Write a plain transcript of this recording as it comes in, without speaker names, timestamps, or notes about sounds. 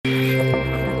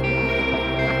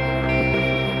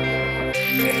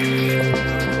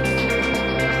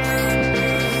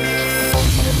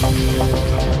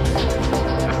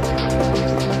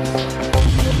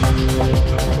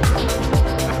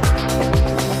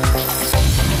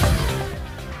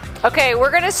Okay, we're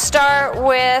going to start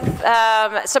with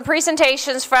some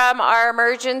presentations from our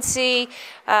emergency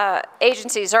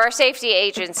agencies, or our safety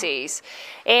agencies.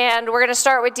 And we're going to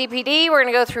start with DPD. We're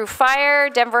going to go through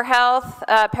Fire, Denver Health,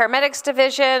 Paramedics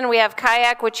Division. We have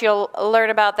Kayak, which you'll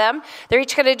learn about them. They're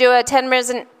each going to do a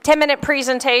 10-minute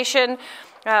presentation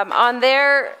on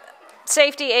their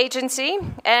safety agency.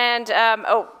 And,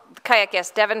 Kayak, yes,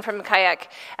 Devin from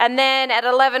Kayak. And then at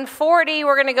 11:40,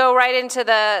 we're going to go right into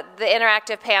the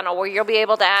interactive panel where you'll be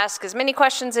able to ask as many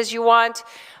questions as you want,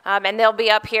 and they'll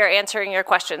be up here answering your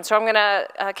questions. So I'm going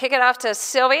to kick it off to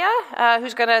Sylvia,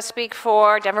 who's going to speak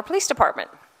for Denver Police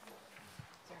Department.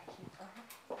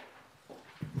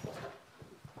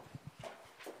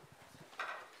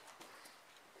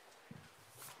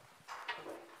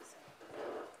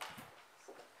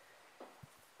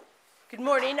 Good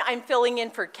morning. I'm filling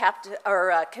in for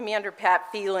Commander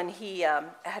Pat Phelan. He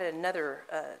had another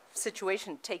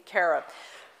situation to take care of.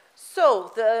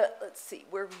 So let's see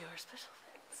where we are. Special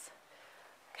events.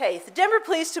 Okay, the Denver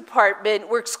Police Department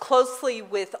works closely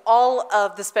with all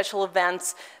of the special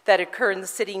events that occur in the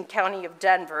city and county of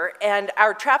Denver, and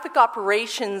our traffic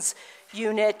operations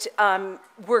unit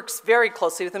works very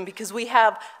closely with them because we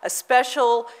have a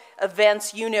special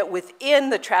events unit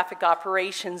within the Traffic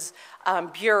Operations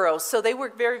Bureau. So they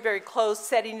work very, very close,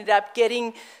 setting it up,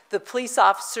 getting the police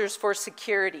officers for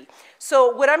security.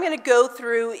 So what I'm going to go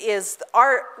through is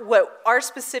what our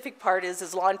specific part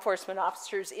is law enforcement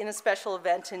officers in a special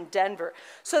event in Denver.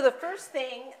 So the first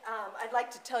thing I'd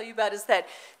like to tell you about is that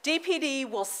DPD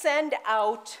will send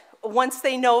out, once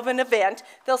they know of an event,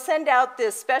 they'll send out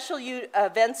this special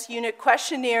events unit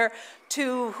questionnaire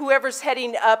to whoever's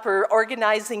heading up or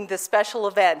organizing the special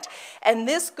event. And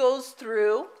this goes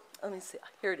through, let me see,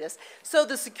 here it is. So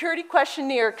the security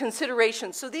questionnaire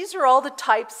considerations. So these are all the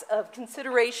types of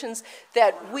considerations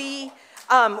that we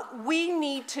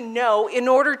need to know in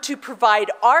order to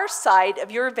provide our side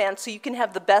of your event so you can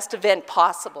have the best event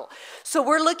possible. So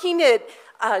we're looking at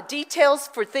details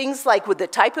for things like with the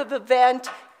type of event,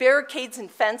 barricades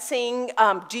and fencing.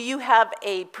 Are you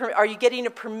getting a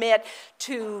permit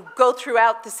to go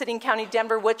throughout the city and county of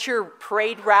Denver? What's your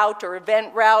parade route or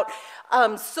event route?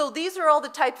 So these are all the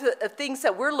types of things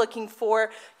that we're looking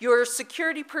for. Your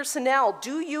security personnel.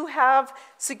 Do you have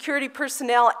security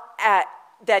personnel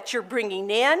that you're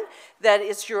bringing in, that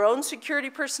is your own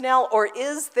security personnel, or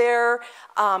is there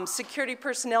security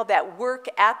personnel that work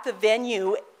at the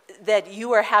venue that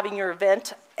you are having your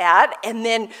event at? And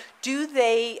then do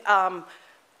they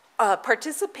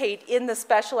participate in the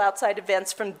special outside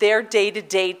events from their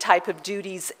day-to-day type of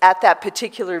duties at that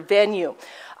particular venue?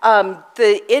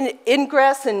 The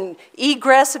ingress and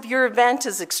egress of your event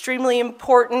is extremely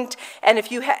important, and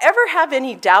if you ever have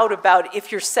any doubt about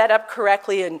if you're set up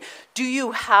correctly and do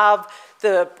you have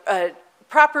the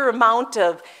proper amount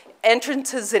of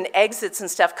entrances and exits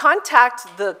and stuff,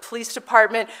 contact the police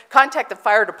department, contact the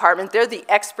fire department. They're the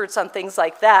experts on things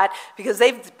like that because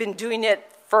they've been doing it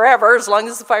forever, as long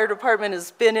as the fire department has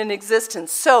been in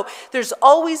existence. So there's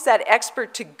always that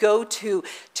expert to go to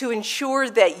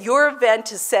ensure that your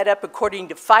event is set up according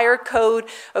to fire code,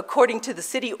 according to the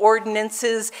city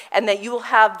ordinances, and that you will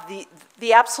have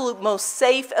the absolute most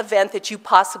safe event that you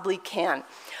possibly can.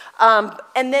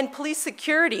 And then police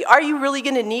security. Are you really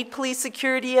going to need police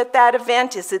security at that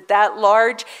event? Is it that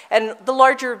large? And the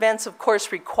larger events, of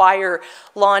course, require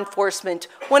law enforcement.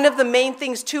 One of the main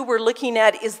things, too, we're looking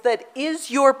at is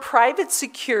your private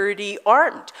security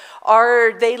armed?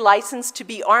 Are they licensed to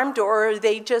be armed, or are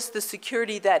they just the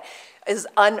security that is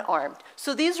unarmed?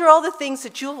 So these are all the things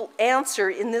that you'll answer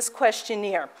in this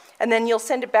questionnaire. And then you'll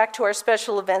send it back to our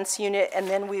special events unit, and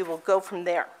then we will go from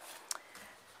there.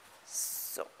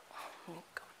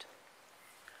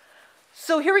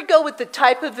 So here we go with the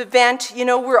type of event. You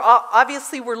know,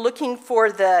 we're looking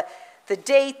for the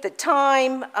date, the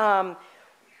time,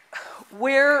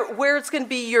 where it's going to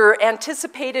be your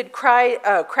anticipated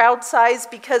crowd size,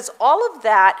 because all of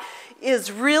that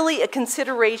is really a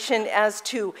consideration as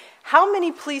to how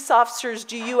many police officers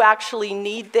do you actually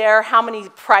need there, how many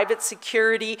private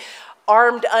security,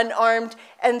 armed, unarmed,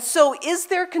 and so is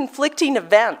there conflicting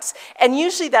events? And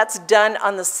usually that's done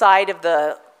on the side of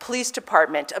the police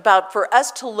department, for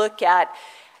us to look at,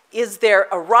 is there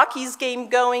a Rockies game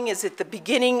going? Is it the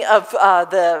beginning of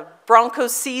the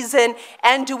Broncos season?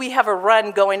 And do we have a run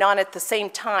going on at the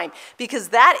same time? Because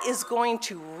that is going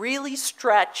to really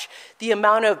stretch the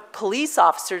amount of police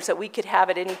officers that we could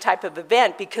have at any type of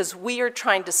event, because we are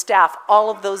trying to staff all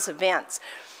of those events.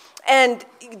 And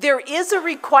there is a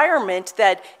requirement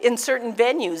that in certain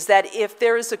venues that if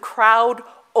there is a crowd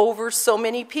over so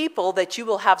many people that you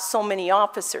will have so many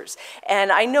officers.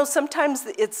 And I know sometimes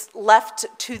it's left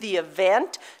to the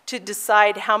event to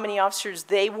decide how many officers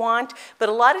they want, but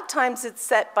a lot of times it's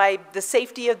set by the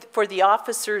safety for the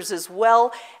officers as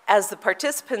well as the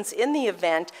participants in the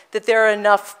event, that there are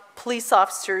enough police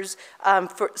officers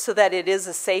so that it is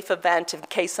a safe event in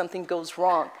case something goes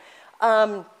wrong.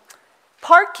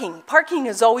 Parking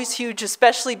is always huge,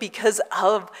 especially because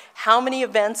of how many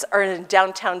events are in the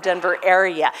downtown Denver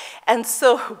area. And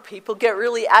so people get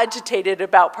really agitated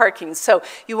about parking. So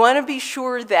you want to be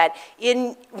sure that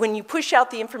when you push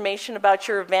out the information about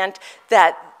your event,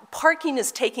 that parking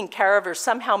is taken care of or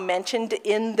somehow mentioned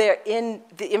in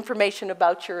the information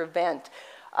about your event.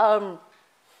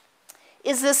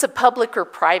 Is this a public or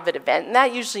private event? And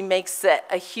that usually makes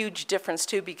a huge difference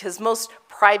too, because most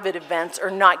private events are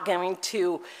not going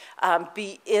to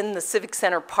be in the Civic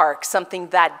Center Park, something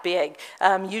that big.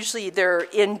 Usually they're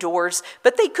indoors,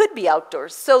 but they could be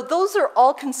outdoors. So those are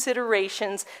all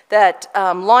considerations that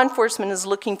law enforcement is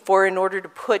looking for in order to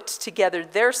put together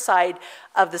their side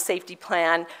of the safety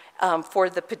plan for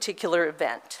the particular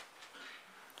event.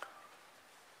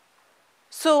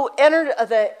 So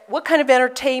what kind of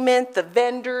entertainment, the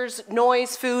vendors,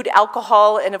 noise, food,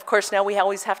 alcohol, and of course now we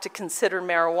always have to consider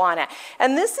marijuana.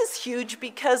 And this is huge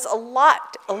because a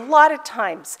lot of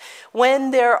times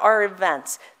when there are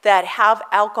events that have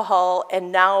alcohol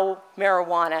and now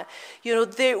marijuana,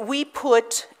 we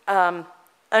put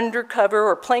undercover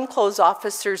or plainclothes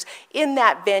officers in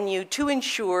that venue to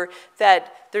ensure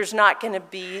that there's not going to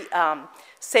be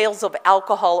sales of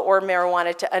alcohol or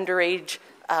marijuana to underage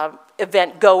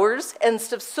event goers and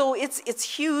stuff. So it's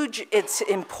huge, it's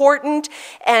important,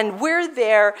 and we're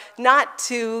there not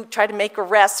to try to make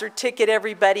arrests or ticket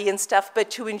everybody and stuff, but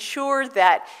to ensure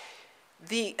that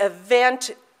the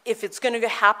event, if it's going to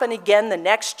happen again the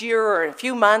next year or in a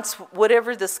few months,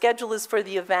 whatever the schedule is for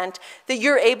the event, that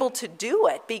you're able to do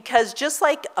it. Because just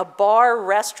like a bar,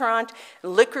 restaurant,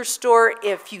 liquor store,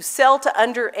 if you sell to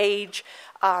underage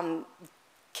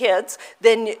kids,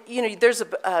 then there's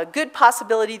a good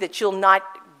possibility that you'll not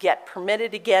get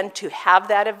permitted again to have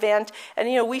that event.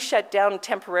 And we shut down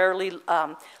temporarily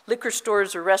liquor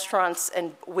stores or restaurants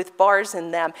and with bars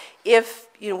in them if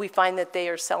we find that they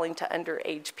are selling to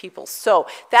underage people. So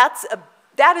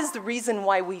that is the reason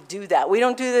why we do that. We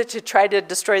don't do that to try to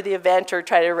destroy the event or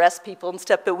try to arrest people and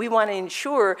stuff, but we want to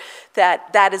ensure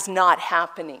that that is not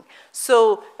happening.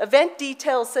 So event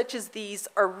details such as these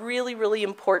are really, really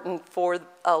important for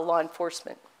law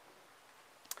enforcement.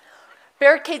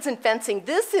 Barricades and fencing.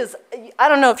 This is, I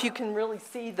don't know if you can really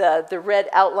see the red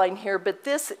outline here, but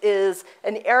this is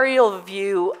an aerial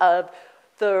view of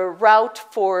the route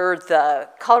for the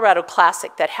Colorado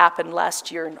Classic that happened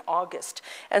last year in August.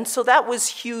 And so that was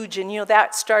huge, and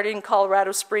that started in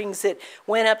Colorado Springs. It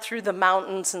went up through the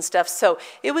mountains and stuff. So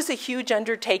it was a huge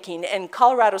undertaking, and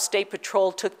Colorado State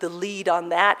Patrol took the lead on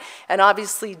that, and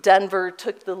obviously Denver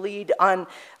took the lead on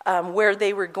where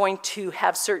they were going to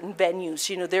have certain venues.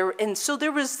 And so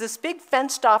there was this big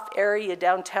fenced off area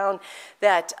downtown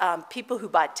that people who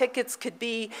bought tickets could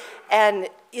be, and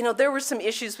there were some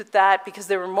issues with that because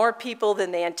there were more people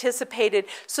than they anticipated.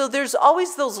 So there's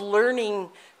always those learning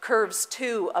curves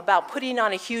too about putting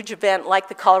on a huge event like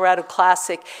the Colorado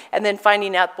Classic and then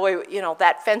finding out, boy,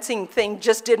 that fencing thing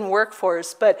just didn't work for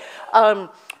us. But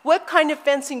what kind of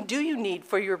fencing do you need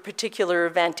for your particular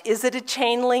event? Is it a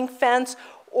chain link fence,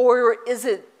 or is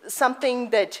it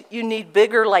something that you need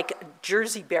bigger, like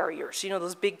Jersey barriers,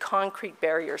 those big concrete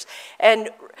barriers? And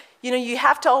you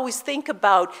have to always think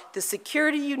about the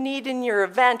security you need in your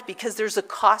event because there's a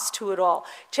cost to it all.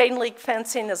 Chain link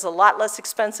fencing is a lot less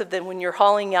expensive than when you're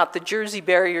hauling out the Jersey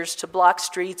barriers to block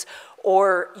streets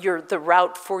or the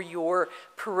route for your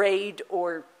parade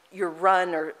or your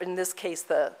run, or in this case,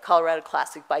 the Colorado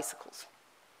Classic bicycles.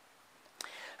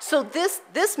 So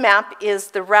this map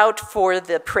is the route for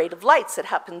the Parade of Lights that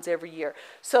happens every year.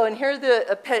 So, and here's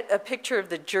a picture of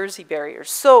the Jersey barriers.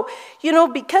 So,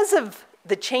 because of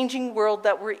the changing world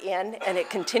that we're in, and it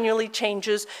continually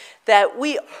changes, that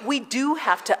we do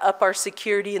have to up our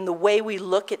security in the way we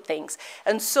look at things.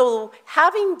 And so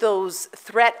having those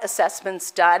threat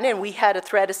assessments done, and we had a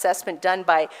threat assessment done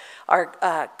by our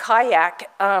kayak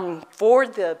for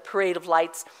the Parade of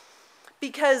Lights,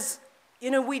 because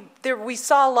we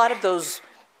saw a lot of those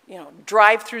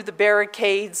drive through the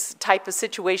barricades type of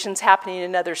situations happening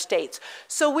in other states.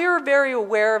 So we were very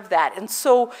aware of that. And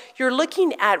so you're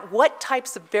looking at what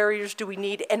types of barriers do we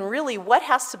need and really what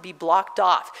has to be blocked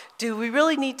off. Do we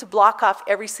really need to block off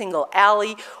every single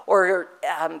alley, or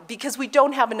because we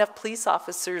don't have enough police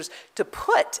officers to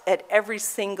put at every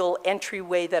single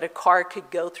entryway that a car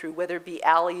could go through, whether it be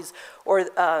alleys or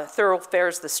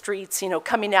thoroughfares, the streets,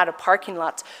 coming out of parking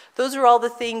lots. Those are all the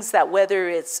things that, whether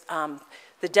it's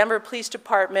the Denver Police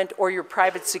Department or your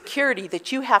private security,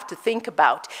 that you have to think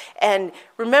about. And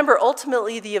remember,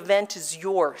 ultimately the event is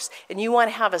yours and you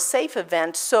want to have a safe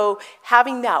event, so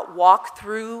having that walk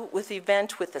through with the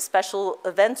event with the special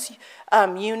events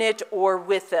unit or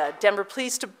with the Denver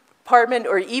Police Department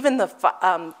or even the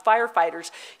firefighters,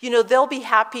 they'll be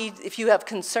happy if you have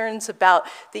concerns about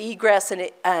the egress and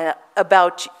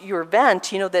about your event,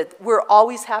 that we're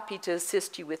always happy to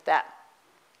assist you with that.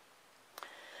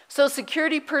 So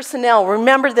security personnel,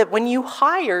 remember that when you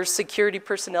hire security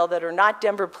personnel that are not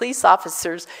Denver police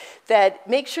officers, that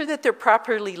make sure that they're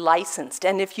properly licensed.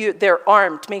 And if they're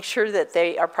armed, make sure that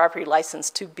they are properly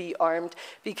licensed to be armed,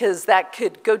 because that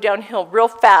could go downhill real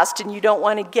fast and you don't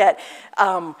want to get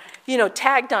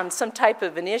tagged on some type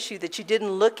of an issue that you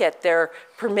didn't look at their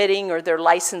permitting or their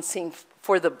licensing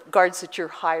for the guards that you're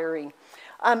hiring.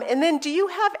 And then, do you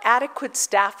have adequate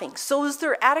staffing? So is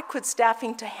there adequate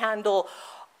staffing to handle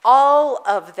all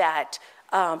of that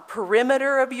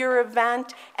perimeter of your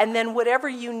event, and then whatever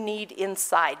you need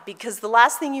inside? Because the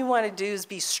last thing you want to do is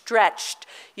be stretched,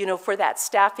 for that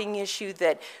staffing issue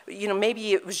that,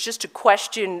 maybe it was just a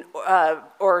question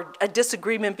or a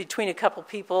disagreement between a couple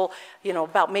people,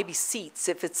 about maybe seats,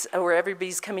 if it's where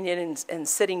everybody's coming in and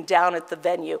sitting down at the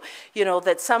venue,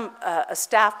 that a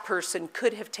staff person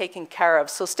could have taken care of.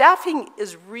 So staffing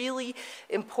is really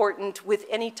important with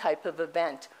any type of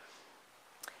event.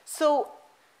 So,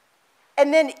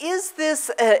 and then is this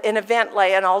an event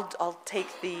like, and I'll take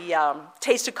the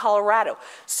Taste of Colorado.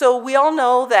 So we all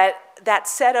know that that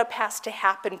setup has to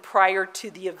happen prior to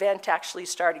the event actually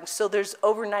starting. So there's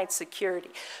overnight security.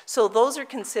 So those are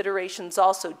considerations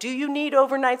also. Do you need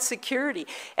overnight security?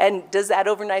 And does that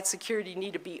overnight security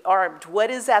need to be armed? What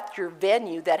is at your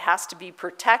venue that has to be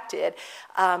protected?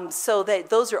 So that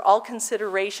those are all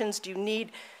considerations. Do you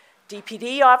need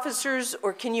DPD officers,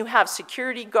 or can you have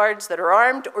security guards that are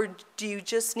armed, or do you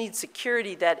just need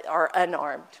security that are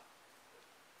unarmed?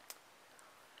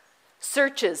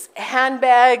 Searches,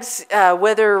 handbags,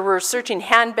 whether we're searching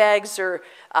handbags or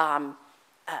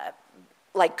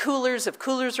like coolers, if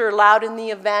coolers are allowed in the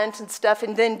event and stuff,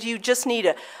 and then do you just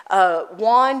need a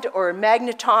wand or a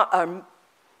magnetometer?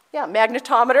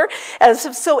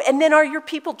 And then are your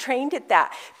people trained at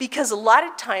that? Because a lot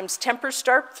of times tempers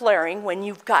start flaring when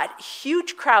you've got a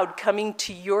huge crowd coming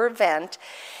to your event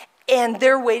and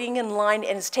they're waiting in line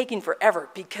and it's taking forever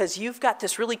because you've got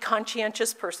this really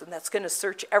conscientious person that's going to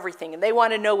search everything and they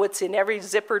want to know what's in every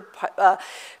zippered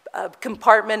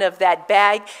compartment of that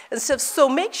bag and stuff. So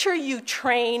make sure you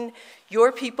train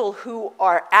your people who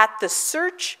are at the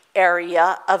search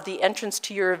area of the entrance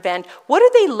to your event. What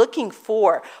are they looking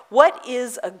for? What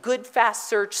is a good fast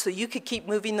search so you could keep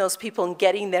moving those people and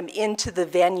getting them into the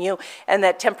venue and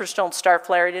that tempers don't start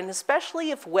flaring? And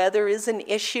especially if weather is an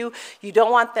issue, you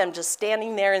don't want them just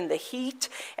standing there in the heat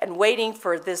and waiting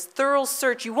for this thorough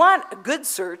search. You want a good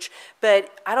search, but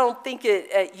I don't think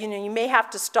you may have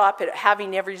to stop at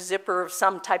having every zipper of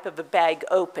some type of a bag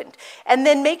opened. And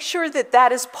then make sure that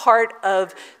that is part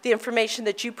of the information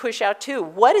that you push out too.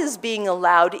 What is being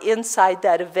allowed inside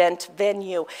that event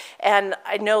venue? And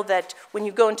I know that when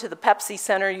you go into the Pepsi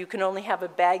Center, you can only have a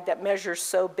bag that measures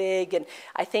so big, and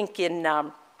I think in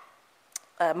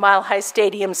Mile High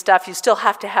Stadium stuff, you still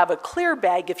have to have a clear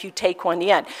bag if you take one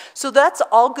in. So that's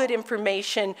all good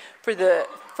information for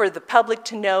the public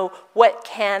to know what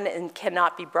can and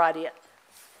cannot be brought in.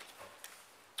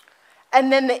 And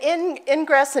then the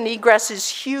ingress and egress is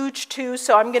huge too,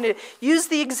 so I'm going to use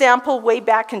the example way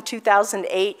back in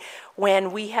 2008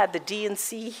 when we had the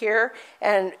DNC here,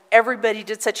 and everybody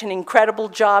did such an incredible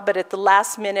job, but at the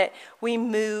last minute we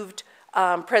moved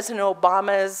President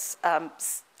Obama's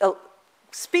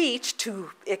speech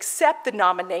to accept the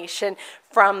nomination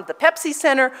from the Pepsi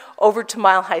Center over to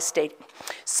Mile High Stadium.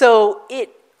 So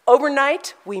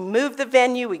overnight, we moved the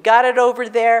venue, we got it over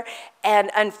there,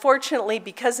 and unfortunately,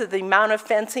 because of the amount of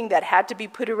fencing that had to be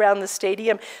put around the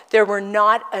stadium, there were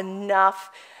not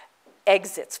enough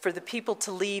exits for the people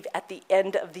to leave at the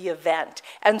end of the event.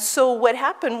 And so what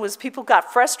happened was people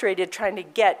got frustrated trying to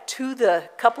get to the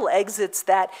couple exits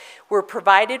that were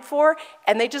provided for,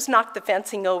 and they just knocked the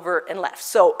fencing over and left.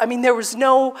 So, I mean, there was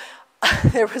no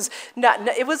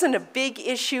It wasn't a big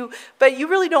issue, but you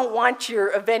really don't want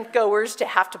your event goers to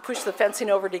have to push the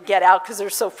fencing over to get out because they're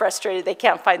so frustrated they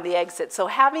can't find the exit. So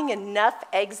having enough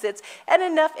exits and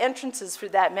enough entrances for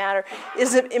that matter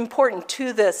is important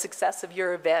to the success of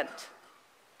your event.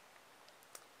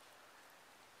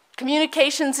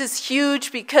 Communications is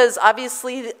huge because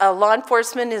obviously law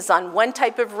enforcement is on one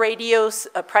type of radio,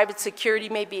 private security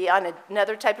may be on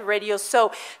another type of radio.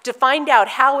 So to find out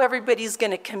how everybody's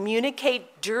going to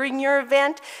communicate during your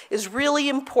event is really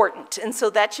important. And so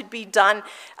that should be done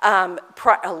a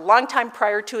long time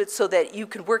prior to it so that you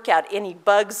can work out any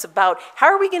bugs about how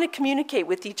are we going to communicate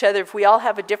with each other if we all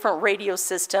have a different radio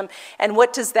system and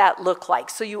what does that look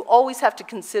like. So you always have to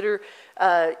consider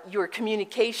your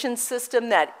communication system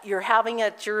that you're having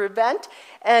at your event,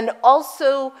 and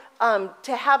also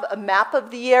to have a map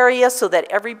of the area so that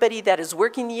everybody that is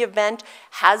working the event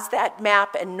has that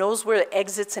map and knows where the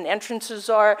exits and entrances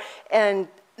are. And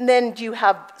then do you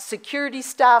have security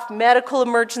staff, medical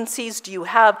emergencies? Do you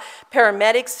have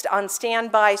paramedics on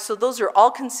standby? So those are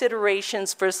all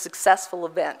considerations for a successful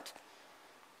event.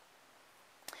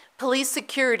 Police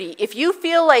security. If you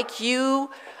feel like you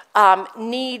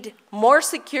need more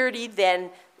security than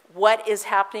what is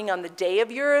happening on the day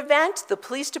of your event, the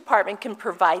police department can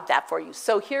provide that for you.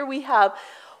 So here we have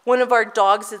one of our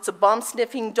dogs. It's a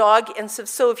bomb-sniffing dog. And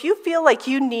so if you feel like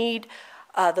you need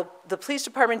the police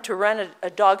department to run a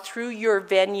dog through your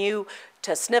venue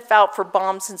to sniff out for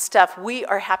bombs and stuff, we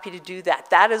are happy to do that.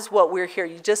 That is what we're here.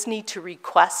 You just need to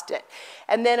request it.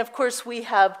 And then, of course, we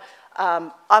have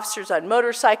officers on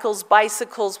motorcycles,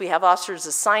 bicycles. We have officers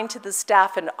assigned to the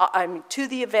staff and to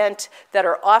the event that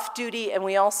are off duty, and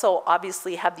we also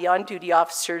obviously have the on-duty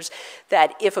officers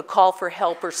that if a call for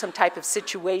help or some type of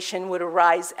situation would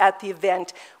arise at the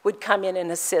event would come in and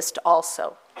assist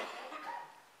also.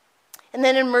 And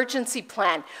then an emergency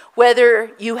plan.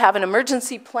 Whether you have an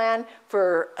emergency plan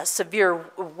for a severe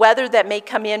weather that may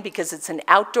come in because it's an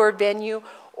outdoor venue,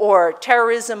 or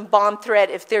terrorism, bomb threat,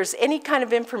 if there's any kind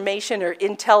of information or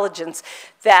intelligence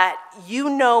that you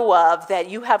know of, that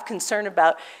you have concern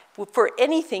about, for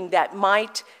anything that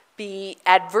might be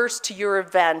adverse to your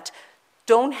event,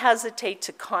 don't hesitate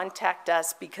to contact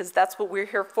us because that's what we're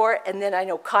here for. And then I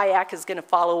know Kayak is going to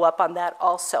follow up on that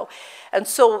also. And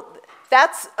so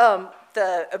that's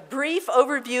a brief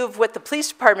overview of what the police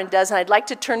department does, and I'd like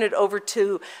to turn it over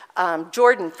to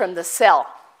Jordan from the cell.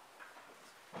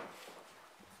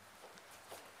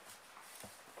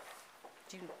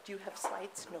 Do you have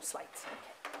slides? No slides.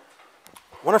 Okay.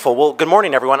 Wonderful. Well, good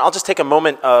morning, everyone. I'll just take a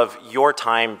moment of your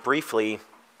time briefly.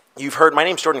 You've heard, my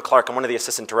name's Jordan Clark. I'm one of the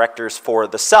assistant directors for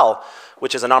The Cell,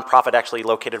 which is a nonprofit actually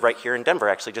located right here in Denver,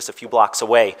 actually just a few blocks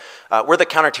away. We're the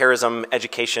Counterterrorism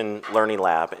Education Learning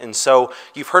Lab. And so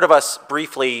you've heard of us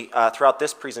briefly throughout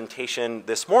this presentation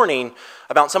this morning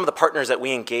about some of the partners that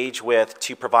we engage with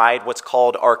to provide what's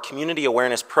called our Community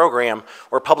Awareness Program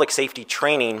or public safety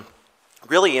training,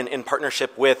 really in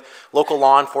partnership with local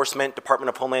law enforcement, Department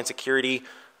of Homeland Security,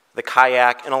 the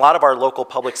Kayak, and a lot of our local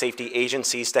public safety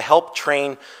agencies to help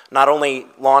train not only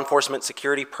law enforcement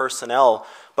security personnel,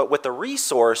 but with the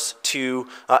resource to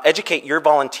educate your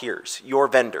volunteers, your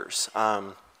vendors,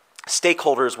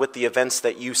 stakeholders with the events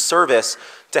that you service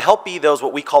to help be those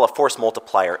what we call a force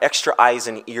multiplier, extra eyes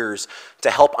and ears to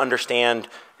help understand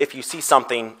if you see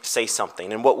something, say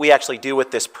something. And what we actually do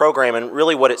with this program, and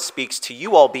really what it speaks to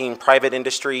you all being private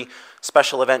industry,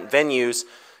 special event venues,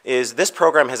 is this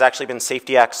program has actually been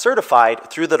Safety Act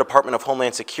certified through the Department of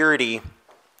Homeland Security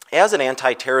as an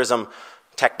anti-terrorism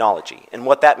technology. And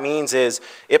what that means is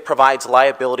it provides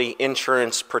liability,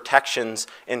 insurance, protections,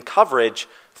 and coverage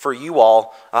for you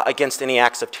all against any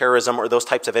acts of terrorism or those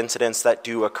types of incidents that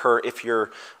do occur if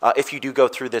you do go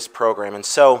through this program. And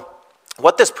so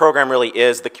what this program really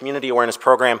is, the Community Awareness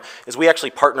Program, is we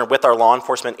actually partner with our law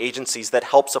enforcement agencies that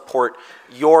help support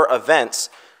your events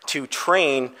to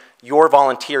train your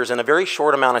volunteers in a very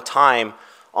short amount of time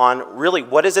on really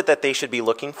what is it that they should be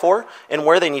looking for and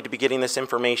where they need to be getting this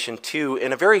information to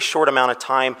in a very short amount of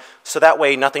time so that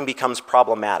way nothing becomes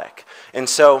problematic. And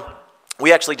so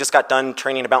we actually just got done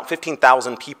training about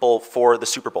 15,000 people for the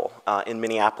Super Bowl in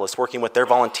Minneapolis, working with their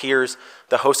volunteers,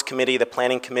 the host committee, the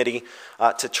planning committee,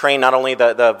 to train not only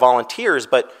the volunteers,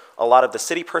 but a lot of the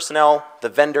city personnel, the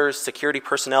vendors, security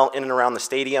personnel in and around the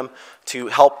stadium to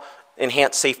help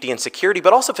enhance safety and security,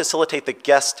 but also facilitate the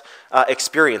guest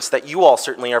experience that you all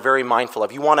certainly are very mindful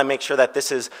of. You want to make sure that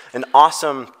this is an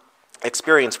awesome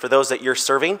experience for those that you're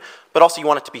serving, but also you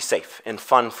want it to be safe and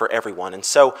fun for everyone. And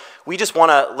so we just want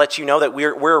to let you know that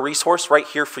we're a resource right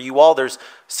here for you all. There's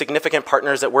significant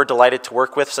partners that we're delighted to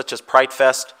work with, such as Pride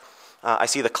Fest, I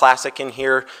see the Classic in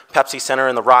here, Pepsi Center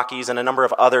and the Rockies and a number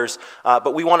of others.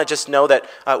 But we want to just know that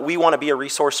we want to be a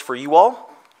resource for you all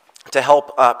to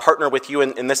help partner with you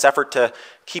in this effort to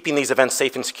keeping these events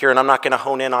safe and secure. And I'm not going to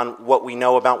hone in on what we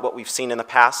know about what we've seen in the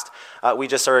past. We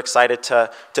just are excited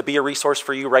to be a resource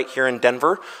for you right here in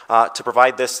Denver to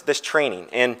provide this training.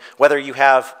 And whether you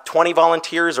have 20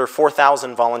 volunteers or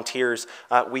 4,000 volunteers,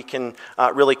 we can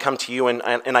really come to you and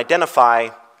identify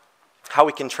how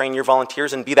we can train your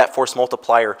volunteers and be that force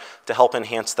multiplier to help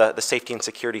enhance the safety and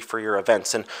security for your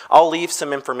events. And I'll leave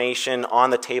some information on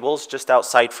the tables just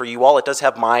outside for you all. It does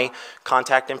have my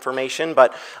contact information,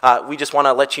 but we just want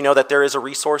to let you know that there is a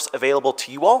resource available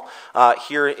to you all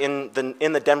here in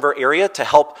the Denver area to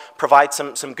help provide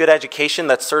some good education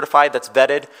that's certified, that's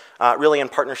vetted, really in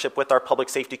partnership with our public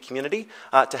safety community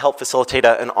to help facilitate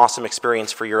an awesome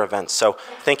experience for your events. So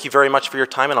thank you very much for your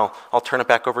time, and I'll turn it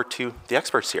back over to the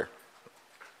experts here.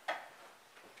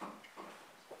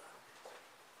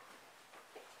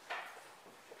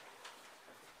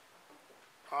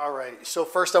 All right, so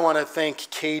first I want to thank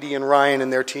Katie and Ryan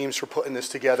and their teams for putting this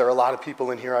together. A lot of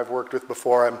people in here I've worked with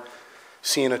before. I'm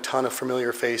seeing a ton of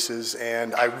familiar faces,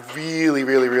 and I really,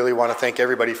 really, really want to thank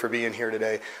everybody for being here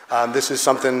today. This is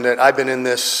something that I've been in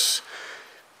this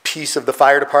piece of the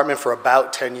fire department for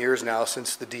about 10 years now.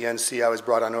 Since the DNC, I was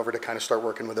brought on over to kind of start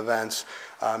working with events.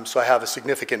 So I have a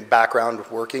significant background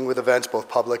working with events, both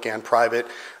public and private,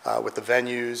 with the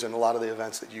venues and a lot of the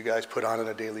events that you guys put on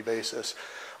a daily basis.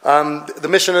 The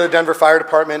mission of the Denver Fire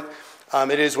Department,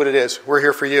 it is what it is. We're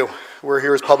here for you. We're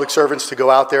here as public servants to go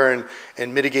out there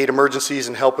and mitigate emergencies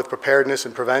and help with preparedness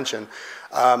and prevention.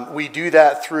 We do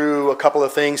that through a couple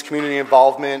of things: community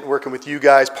involvement, working with you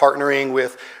guys, partnering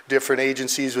with different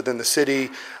agencies within the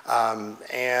city,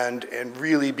 and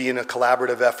really being a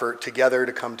collaborative effort together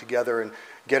to come together and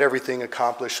get everything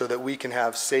accomplished so that we can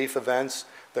have safe events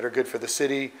that are good for the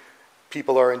city.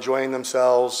 People are enjoying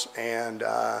themselves, and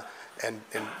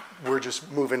we're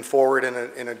just moving forward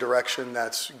in a direction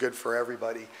that's good for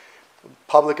everybody.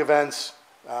 Public events,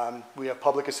 we have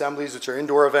public assemblies, which are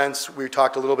indoor events. We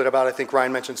talked a little bit about, I think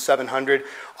Ryan mentioned 700.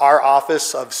 Our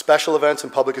Office of Special Events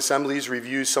and Public Assemblies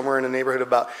reviews somewhere in the neighborhood of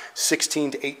about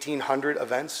 1,600 to 1,800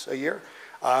 events a year.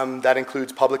 That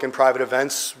includes public and private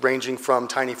events ranging from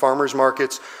tiny farmers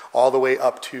markets all the way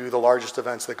up to the largest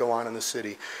events that go on in the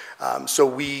city. So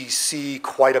we see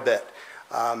quite a bit.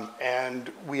 And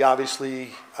we obviously,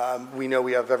 we know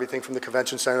we have everything from the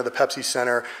Convention Center, the Pepsi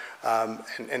Center,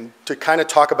 and to kind of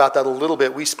talk about that a little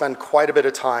bit, we spend quite a bit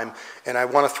of time, and I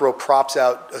want to throw props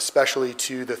out especially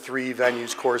to the three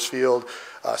venues, Coors Field,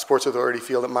 Sports Authority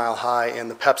Field at Mile High,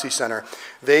 and the Pepsi Center.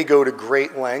 They go to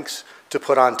great lengths to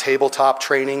put on tabletop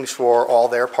trainings for all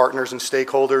their partners and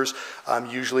stakeholders,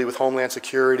 usually with Homeland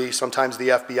Security, sometimes the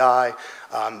FBI,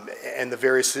 and the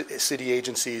various city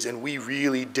agencies. And we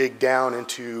really dig down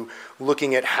into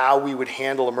looking at how we would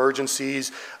handle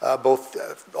emergencies,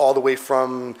 both all the way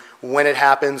from when it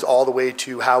happens, all the way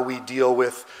to how we deal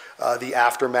with the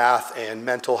aftermath and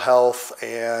mental health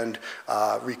and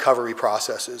recovery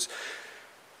processes.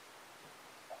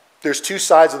 There's two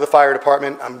sides of the fire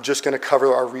department. I'm just going to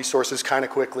cover our resources kind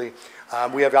of quickly.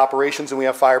 We have operations and we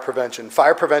have fire prevention.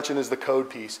 Fire prevention is the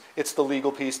code piece. It's the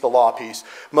legal piece, the law piece.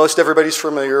 Most everybody's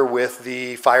familiar with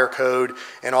the fire code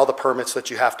and all the permits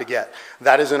that you have to get.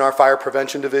 That is in our fire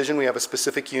prevention division. We have a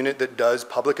specific unit that does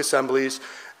public assemblies.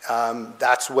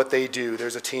 That's what they do.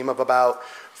 There's a team of about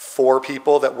 4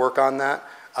 people that work on that.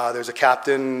 There's a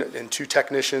captain and 2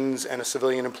 technicians and a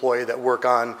civilian employee that work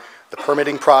on the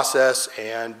permitting process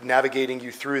and navigating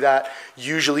you through that.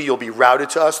 Usually you'll be routed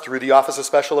to us through the Office of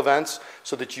Special Events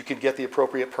so that you can get the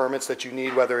appropriate permits that you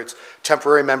need, whether it's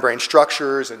temporary membrane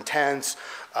structures and tents,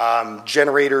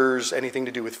 generators, anything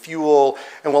to do with fuel.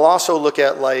 And we'll also look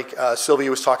at, like Sylvia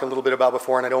was talking a little bit about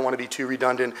before, and I don't want to be too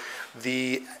redundant,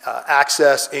 the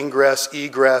access, ingress,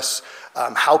 egress.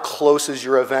 How close is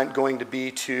your event going to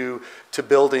be to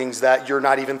buildings that you're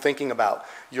not even thinking about?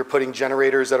 You're putting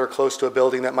generators that are close to a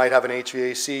building that might have an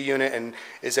HVAC unit, and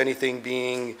is anything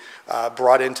being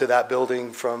brought into that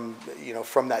building from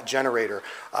that generator?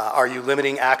 Are you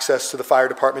limiting access to the fire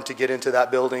department to get into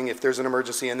that building if there's an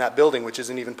emergency in that building, which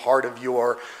isn't even part of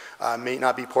your, may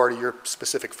not be part of your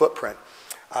specific footprint?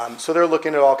 So they're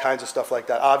looking at all kinds of stuff like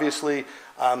that. Obviously,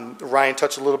 Ryan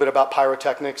touched a little bit about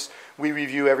pyrotechnics. We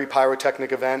review every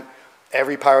pyrotechnic event.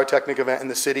 Every pyrotechnic event in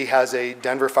the city has a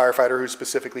Denver firefighter who's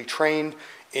specifically trained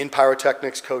in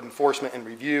pyrotechnics, code enforcement, and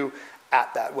review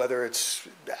at that, whether it's,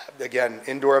 again,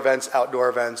 indoor events, outdoor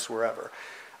events, wherever.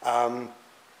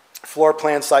 Floor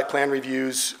plan, site plan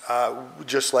reviews,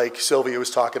 just like Sylvia was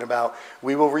talking about.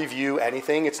 We will review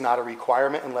anything. It's not a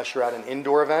requirement unless you're at an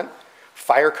indoor event.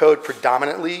 Fire code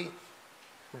predominantly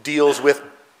deals with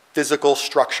physical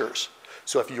structures.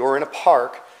 So if you're in a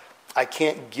park, I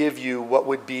can't give you what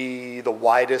would be the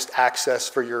widest access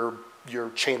for your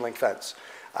chain link fence.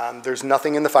 There's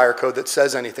nothing in the fire code that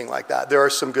says anything like that. There are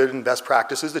some good and best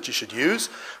practices that you should use,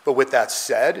 but with that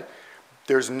said,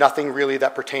 there's nothing really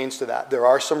that pertains to that. There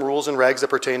are some rules and regs that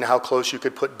pertain to how close you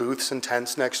could put booths and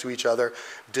tents next to each other,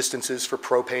 distances for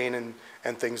propane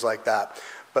and things like that.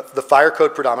 But the fire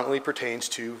code predominantly pertains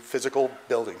to physical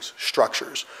buildings,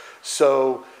 structures.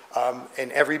 So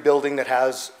in every building that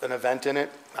has an event in it,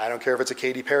 I don't care if it's a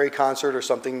Katy Perry concert or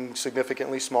something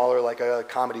significantly smaller like a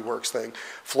Comedy Works thing,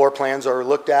 floor plans are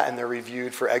looked at and they're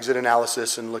reviewed for exit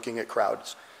analysis and looking at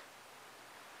crowds.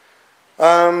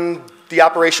 The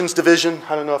operations division,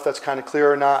 I don't know if that's kind of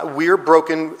clear or not. We're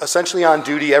broken essentially on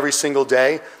duty every single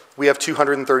day. We have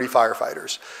 230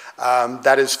 firefighters.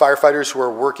 That is firefighters who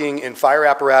are working in fire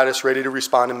apparatus ready to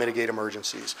respond and mitigate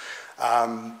emergencies.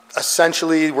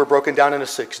 Essentially, we're broken down into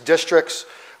 6 districts.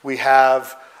 We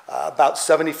have about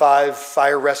 75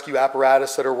 fire rescue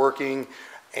apparatus that are working,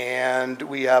 and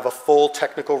we have a full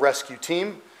technical rescue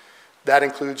team. That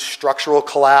includes structural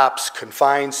collapse,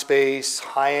 confined space,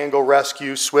 high-angle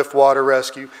rescue, swift water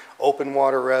rescue, open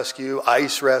water rescue,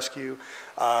 ice rescue,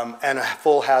 and a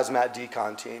full hazmat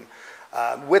decon team.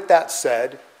 With that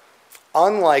said,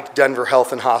 unlike Denver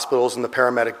Health and Hospitals and the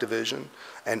paramedic division,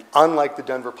 and unlike the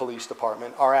Denver Police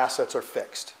Department, our assets are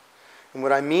fixed. And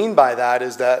what I mean by that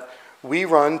is that we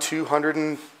run 200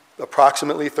 and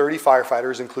approximately 30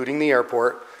 firefighters, including the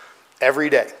airport, every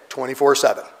day,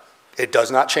 24/7. It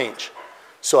does not change.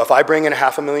 So if I bring in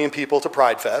 500,000 people to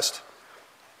Pride Fest,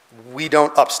 we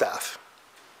don't upstaff.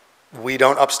 We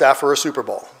don't upstaff for a Super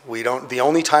Bowl. The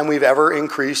only time we've ever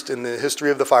increased in the history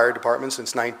of the fire department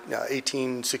since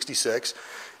 1866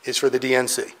 is for the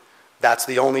DNC. That's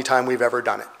the only time we've ever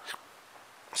done it.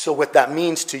 So what that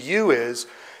means to you is,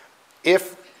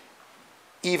 if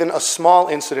even a small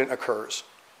incident occurs,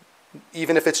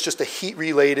 even if it's just a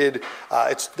heat-related,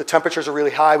 the temperatures are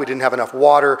really high, we didn't have enough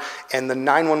water, and the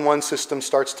 911 system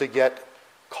starts to get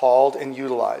called and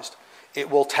utilized, it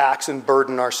will tax and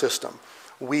burden our system.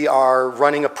 We are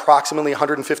running approximately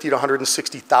 150 to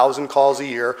 160,000 calls a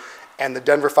year, and the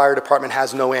Denver Fire Department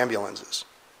has no ambulances.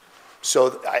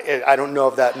 So I don't know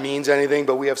if that means anything,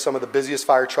 but we have some of the busiest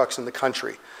fire trucks in the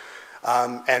country.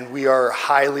 And we are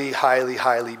highly, highly,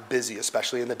 highly busy,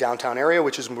 especially in the downtown area,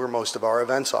 which is where most of our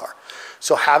events are.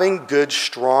 So having good,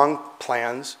 strong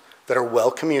plans that are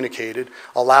well communicated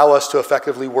allow us to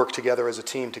effectively work together as a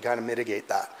team to kind of mitigate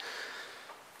that.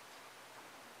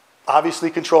 Obviously,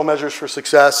 control measures for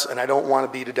success, and I don't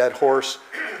want to beat a dead horse,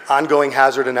 ongoing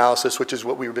hazard analysis, which is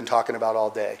what we've been talking about all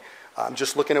day.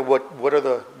 Just looking at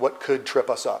what could trip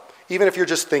us up, even if you're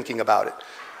just thinking about it.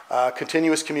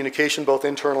 Continuous communication, both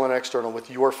internal and external, with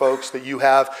your folks that you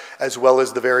have, as well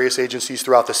as the various agencies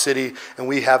throughout the city. And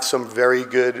we have some very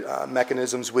good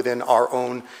mechanisms within our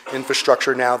own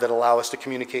infrastructure now that allow us to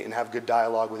communicate and have good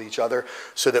dialogue with each other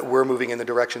so that we're moving in the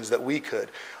directions that we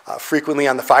could. Frequently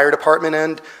on the fire department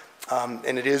end,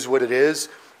 and it is what it is,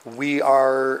 we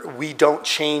don't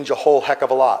change a whole heck of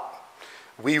a lot.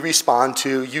 We respond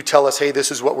to, you tell us, hey,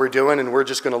 this is what we're doing, and we're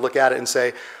just going to look at it and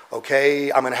say,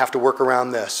 okay, I'm going to have to work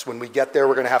around this. When we get there,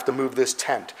 we're going to have to move this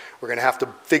tent. We're going to have to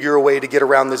figure a way to get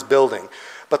around this building.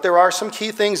 But there are some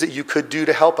key things that you could do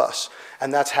to help us,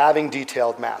 and that's having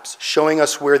detailed maps, showing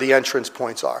us where the entrance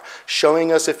points are,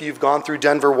 showing us if you've gone through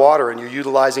Denver Water and you're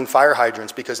utilizing fire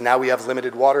hydrants because now we have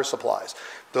limited water supplies.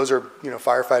 Those are,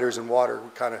 firefighters and water,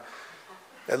 kind of,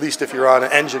 at least if you're on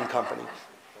an engine company.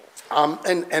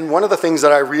 And one of the things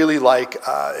that I really like,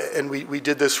 and we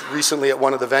did this recently at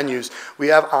one of the venues, we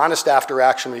have honest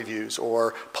after-action reviews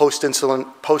or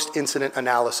post-incident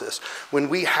analysis. When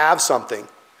we have something,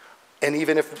 and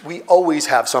even if we always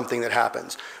have something that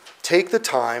happens, take the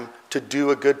time to do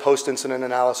a good post-incident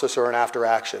analysis or an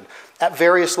after-action at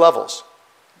various levels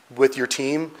with your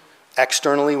team,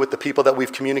 externally with the people that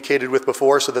we've communicated with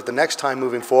before, so that the next time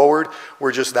moving forward,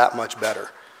 we're just that much better.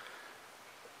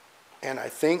 And I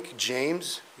think,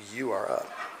 James, you are up.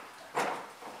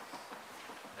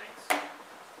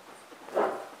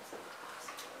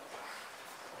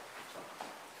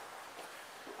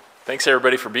 Thanks,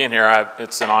 everybody, for being here.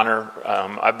 It's an honor.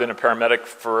 I've been a paramedic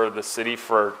for the city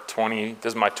for this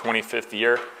is my 25th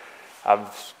year.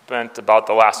 I've spent about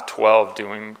the last 12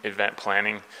 doing event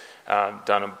planning,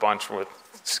 done a bunch with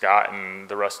Scott and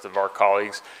the rest of our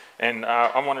colleagues. And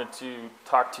I wanted to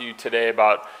talk to you today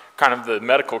about kind of the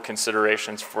medical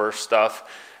considerations for stuff.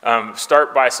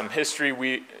 Start by some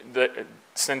history.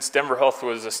 Since Denver Health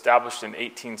was established in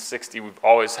 1860, we've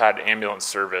always had ambulance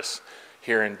service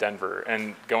here in Denver,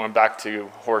 and going back to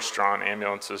horse-drawn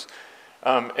ambulances.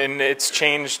 And it's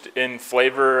changed in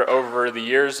flavor over the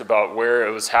years about where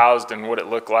it was housed and what it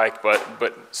looked like.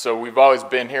 But so we've always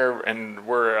been here, and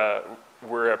we're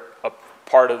a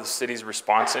part of the city's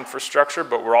response infrastructure,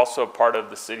 but we're also a part of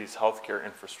the city's healthcare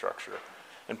infrastructure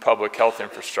and public health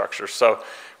infrastructure. So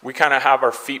we kind of have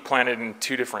our feet planted in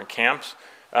two different camps,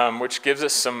 which gives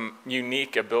us some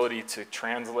unique ability to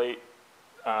translate.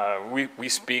 We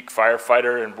speak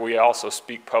firefighter, and we also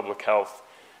speak public health.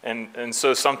 And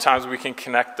so sometimes we can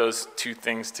connect those two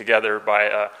things together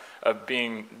by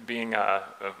being a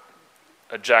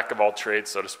jack of all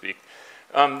trades, so to speak.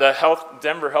 The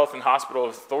Denver Health and Hospital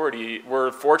Authority,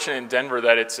 we're fortunate in Denver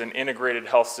that it's an integrated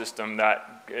health system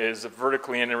that is a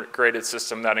vertically integrated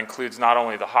system that includes not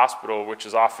only the hospital, which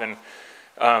is often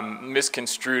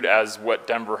misconstrued as what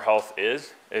Denver Health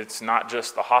is. It's not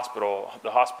just the hospital.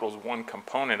 The hospital is one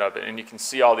component of it, and you can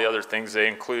see all the other things they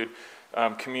include.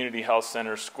 Community health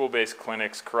centers, school-based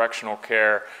clinics, correctional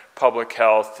care, public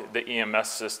health, the EMS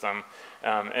system.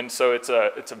 And so it's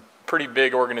a pretty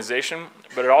big organization,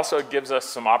 but it also gives us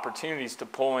some opportunities to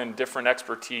pull in different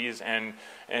expertise and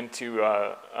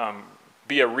to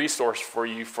be a resource for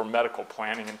you for medical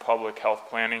planning and public health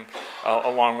planning,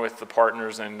 along with the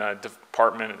partners in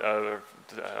Department of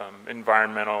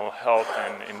Environmental Health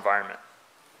and Environment.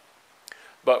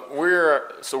 But we're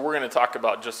going to talk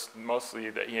about just mostly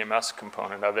the EMS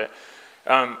component of it.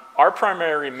 Our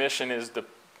primary mission is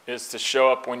to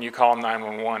show up when you call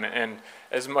 911. And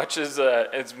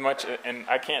and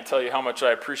I can't tell you how much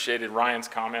I appreciated Ryan's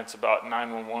comments about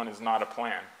 911 is not a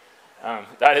plan.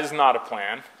 That is not a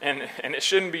plan, and it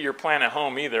shouldn't be your plan at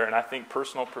home either. And I think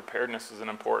personal preparedness is an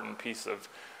important piece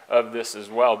of this as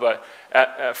well. But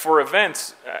for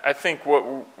events, I think what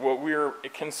we're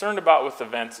concerned about with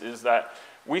events is that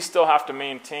we still have to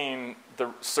maintain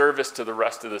the service to the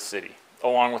rest of the city,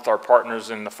 along with our partners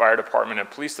in the fire department and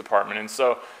police department. And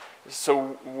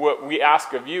so what we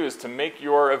ask of you is to make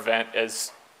your event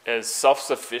as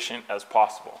self-sufficient as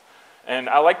possible. And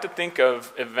I like to think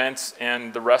of events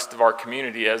and the rest of our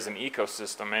community as an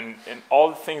ecosystem, and all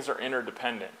the things are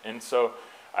interdependent. And so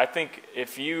I think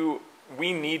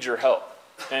we need your help.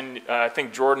 And I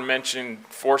think Jordan mentioned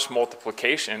force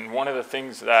multiplication. One of the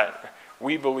things that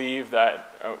we believe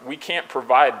that we can't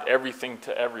provide everything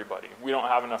to everybody. We don't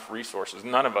have enough resources.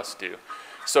 None of us do.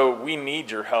 So we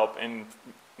need your help in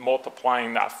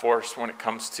multiplying that force when it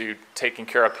comes to taking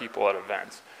care of people at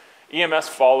events. EMS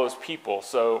follows people,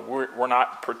 so we're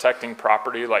not protecting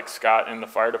property like Scott and the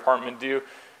fire department do.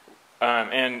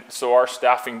 And so our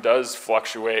staffing does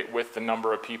fluctuate with the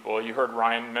number of people. You heard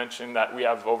Ryan mention that we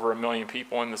have over 1 million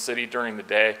people in the city during the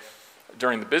day,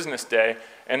 during the business day,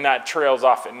 and that trails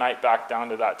off at night back down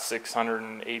to that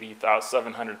 680,000,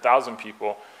 700,000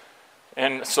 people.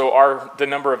 And so the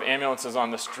number of ambulances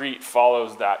on the street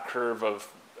follows that curve of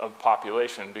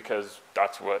population, because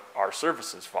that's what our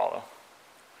services follow.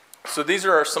 So these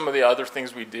are some of the other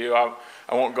things we do. I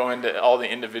won't go into all the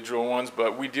individual ones,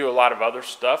 but we do a lot of other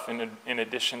stuff in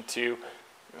addition to,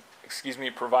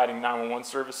 providing 911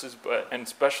 services. And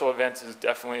special events is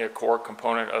definitely a core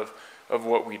component of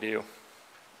what we do.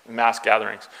 Mass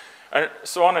gatherings.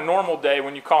 So on a normal day,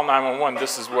 when you call 911,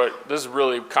 this is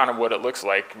really kind of what it looks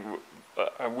like.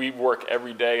 We work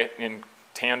every day in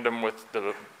tandem with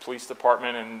the police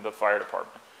department and the fire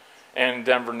department, and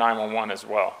Denver 911 as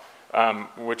well,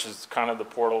 which is kind of the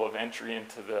portal of entry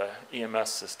into the EMS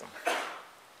system.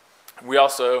 We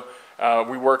also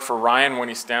we work for Ryan when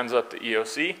he stands up the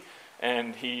EOC,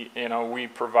 and we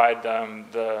provide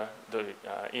the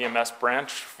EMS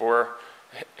branch for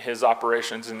his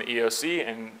operations in the EOC,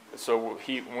 and so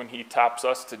when he taps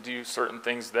us to do certain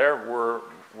things there,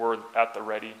 we're at the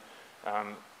ready.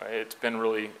 It's been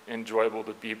really enjoyable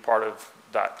to be part of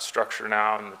that structure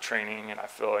now and the training, and I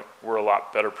feel like we're a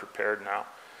lot better prepared now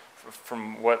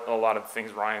from what a lot of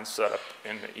things Ryan set up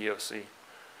in the EOC.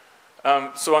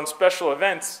 So on special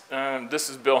events, this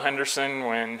is Bill Henderson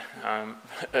when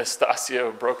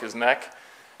Estacio broke his neck.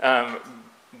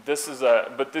 This is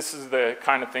the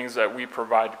kind of things that we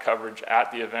provide coverage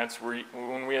at the events.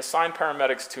 When we assign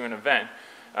paramedics to an event,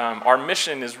 our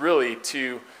mission is really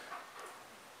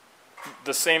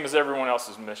the same as everyone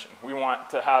else's mission. We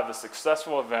want to have a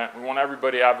successful event. We want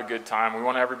everybody to have a good time. We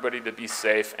want everybody to be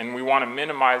safe. And we want to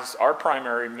minimize, our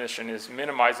primary mission is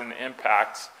minimizing the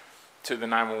impacts to the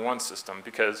 911 system,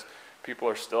 because people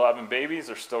are still having babies,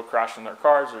 they're still crashing their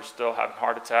cars, they're still having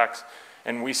heart attacks,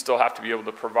 and we still have to be able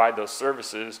to provide those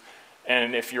services.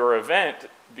 And if your event,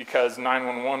 because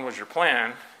 911 was your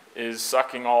plan, is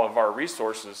sucking all of our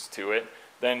resources to it,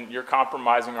 then you're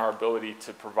compromising our ability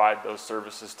to provide those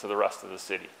services to the rest of the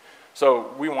city.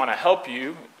 So we want to help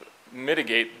you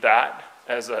mitigate that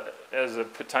as a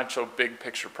potential big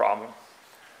picture problem.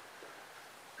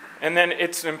 And then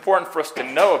it's important for us to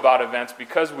know about events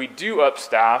because we do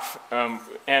upstaff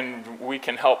and we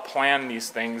can help plan these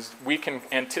things. We can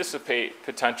anticipate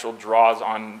potential draws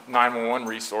on 911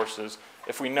 resources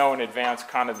if we know in advance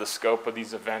kind of the scope of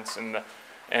these events and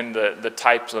the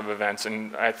types of events.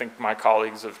 And I think my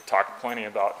colleagues have talked plenty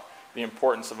about the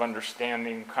importance of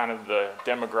understanding kind of the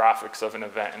demographics of an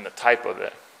event and the type of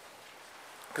it.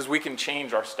 Because we can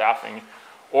change our staffing.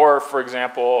 Or, for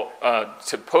example,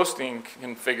 to posting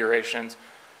configurations,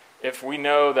 if we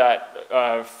know that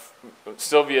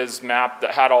Sylvia's map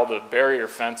that had all the barrier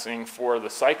fencing for the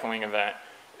cycling event,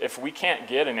 if we can't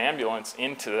get an ambulance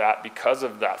into that because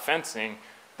of that fencing,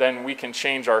 then we can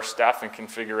change our staffing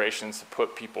configurations to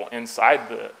put people inside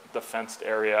the fenced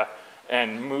area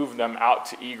and move them out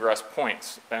to egress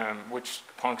points, which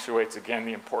punctuates, again,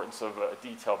 the importance of a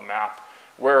detailed map.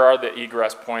 Where are the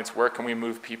egress points? Where can we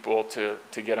move people to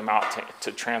get them out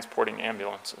to transporting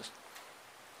ambulances?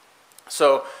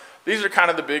 So these are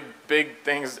kind of the big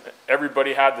things.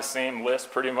 Everybody had the same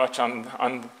list pretty much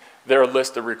on their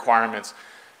list of requirements.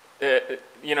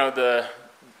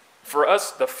 For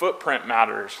us, the footprint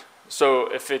matters.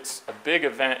 So if it's a big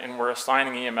event and we're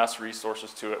assigning EMS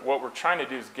resources to it, what we're trying to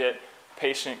do is get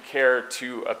patient care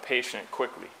to a patient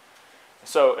quickly.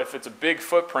 So if it's a big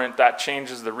footprint, that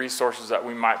changes the resources that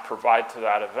we might provide to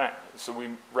that event. So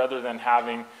rather than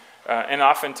having, and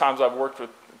oftentimes I've worked with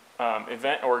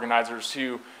event organizers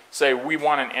who say, we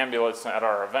want an ambulance at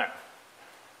our event.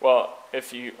 Well,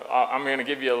 I'm going to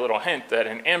give you a little hint that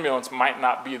an ambulance might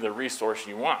not be the resource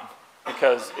you want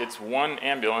because it's one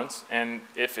ambulance, and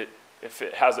if it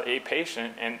has a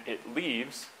patient and it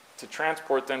leaves to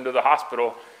transport them to the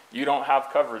hospital, you don't have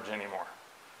coverage anymore.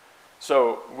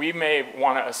 So we may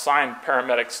want to assign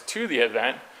paramedics to the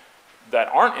event that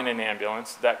aren't in an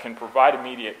ambulance that can provide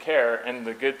immediate care. And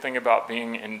the good thing about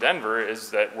being in Denver is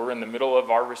that we're in the middle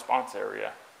of our response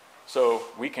area. So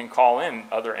we can call in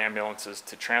other ambulances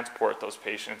to transport those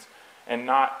patients and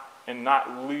not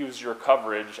lose your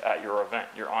coverage at your event,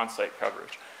 your on-site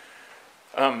coverage.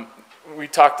 We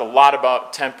talked a lot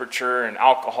about temperature and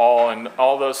alcohol and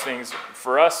all those things.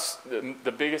 For us,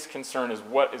 the biggest concern is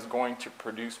what is going to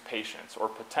produce patients or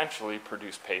potentially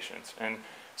produce patients. And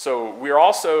so we're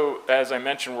also, as I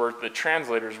mentioned, we're the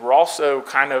translators. We're also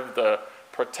kind of the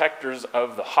protectors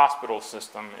of the hospital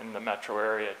system in the metro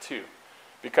area too.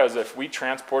 Because if we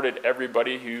transported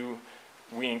everybody who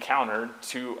we encountered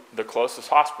to the closest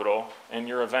hospital and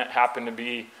your event happened to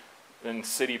be in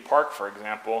City Park, for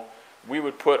example, we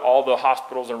would put all the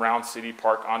hospitals around City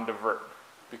Park on divert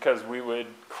because we would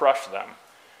crush them.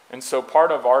 And so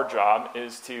part of our job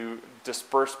is to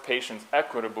disperse patients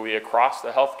equitably across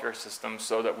the healthcare system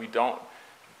so that we don't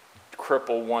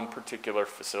cripple one particular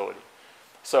facility.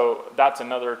 So that's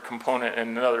another component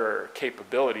and another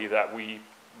capability that we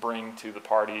bring to the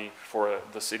party for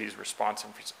the city's response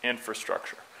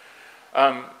infrastructure.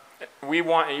 We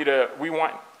want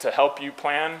to help you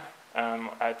plan.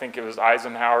 I think it was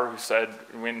Eisenhower who said,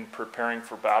 when preparing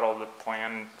for battle, the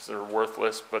plans are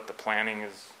worthless, but the planning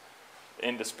is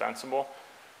indispensable.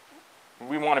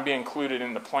 We want to be included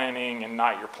in the planning and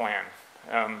not your plan.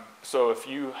 So if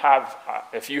you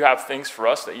have things for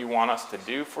us that you want us to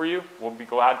do for you, we'll be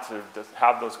glad to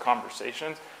have those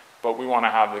conversations, but we want to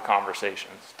have the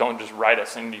conversations. Don't just write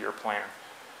us into your plan.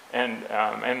 And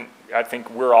I think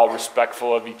we're all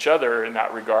respectful of each other in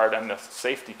that regard, and the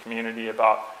safety community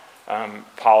about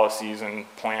policies and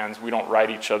plans. We don't write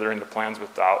each other into plans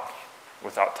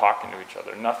without talking to each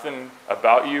other. Nothing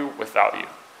about you without you.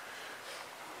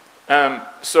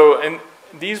 And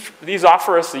these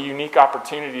offer us a unique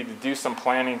opportunity to do some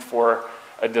planning for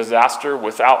a disaster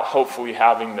without hopefully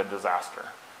having the disaster.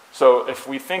 So if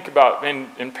we think about,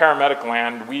 in paramedic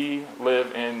land, we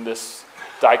live in this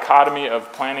dichotomy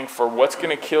of planning for what's going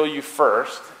to kill you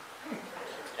first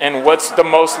and what's the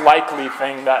most likely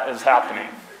thing that is happening.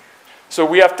 So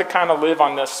we have to kind of live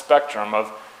on this spectrum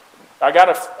of, I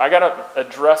gotta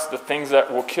address the things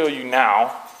that will kill you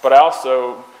now, but I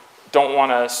also don't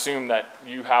want to assume that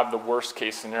you have the worst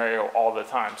case scenario all the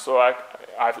time. So I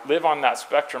live on that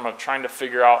spectrum of trying to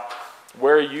figure out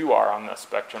where you are on the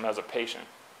spectrum as a patient.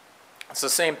 It's the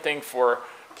same thing for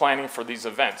planning for these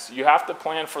events. You have to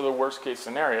plan for the worst case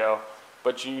scenario,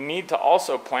 but you need to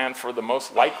also plan for the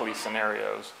most likely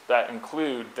scenarios that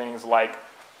include things like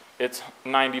it's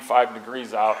 95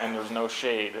 degrees out and there's no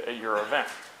shade at your event.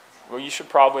 Well, you should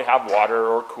probably have water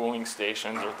or cooling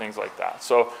stations or things like that.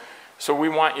 So So we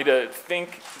want you to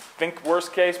think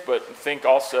worst case, but think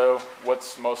also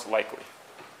what's most likely.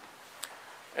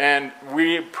 And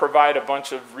we provide a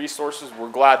bunch of resources. We're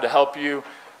glad to help you.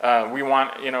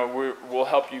 We'll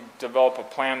help you develop a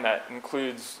plan that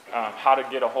includes how to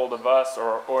get a hold of us,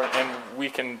 and we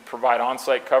can provide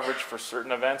on-site coverage for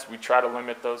certain events. We try to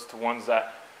limit those to ones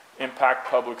that impact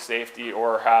public safety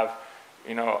or have,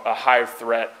 a high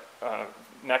threat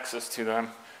nexus to them.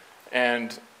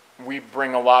 And we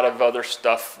bring a lot of other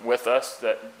stuff with us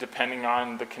that, depending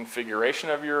on the configuration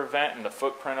of your event and the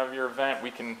footprint of your event,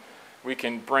 we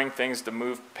can bring things to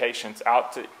move patients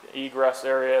out to egress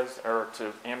areas or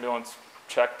to ambulance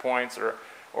checkpoints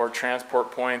or transport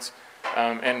points.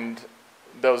 And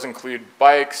those include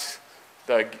bikes,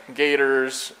 the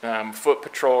gators, foot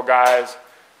patrol guys,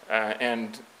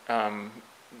 and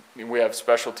we have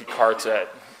specialty carts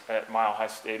at Mile High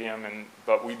Stadium,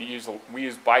 but we use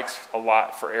bikes a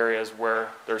lot for areas where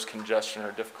there's congestion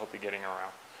or difficulty getting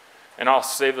around. And I'll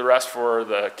save the rest for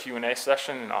the Q&A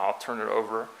session, and I'll turn it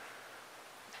over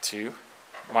to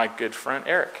my good friend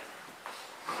Eric.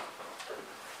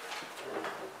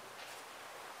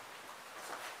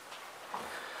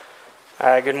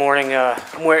 Good morning. I'm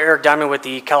Eric Diamond with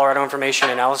the Colorado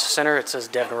Information Analysis Center. It says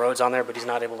Devin Rhodes on there, but he's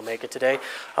not able to make it today.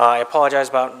 I apologize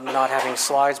about not having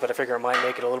slides, but I figure it might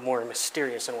make it a little more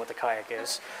mysterious than what the kayak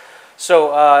is. So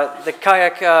the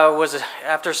kayak was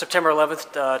after September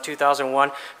 11th,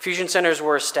 2001. Fusion centers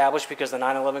were established because the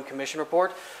 9/11 Commission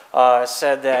report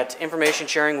said that information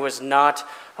sharing was not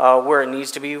where it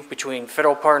needs to be between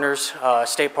federal partners,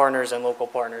 state partners, and local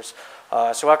partners.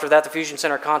 So after that, the Fusion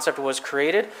Center concept was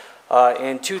created.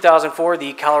 In 2004,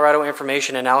 the Colorado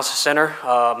Information Analysis Center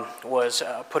was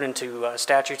put into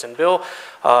statutes and bill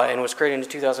and was created in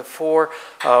 2004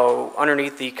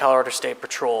 underneath the Colorado State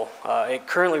Patrol. It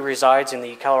currently resides in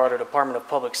the Colorado Department of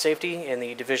Public Safety in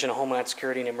the Division of Homeland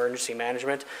Security and Emergency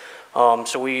Management.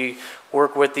 So we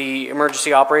work with the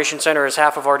Emergency Operations Center as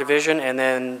half of our division, and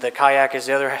then the kayak is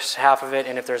the other half of it,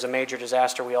 and if there's a major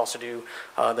disaster, we also do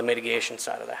the mitigation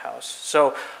side of the house.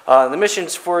 So the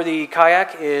missions for the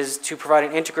kayak is to provide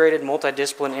an integrated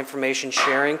multidisciplinary information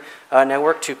sharing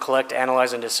network to collect,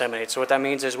 analyze, and disseminate. So what that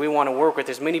means is we want to work with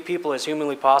as many people as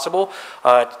humanly possible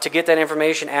to get that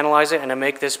information, analyze it, and to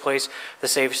make this place the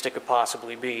safest it could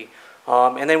possibly be.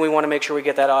 And then we want to make sure we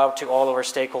get that out to all of our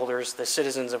stakeholders, the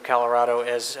citizens of Colorado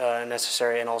as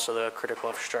necessary, and also the critical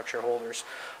infrastructure holders.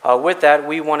 With that,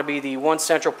 we want to be the one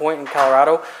central point in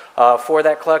Colorado for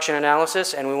that collection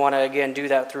analysis, and we want to, again, do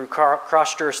that through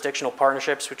cross-jurisdictional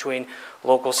partnerships between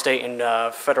local, state,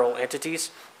 and federal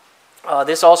entities.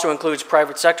 This also includes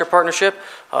private sector partnership.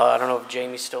 I don't know if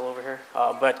Jamie's still over here,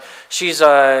 but she's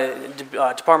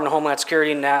Department of Homeland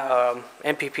Security,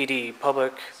 NPPD,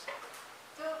 Public...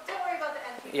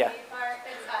 Yeah.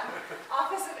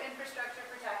 Office of Infrastructure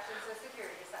Protection, so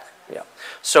security assessment. Yeah.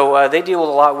 So they deal a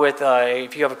lot with,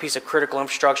 if you have a piece of critical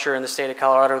infrastructure in the state of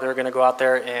Colorado, they're going to go out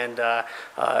there and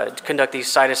conduct these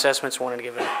site assessments. Wanted to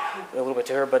give it a little bit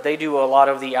to her, but they do a lot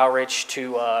of the outreach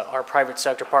to our private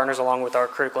sector partners along with our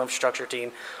critical infrastructure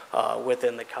team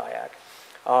within the kayak.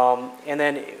 And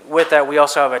then with that, we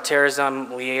also have a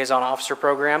terrorism liaison officer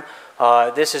program.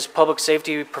 This is public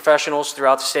safety professionals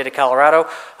throughout the state of Colorado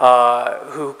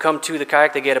who come to the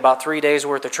kayak. They get about 3 days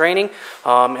worth of training,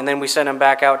 and then we send them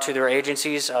back out to their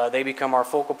agencies. They become our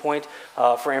focal point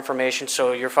for information.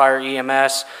 So your fire,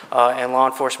 EMS, and law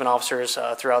enforcement officers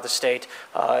throughout the state.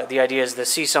 The idea is to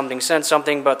see something, send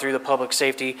something, but through the public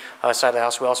safety side of the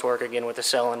house, we also work again with the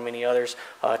cell and many others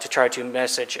to try to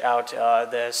message out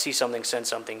the see something, send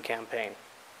something campaign.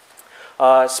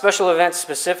 Special event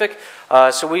specific,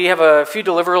 so we have a few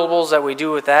deliverables that we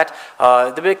do with that.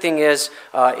 The big thing is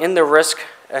in the risk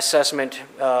assessment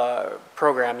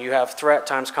program, you have threat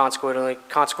times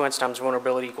consequence times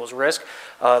vulnerability equals risk.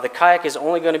 The kayak is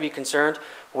only going to be concerned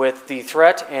with the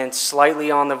threat and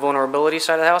slightly on the vulnerability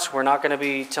side of the house. We're not going to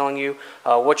be telling you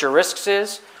what your risks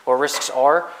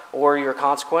are or your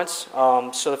consequence.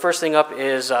 So the first thing up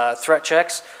is threat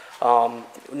checks.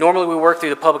 Normally we work through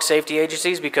the public safety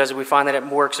agencies because we find that it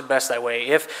works best that way.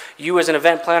 If you as an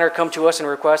event planner come to us and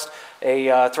request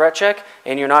a threat check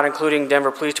and you're not including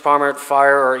Denver Police Department,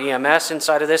 fire, or EMS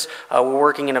inside of this, we're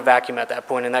working in a vacuum at that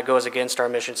point, and that goes against our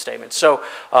mission statement. So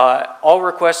all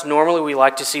requests, normally we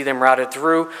like to see them routed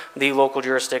through the local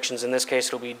jurisdictions. In this case,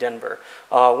 it'll be Denver.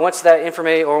 Once that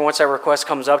information or once that request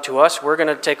comes up to us, we're going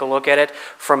to take a look at it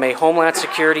from a Homeland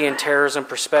Security and terrorism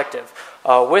perspective.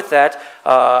 With that,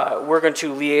 we're going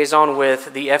to liaison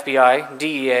with the FBI,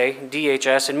 DEA,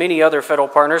 DHS, and many other federal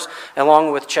partners,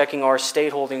 along with checking our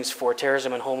state holdings for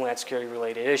terrorism and homeland security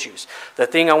related issues. The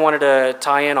thing I wanted to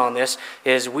tie in on this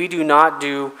is we do not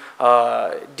do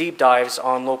deep dives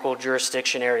on local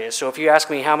jurisdiction areas. So if you ask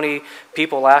me how many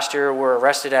people last year were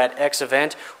arrested at X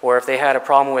event, or if they had a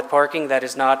problem with parking, that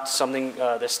is not something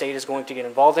the state is going to get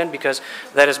involved in, because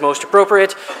that is most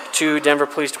appropriate to Denver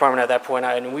Police Department at that point,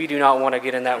 and we do not want to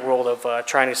get in that world of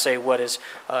trying to say what is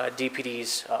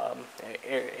DPD's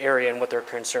area and what their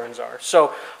concerns are.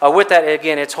 So with that,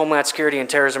 again, it's Homeland Security and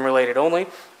terrorism related only.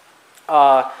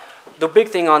 The big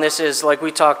thing on this is, like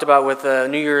we talked about with the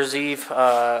New Year's Eve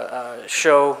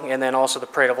show, and then also the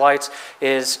Parade of Lights,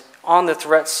 is on the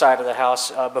threat side of the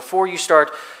house. Before you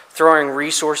start throwing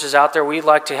resources out there, we'd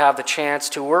like to have the chance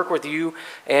to work with you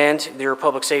and your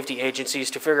public safety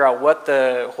agencies to figure out what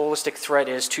the holistic threat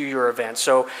is to your event.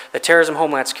 So the terrorism,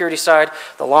 homeland security side,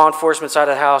 the law enforcement side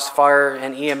of the house, fire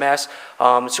and EMS,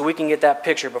 so we can get that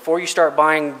picture. Before you start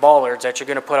buying bollards that you're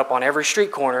going to put up on every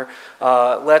street corner,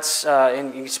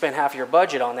 and you spend half your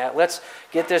budget on that, let's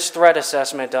get this threat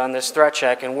assessment done, this threat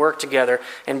check, and work together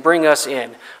and bring us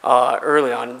in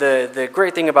early on. The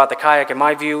great thing about the kayak, in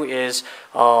my view, is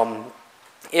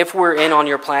if we're in on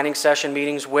your planning session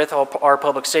meetings with our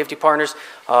public safety partners,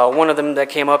 one of them that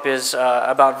came up is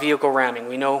about vehicle ramming.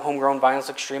 We know homegrown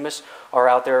violence extremists are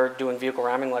out there doing vehicle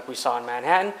ramming like we saw in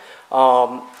Manhattan.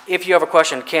 If you have a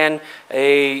question, can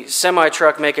a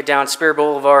semi-truck make it down Spear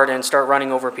Boulevard and start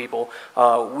running over people?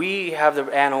 We have the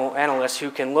analysts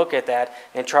who can look at that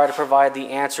and try to provide the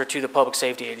answer to the public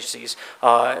safety agencies.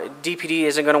 DPD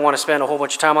isn't going to want to spend a whole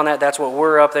bunch of time on that. That's what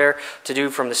we're up there to do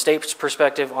from the state's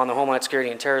perspective on the Homeland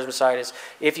Security and terrorism side. Is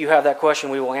if you have that question,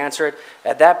 we will answer it.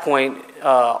 At that point,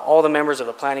 all the members of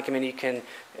the planning committee can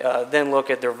then look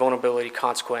at their vulnerability,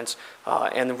 consequence,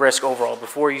 and the risk overall.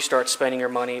 Before you start spending your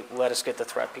money, let us get the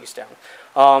threat piece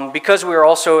down. Because we are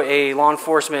also a law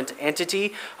enforcement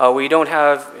entity, we don't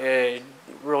have a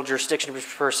real jurisdiction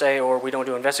per se, or we don't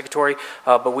do investigatory,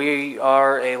 but we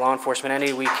are a law enforcement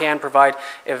entity. We can provide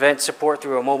event support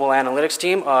through a mobile analytics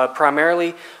team.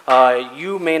 Primarily,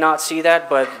 you may not see that,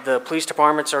 but the police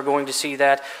departments are going to see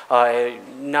that.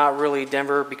 Not really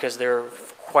Denver, because they're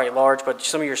quite large, but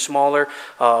some of your smaller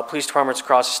police departments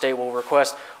across the state will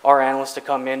request our analysts to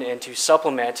come in and to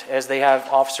supplement, as they have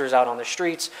officers out on the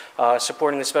streets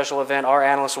supporting the special event. Our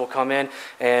analysts will come in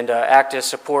and act as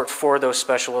support for those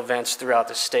special events throughout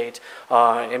the state.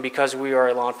 And because we are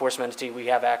a law enforcement entity, we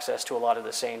have access to a lot of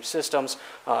the same systems,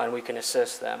 and we can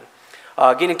assist them.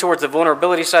 Getting towards the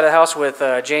vulnerability side of the house with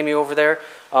Jamie over there,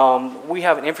 we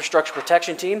have an infrastructure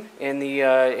protection team in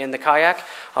the kayak.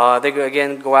 They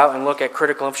again go out and look at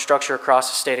critical infrastructure across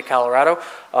the state of Colorado.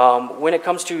 When it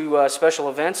comes to special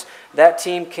events, that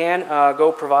team can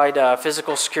go provide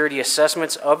physical security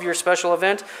assessments of your special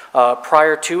event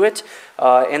prior to it,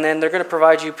 and then they're going to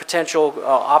provide you potential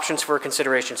options for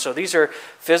consideration. So these are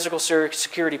physical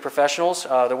security professionals.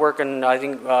 They're working, I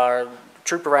think,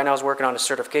 Trooper right now is working on a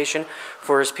certification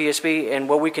for his PSP, and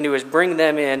what we can do is bring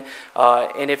them in,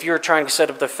 and if you're trying to set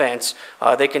up the fence,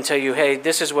 they can tell you, hey,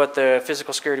 this is what the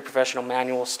physical security professional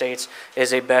manual states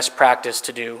is a best practice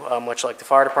to do, much like the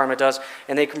fire department does,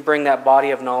 and they can bring that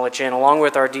body of knowledge in, along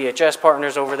with our DHS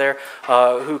partners over there,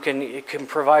 who can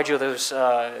provide you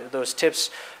those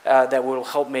tips that will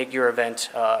help make your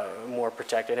event more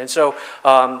protected. And so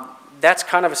that's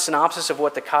kind of a synopsis of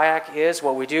what the kayak is,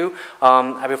 what we do.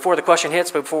 Before the question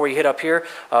hits, before we hit up here,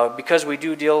 because we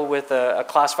do deal with a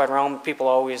classified realm, people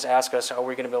always ask us, are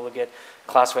we going to be able to get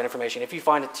classified information? If you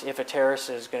find if a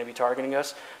terrorist is going to be targeting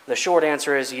us, the short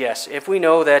answer is yes. If we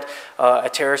know that a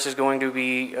terrorist is going to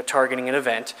be targeting an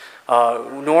event,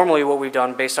 normally what we've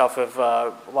done based off of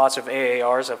lots of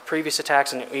AARs of previous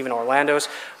attacks and even Orlando's,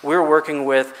 we're working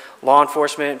with law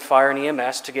enforcement, fire, and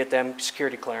EMS to get them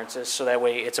security clearances, so that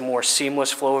way it's a more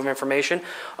seamless flow of information.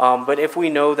 But if we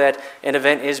know that an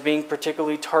event is being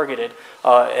particularly targeted,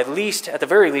 at the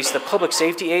very least, the public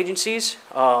safety agencies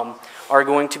are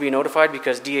going to be notified,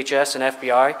 because DHS and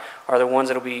FBI are the ones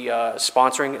that will be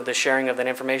sponsoring the sharing of that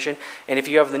information. And if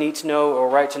you have the need to know or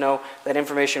right to know, that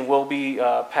information will be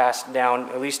passed down,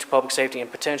 at least to public safety and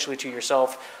potentially to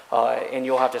yourself, and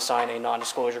you'll have to sign a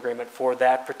non-disclosure agreement for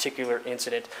that particular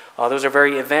incident. Those are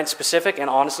very event specific, and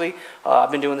honestly,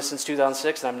 I've been doing this since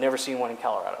 2006, and I've never seen one in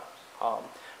Colorado.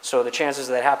 So the chances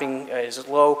of that happening is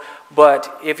low,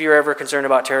 but if you're ever concerned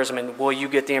about terrorism, and will you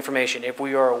get the information? If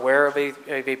we are aware of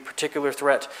a particular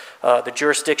threat, the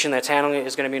jurisdiction that's handling it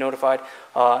is going to be notified,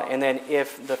 and then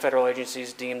if the federal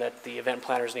agencies deem that the event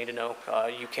planners need to know,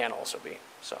 you can also be.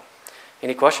 So,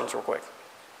 any questions real quick?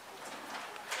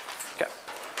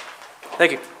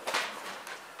 Thank you.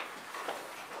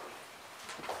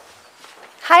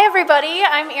 Hi, everybody.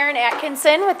 I'm Erin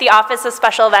Atkinson with the Office of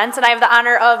Special Events, and I have the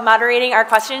honor of moderating our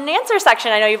question and answer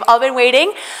section. I know you've all been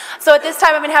waiting. So at this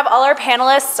time, I'm going to have all our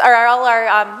panelists, or all our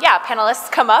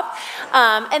panelists come up.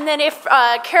 And then if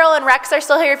Carol and Rex are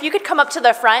still here, if you could come up to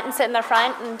the front and sit in the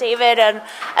front, and David, and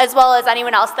as well as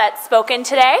anyone else that's spoken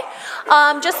today.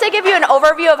 Just to give you an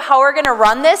overview of how we're going to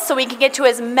run this so we can get to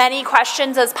as many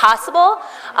questions as possible.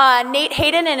 Nate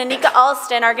Hayden and Anika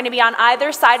Alston are going to be on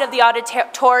either side of the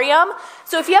auditorium.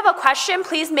 So if you have a question,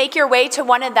 please make your way to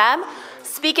one of them.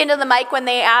 Speak into the mic when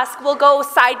they ask. We'll go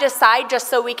side to side just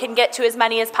so we can get to as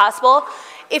many as possible.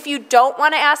 If you don't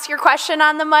want to ask your question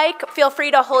on the mic, feel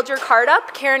free to hold your card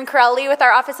up. Karen Corelli with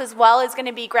our office as well is going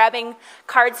to be grabbing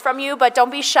cards from you, but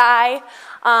don't be shy.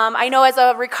 I know as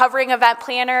a recovering event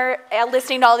planner,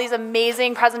 listening to all these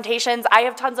amazing presentations, I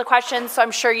have tons of questions, so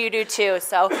I'm sure you do too.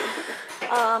 So.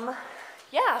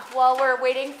 Yeah, while we're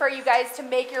waiting for you guys to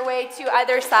make your way to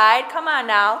either side, come on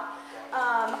now.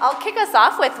 I'll kick us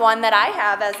off with one that I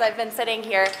have as I've been sitting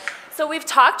here. So we've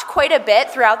talked quite a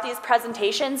bit throughout these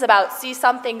presentations about see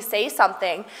something, say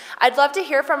something. I'd love to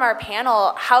hear from our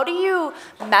panel, how do you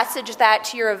message that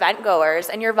to your event goers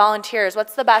and your volunteers?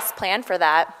 What's the best plan for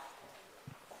that?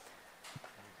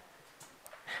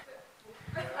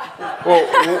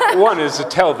 Well, one is to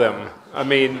tell them. I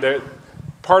mean,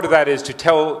 part of that is to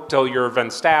tell your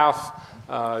event staff,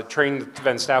 train the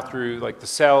event staff through like the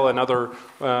CEL and other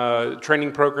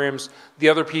training programs. The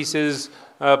other piece is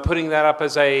putting that up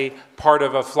as a part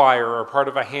of a flyer or part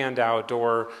of a handout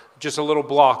or just a little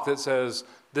block that says,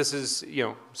 this is,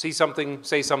 see something,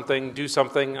 say something, do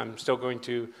something. I'm still going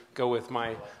to go with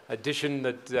my addition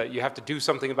that you have to do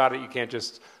something about it. You can't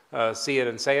just see it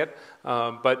and say it.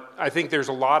 But I think there's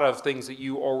a lot of things that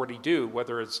you already do,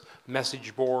 whether it's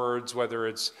message boards, whether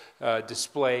it's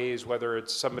displays, whether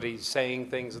it's somebody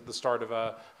saying things at the start of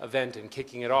an event and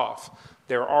kicking it off.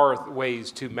 There are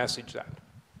ways to message that.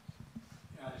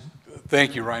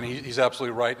 Thank you, Ryan. He's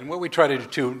absolutely right. And what we try to do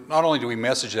too, not only do we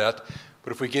message that,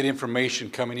 but if we get information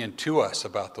coming in to us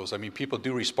about those, I mean, people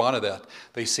do respond to that.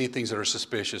 They see things that are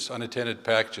suspicious, unattended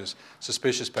packages,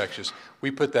 suspicious packages. We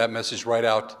put that message right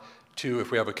out to,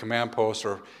 if we have a command post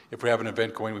or if we have an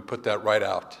event going, we put that right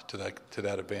out to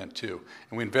that event too.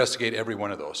 And we investigate every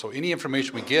one of those. So any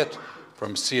information we get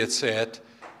from See It, Say It,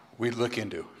 we look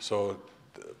into. So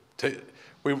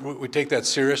we take that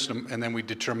serious, and then we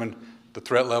determine the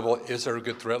threat level. Is there a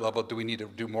good threat level? Do we need to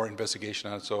do more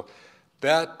investigation on it? So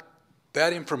that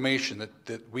information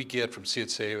that we get from See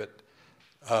It, Say It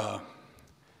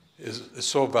is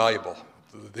so valuable,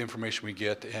 the information we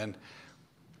get. And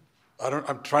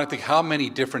I'm trying to think how many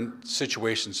different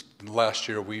situations in the last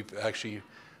year we've actually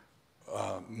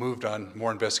moved on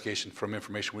more investigation from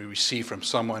information we received from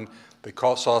someone that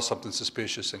saw something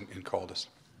suspicious and called us.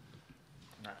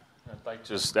 I'd like to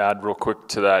just add real quick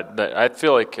to that I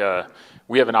feel like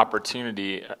we have an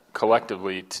opportunity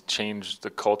collectively to change the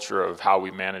culture of how we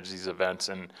manage these events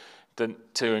and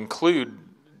to include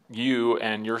you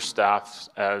and your staff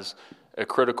as a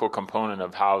critical component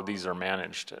of how these are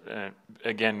managed. And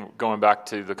again, going back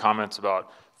to the comments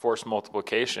about force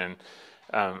multiplication,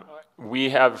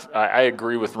 I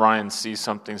agree with Ryan, see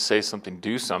something, say something,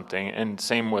 do something, and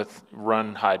same with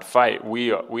run, hide, fight.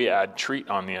 We add treat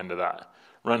on the end of that.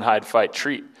 Run, hide, fight,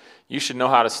 treat. You should know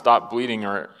how to stop bleeding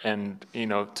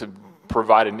to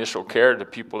provide initial care to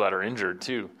people that are injured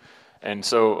too. And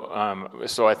so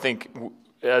I think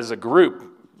as a group,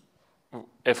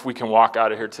 if we can walk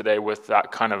out of here today with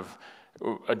that kind of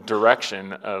a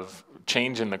direction of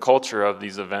changing the culture of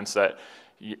these events, that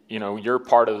you're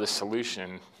part of the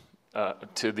solution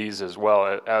to these as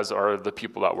well as are the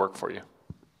people that work for you.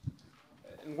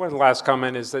 And one last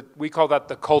comment is that we call that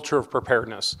the culture of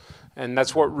preparedness. And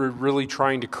that's what we're really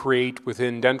trying to create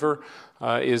within Denver,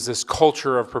 is this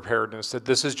culture of preparedness, that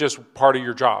this is just part of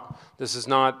your job. This is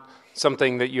not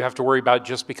something that you have to worry about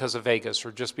just because of Vegas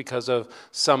or just because of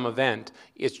some event.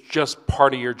 It's just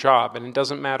part of your job. And it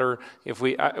doesn't matter if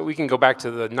we can go back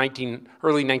to the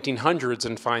early 1900s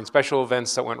and find special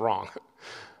events that went wrong.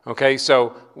 Okay,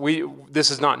 so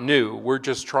this is not new. We're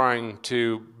just trying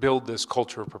to build this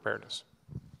culture of preparedness.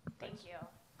 Thank you.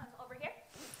 Over here.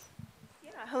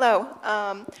 Yeah, hello.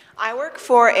 I work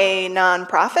for a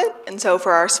nonprofit, and so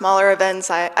for our smaller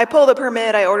events, I pull the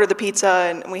permit, I order the pizza,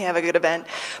 and we have a good event.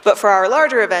 But for our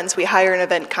larger events, we hire an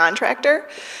event contractor,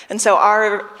 and so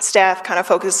our staff kind of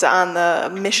focus on the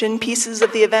mission pieces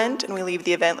of the event, and we leave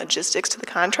the event logistics to the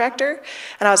contractor.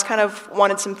 And I was kind of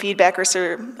wanted some feedback or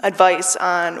some advice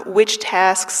on which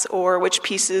tasks or which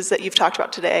pieces that you've talked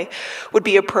about today would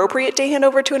be appropriate to hand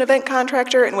over to an event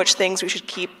contractor, and which things we should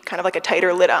keep kind of like a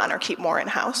tighter lid on or keep more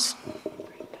in-house.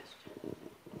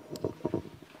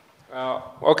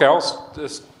 Okay, I'll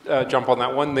just jump on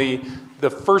that one. The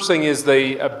first thing is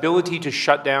the ability to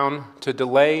shut down, to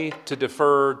delay, to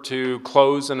defer, to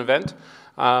close an event.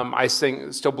 I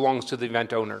think still belongs to the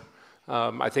event owner.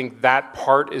 I think that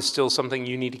part is still something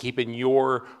you need to keep in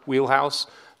your wheelhouse.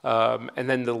 And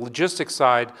then the logistics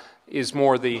side is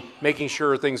more the making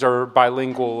sure things are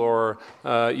bilingual or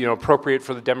appropriate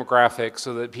for the demographic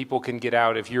so that people can get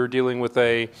out. If you're dealing with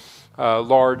a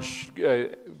large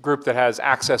group that has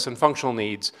access and functional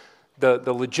needs,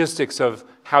 the logistics of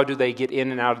how do they get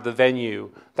in and out of the venue,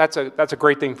 that's a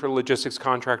great thing for a logistics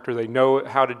contractor. They know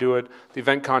how to do it. The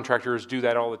event contractors do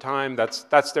that all the time.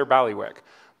 That's their bailiwick.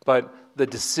 But the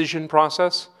decision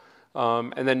process,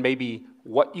 and then maybe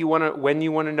what you want to, when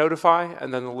you want to notify,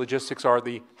 and then the logistics are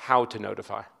the how to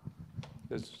notify.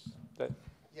 Yeah,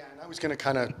 and I was going to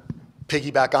kind of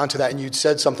piggyback onto that, and you'd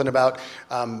said something about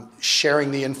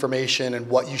sharing the information and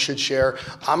what you should share.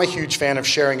 I'm a huge fan of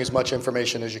sharing as much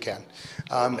information as you can,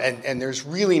 and there's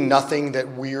really nothing that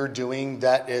we're doing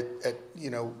that it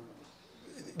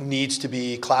needs to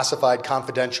be classified,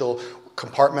 confidential,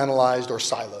 compartmentalized, or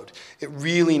siloed. It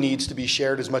really needs to be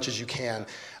shared as much as you can.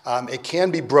 It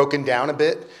can be broken down a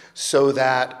bit so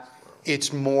that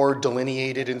it's more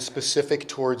delineated and specific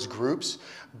towards groups,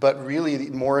 but really the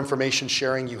more information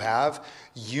sharing you have,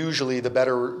 usually the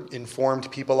better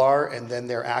informed people are, and then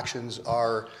their actions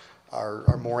are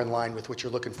more in line with what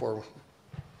you're looking for.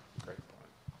 Great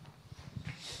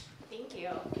point. Thank you.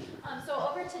 So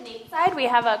over to Nate's side, we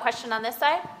have a question on this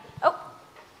side. Oh,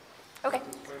 okay.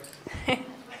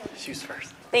 Shoes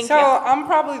first. Thank you. So I'm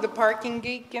probably the parking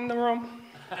geek in the room.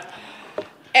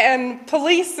 And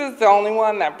police is the only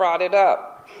one that brought it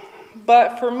up.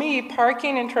 But for me,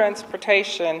 parking and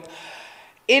transportation,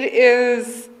 it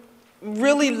is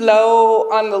really low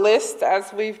on the list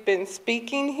as we've been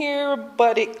speaking here,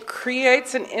 but it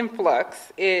creates an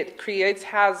influx. It creates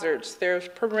hazards. There's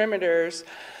perimeters.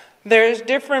 There's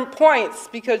different points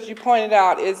because you pointed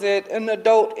out, is it an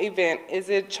adult event? Is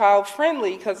it child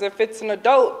friendly? Because if it's an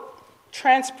adult,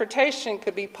 transportation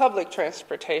could be public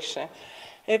transportation.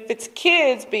 If it's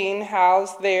kids being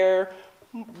housed there,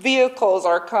 vehicles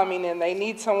are coming in, they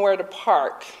need somewhere to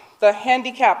park. The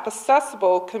handicap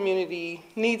accessible community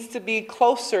needs to be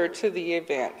closer to the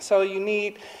event, so you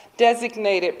need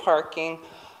designated parking.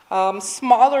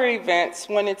 Smaller events,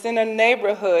 when it's in a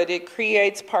neighborhood, it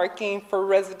creates parking for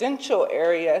residential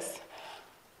areas.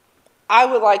 I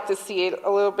would like to see it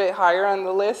a little bit higher on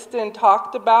the list and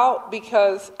talked about,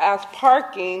 because as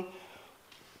parking,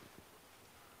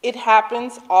 it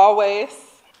happens always,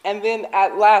 and then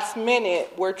at last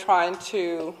minute, we're trying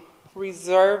to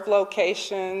reserve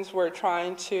locations, we're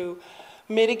trying to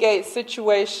mitigate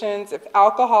situations. If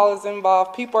alcohol is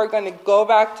involved, people are going to go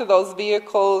back to those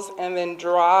vehicles and then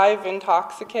drive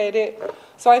intoxicated.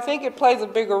 So I think it plays a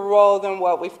bigger role than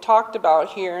what we've talked about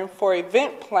here. And for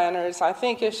event planners, I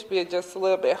think it should be just a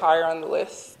little bit higher on the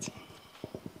list.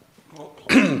 Well,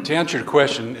 to answer your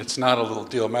question, it's not a little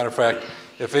deal. Matter of fact,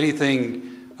 if anything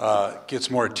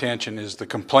gets more attention is the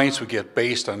complaints we get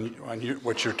based on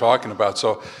what you're talking about.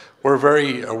 So we're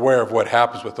very aware of what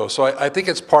happens with those. So I think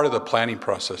it's part of the planning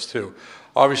process too.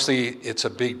 Obviously, it's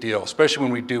a big deal, especially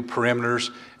when we do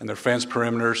perimeters and they're fenced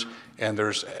perimeters and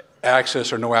there's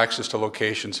access or no access to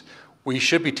locations. We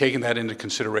should be taking that into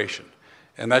consideration.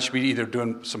 And that should be either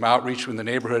doing some outreach in the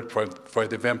neighborhood for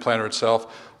the event planner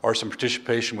itself or some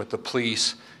participation with the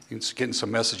police, getting some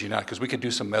messaging out, because we could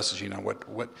do some messaging on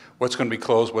what's going to be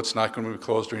closed, what's not going to be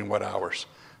closed during what hours.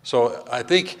 So I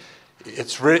think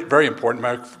it's very important.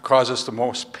 What causes us the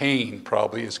most pain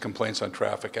probably is complaints on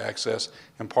traffic, access,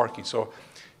 and parking. So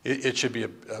it should be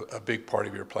a big part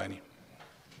of your planning.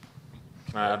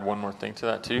 Can I add one more thing to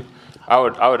that too? I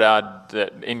would add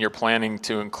that in your planning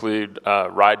to include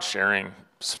ride sharing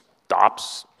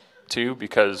stops too,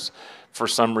 because for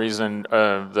some reason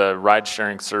the ride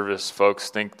sharing service folks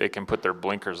think they can put their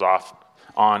blinkers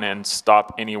on and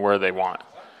stop anywhere they want.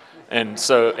 And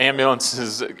so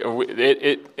ambulances,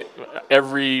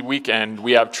 every weekend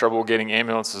we have trouble getting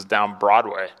ambulances down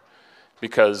Broadway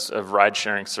because of ride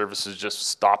sharing services just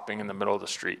stopping in the middle of the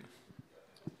street.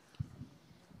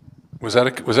 Was that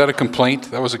a complaint?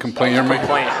 That was a complaint.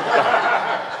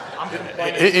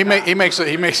 He makes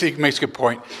a good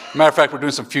point. Matter of fact, we're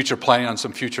doing some future planning on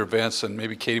some future events, and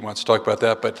maybe Katie wants to talk about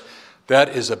that. But that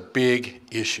is a big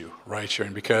issue, ride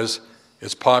sharing, because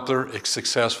it's popular, it's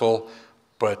successful,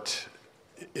 but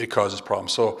it causes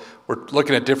problems. So we're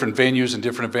looking at different venues and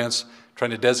different events,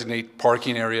 trying to designate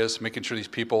parking areas, making sure these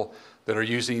people that are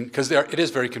using, because it is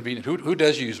very convenient. Who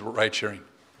does use ride sharing?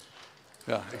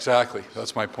 Yeah, exactly.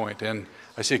 That's my point. And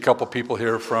I see a couple people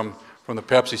here from the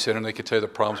Pepsi Center, and they can tell you the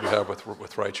problems we have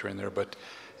with ride sharing there. But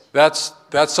that's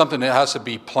something that has to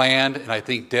be planned and I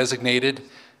think designated.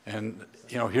 And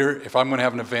here, if I'm going to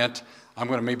have an event, I'm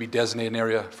going to maybe designate an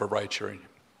area for ride sharing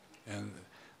and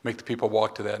make the people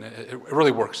walk to that. And it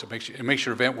really works. It makes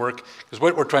your event work, because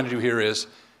what we're trying to do here is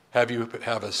have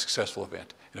a successful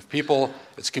event. And if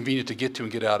it's convenient to get to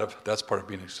and get out of, that's part of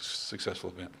being a successful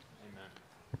event.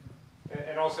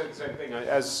 And I'll say the same thing.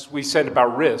 As we said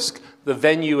about risk, the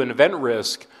venue and event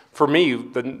risk, for me,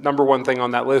 the number one thing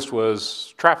on that list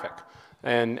was traffic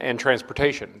and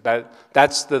transportation.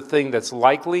 That's the thing that's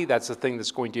likely. That's the thing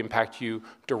that's going to impact you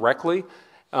directly.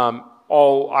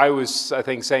 All I was, I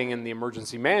think, saying in the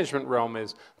emergency management realm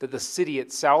is that the city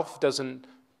itself doesn't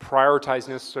prioritize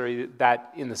necessarily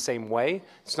that in the same way.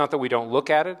 It's not that we don't look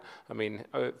at it. I mean,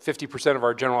 50% of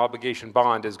our general obligation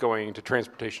bond is going to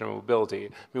transportation and mobility.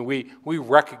 I mean, we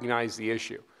recognize the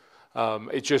issue.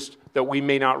 It's just that we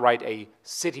may not write a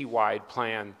citywide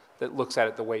plan that looks at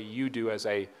it the way you do as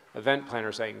a event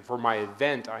planner, saying, for my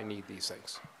event, I need these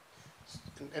things.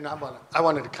 And I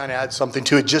wanted to kind of add something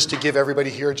to it, just to give everybody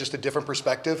here just a different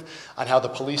perspective on how the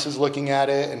police is looking at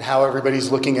it and how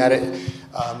everybody's looking at it.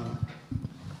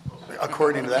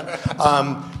 According to that.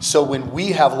 So when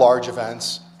we have large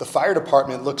events, the fire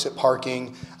department looks at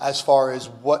parking as far as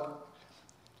what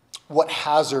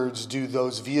hazards do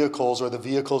those vehicles or the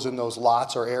vehicles in those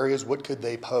lots or areas, what could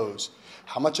they pose?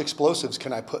 How much explosives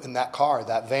can I put in that car,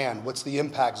 that van? What's the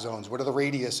impact zones? What are the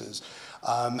radiuses?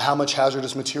 How much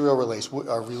hazardous material release?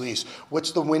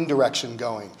 What's the wind direction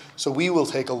going? So we will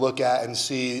take a look at and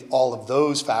see all of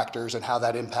those factors and how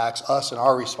that impacts us and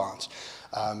our response.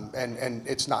 And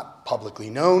it's not publicly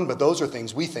known, but those are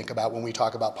things we think about when we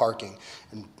talk about parking.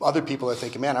 And other people are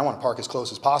thinking, man, I want to park as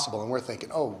close as possible. And we're thinking,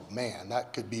 oh, man,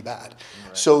 that could be bad.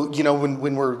 Right. So,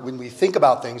 when we think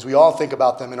about things, we all think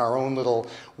about them in our own little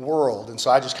world. And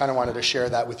so I just kind of wanted to share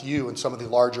that with you and some of the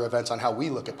larger events on how we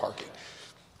look at parking.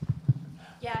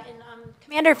 Yeah, and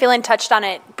Commander Phelan touched on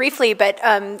it briefly, but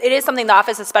it is something the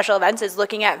Office of Special Events is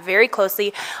looking at very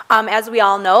closely. As we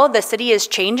all know, the city is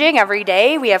changing every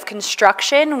day. We have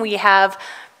construction, we have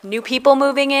new people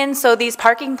moving in, so these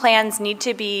parking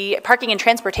and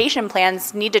transportation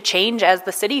plans need to change as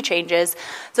the city changes.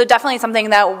 So definitely something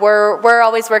that we're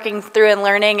always working through and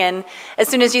learning, and as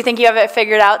soon as you think you have it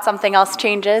figured out, something else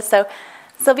changes. So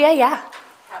Sylvia, yeah.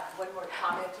 Have one more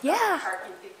comment. Yeah.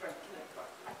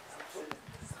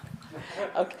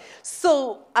 Okay,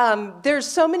 so there's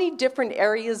so many different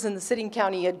areas in the city and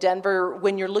county of Denver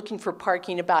when you're looking for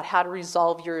parking about how to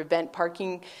resolve your event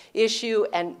parking issue,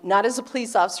 and not as a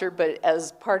police officer, but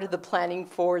as part of the planning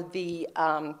for the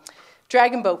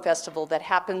Dragon Boat Festival that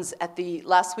happens at the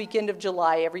last weekend of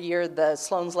July every year, the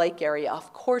Sloan's Lake area.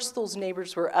 Of course, those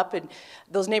neighborhoods were up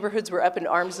in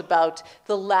arms about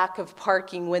the lack of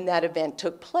parking when that event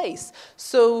took place.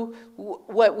 So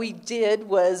what we did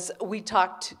was we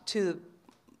talked to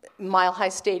Mile High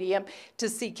Stadium to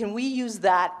see, can we use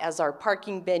that as our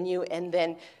parking venue, and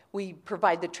then we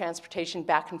provide the transportation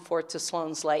back and forth to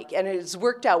Sloan's Lake. And it's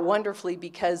worked out wonderfully,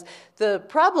 because the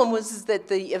problem was that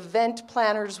the event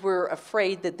planners were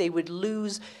afraid that they would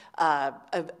lose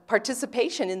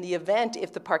participation in the event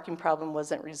if the parking problem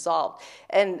wasn't resolved.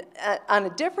 And on a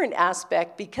different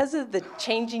aspect, because of the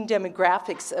changing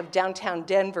demographics of downtown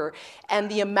Denver and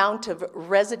the amount of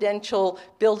residential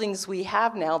buildings we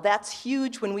have now, that's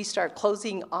huge when we start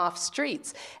closing off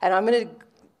streets. And I'm going to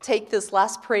take this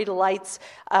last Parade of Lights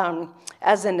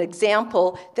as an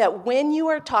example, that when you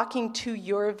are talking to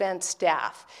your event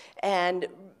staff, and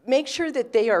make sure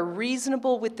that they are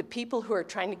reasonable with the people who are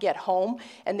trying to get home,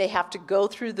 and they have to go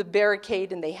through the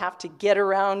barricade and they have to get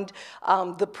around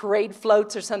the parade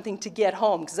floats or something to get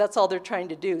home, because that's all they're trying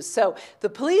to do. So the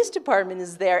police department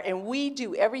is there, and we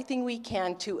do everything we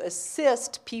can to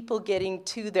assist people getting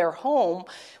to their home,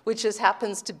 which just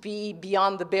happens to be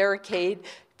beyond the barricade,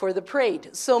 for the parade.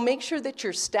 So make sure that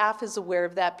your staff is aware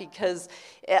of that, because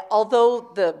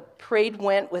although the parade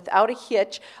went without a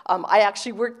hitch, I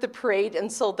actually worked the parade,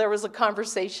 and so there was a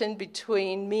conversation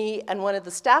between me and one of the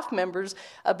staff members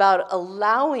about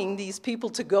allowing these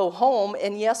people to go home,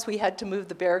 and yes, we had to move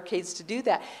the barricades to do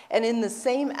that. And in the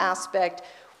same aspect,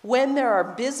 when there are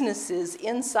businesses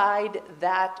inside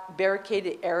that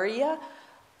barricaded area,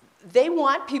 they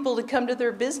want people to come to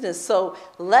their business, so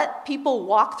let people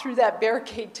walk through that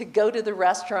barricade to go to the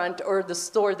restaurant or the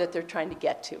store that they're trying to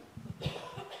get to.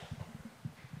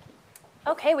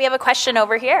 Okay, we have a question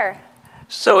over here.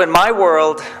 So in my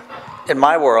world,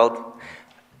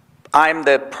 I'm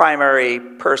the primary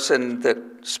person that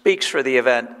speaks for the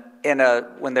event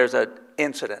when there's an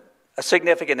incident, a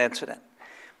significant incident.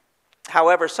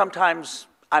 However, sometimes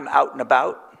I'm out and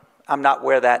about. I'm not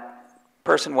where that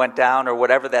person went down or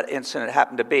whatever that incident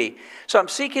happened to be. So I'm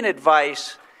seeking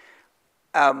advice.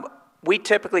 We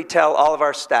typically tell all of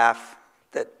our staff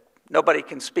that nobody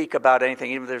can speak about anything,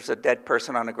 even if there's a dead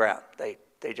person on the ground.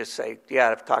 They just say, yeah,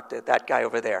 I've talked to that guy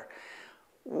over there.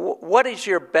 What is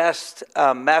your best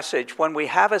message when we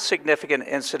have a significant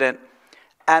incident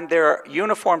and there are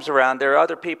uniforms around, there are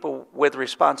other people with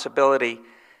responsibility?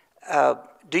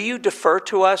 Do you defer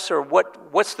to us, or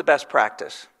what's the best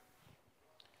practice?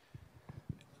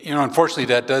 You know, unfortunately,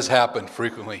 that does happen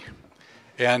frequently.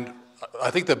 And I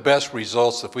think the best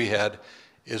results that we had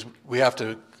is we have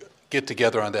to get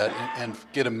together on that and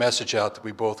get a message out that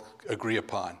we both agree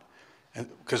upon.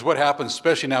 Because what happens,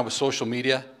 especially now with social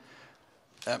media,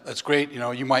 that's great. You know,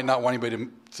 you might not want anybody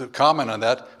to comment on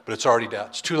that, but it's already out.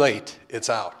 It's too late. It's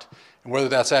out. And whether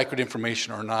that's accurate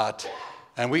information or not,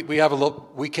 and we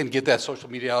can get that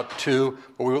social media out too,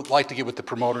 but we would like to get with the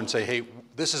promoter and say, hey,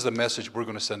 this is the message we're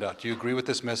going to send out. Do you agree with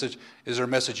this message? Is there a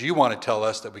message you want to tell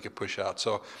us that we could push out?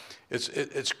 So it's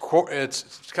kind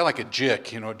of like a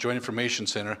JIC, Joint Information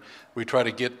Center. We try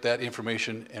to get that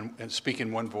information and speak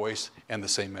in one voice and the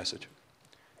same message.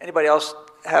 Anybody else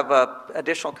have an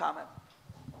additional comment?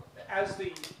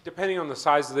 Depending on the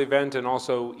size of the event, and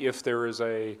also if there is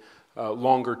a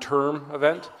longer term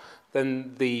event,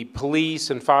 then the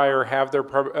police and fire have their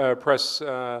press,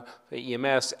 the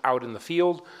EMS, out in the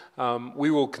field.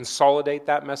 We will consolidate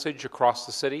that message across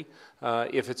the city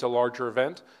if it's a larger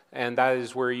event, and that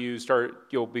is where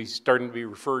you'll be starting to be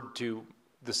referred to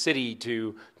the city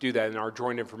to do that in our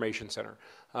Joint Information Center.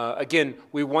 Again,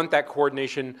 we want that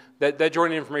coordination. That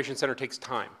Joint Information Center takes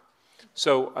time.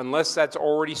 So unless that's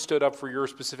already stood up for your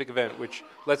specific event, which,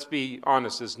 let's be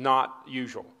honest, is not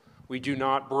usual. We do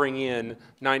not bring in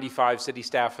 95 city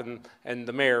staff and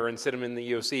the mayor and sit them in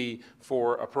the EOC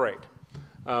for a parade.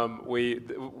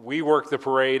 We work the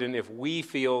parade, and if we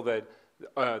feel that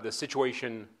the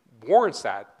situation warrants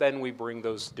that, then we bring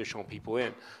those additional people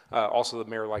in. Also, the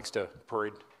mayor likes to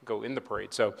go in the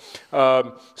parade.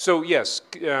 So yes,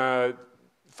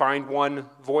 find one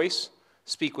voice,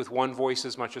 speak with one voice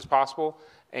as much as possible,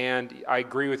 and I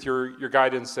agree with your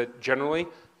guidance that generally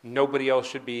nobody else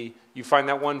should be. You find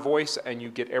that one voice and you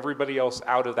get everybody else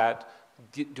out of that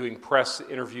doing press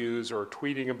interviews or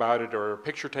tweeting about it or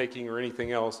picture taking or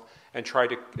anything else, and try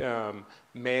to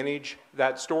manage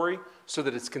that story so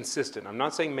that it's consistent. I'm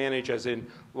not saying manage as in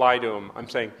lie to them. I'm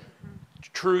saying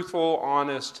truthful,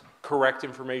 honest, correct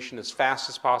information as fast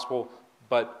as possible,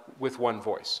 but with one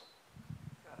voice.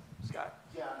 Scott?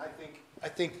 Yeah, I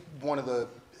think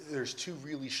there's two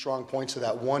really strong points to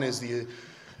that. One is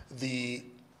the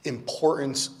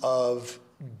importance of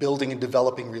building and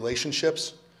developing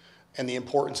relationships and the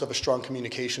importance of a strong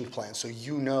communication plan. So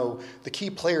the key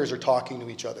players are talking to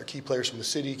each other. Key players from the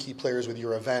city, key players with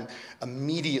your event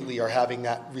immediately are having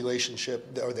that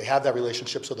relationship, or they have that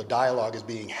relationship, so the dialogue is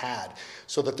being had,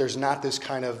 so that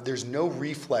there's no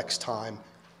reflex time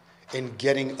in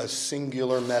getting a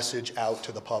singular message out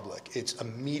to the public. It's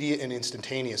immediate and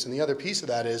instantaneous. And the other piece of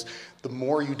that is the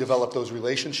more you develop those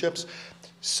relationships,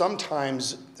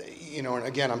 sometimes, and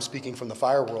again, I'm speaking from the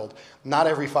fire world, not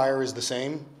every fire is the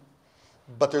same,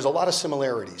 but there's a lot of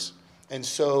similarities. And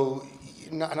so,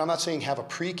 and I'm not saying have a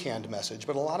pre-canned message,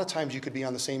 but a lot of times you could be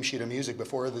on the same sheet of music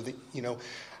before,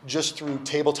 just through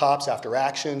tabletops after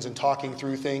actions and talking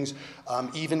through things,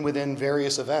 even within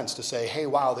various events, to say, hey,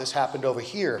 wow, this happened over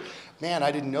here. Man,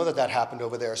 I didn't know that happened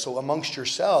over there. So amongst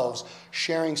yourselves,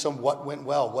 sharing what went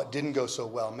well, what didn't go so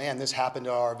well. Man, this happened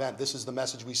at our event. This is the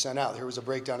message we sent out. Here was a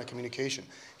breakdown of communication.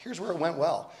 Here's where it went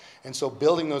well. And so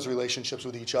building those relationships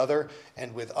with each other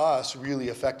and with us really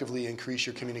effectively increase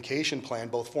your communication plan,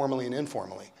 both formally and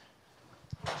informally.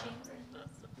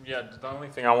 Yeah, the only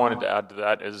thing I wanted to add to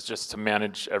that is just to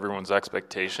manage everyone's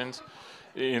expectations.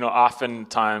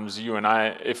 Oftentimes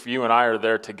if you and I are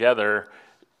there together,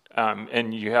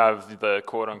 and you have the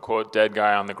quote-unquote dead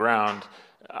guy on the ground,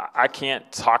 I can't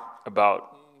talk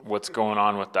about what's going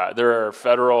on with that. There are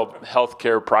federal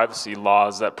healthcare privacy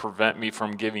laws that prevent me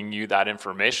from giving you that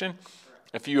information.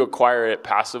 If you acquire it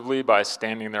passively by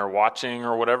standing there watching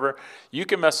or whatever, you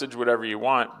can message whatever you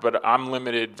want, but I'm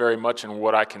limited very much in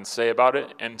what I can say about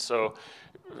it. And so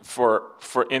for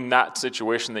in that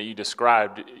situation that you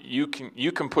described, you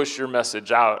can push your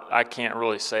message out. I can't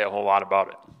really say a whole lot about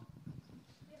it.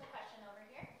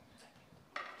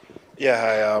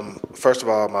 Yeah, hi. First of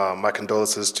all, my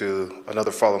condolences to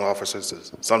another fallen officer.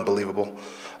 It's unbelievable.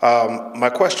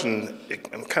 My question,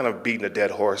 I'm kind of beating a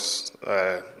dead horse.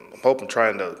 I'm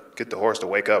trying to get the horse to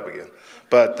wake up again.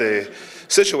 But the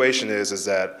situation is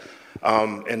that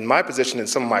in my position and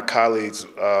some of my colleagues,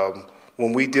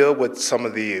 when we deal with some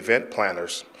of the event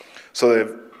planners,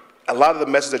 so a lot of the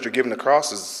message that you're giving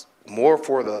across is more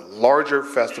for the larger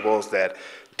festivals that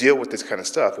deal with this kind of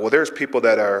stuff. Well, there's people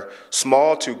that are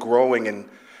small to growing, and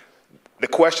the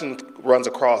question runs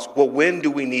across, well, when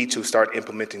do we need to start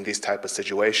implementing these type of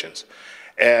situations?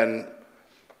 And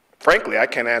frankly, I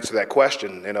can't answer that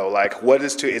question. Like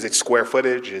is it square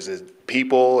footage? Is it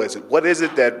people? What is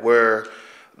it that where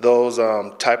those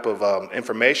type of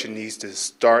information needs to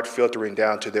start filtering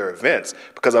down to their events?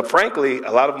 Because frankly,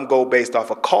 a lot of them go based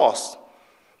off of cost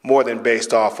more than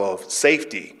based off of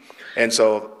safety. And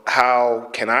so how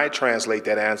can I translate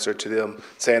that answer to them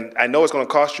saying, I know it's going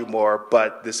to cost you more,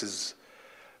 but this is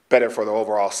better for the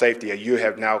overall safety. You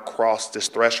have now crossed this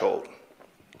threshold.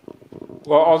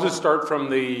 Well, I'll just start from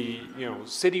the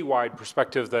citywide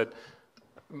perspective that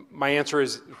my answer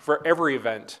is for every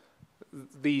event,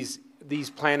 these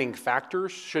planning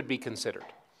factors should be considered.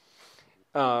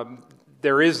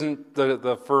 There isn't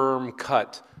the firm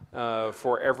cut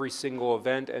for every single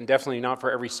event, and definitely not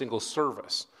for every single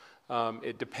service.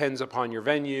 It depends upon your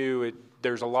venue.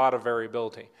 There's a lot of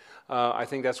variability. I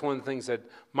think that's one of the things that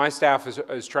my staff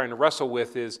is trying to wrestle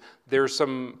with is there is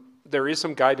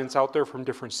some guidance out there from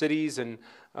different cities,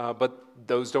 but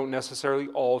those don't necessarily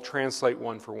all translate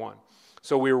one for one.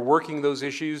 So we're working those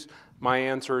issues. My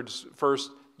answer is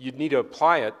first, you'd need to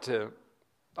apply it to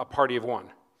a party of one,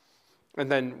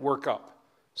 and then work up.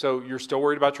 So you're still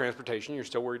worried about transportation, you're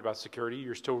still worried about security,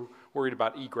 you're still worried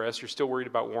about egress, you're still worried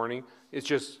about warning. It's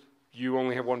just you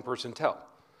only have one person tell.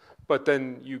 But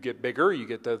then you get bigger, you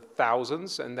get to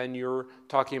thousands, and then you're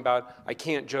talking about,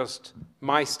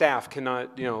 my staff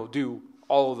cannot, do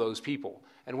all of those people.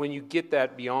 And when you get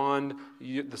that beyond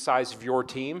the size of your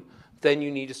team, then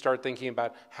you need to start thinking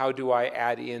about how do I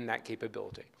add in that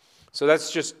capability. So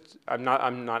that's just, I'm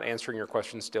not answering your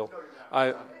question still.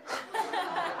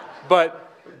 But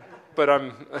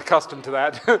I'm accustomed to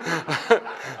that.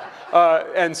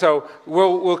 And so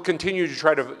we'll continue to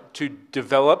try to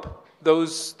develop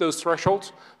those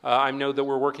thresholds. I know that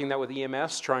we're working that with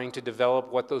EMS, trying to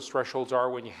develop what those thresholds are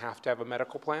when you have to have a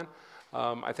medical plan.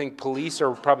 I think police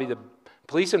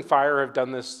and fire have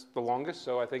done this the longest,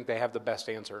 so I think they have the best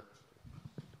answer.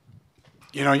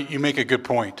 You make a good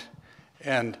point,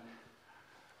 and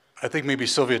I think maybe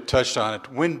Sylvia touched on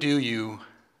it. When do you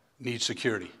need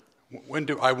security? When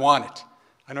do I want it?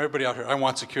 I know everybody out here, I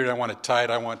want security, I want it tight,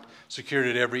 I want security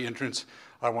at every entrance,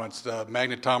 I want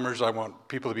magnetometers, I want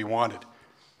people to be wanted.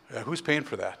 Who's paying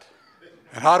for that?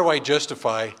 And how do I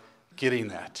justify getting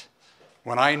that?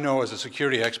 When I know as a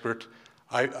security expert,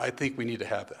 I think we need to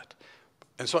have that.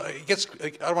 And so it gets, I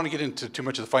don't want to get into too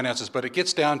much of the finances, but it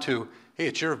gets down to, hey,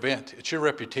 it's your event, it's your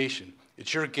reputation,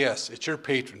 it's your guests, it's your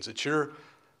patrons, it's your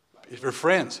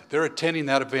friends. They're attending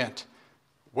that event.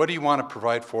 What do you want to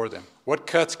provide for them? What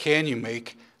cuts can you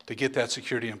make to get that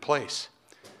security in place?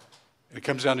 And it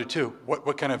comes down to two.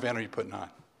 What kind of event are you putting on?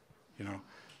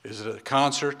 Is it a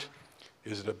concert?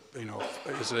 Is it a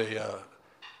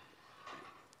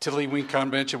Tiddlywink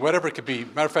convention? Whatever it could be.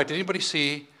 Matter of fact, did anybody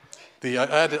see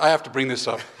I have to bring this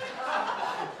up.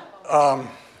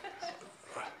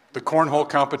 The cornhole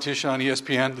competition on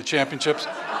ESPN, the championships.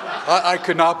 I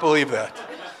could not believe that.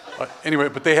 Anyway,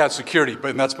 but they had security,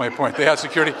 and that's my point. They had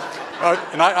security.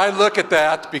 And I look at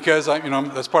that because,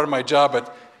 that's part of my job,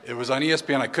 but it was on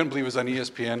ESPN. I couldn't believe it was on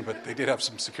ESPN, but they did have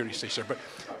some security stations there. But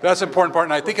that's an important part,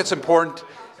 and I think it's important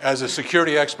as a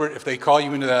security expert, if they call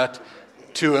you into that,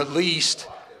 to at least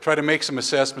try to make some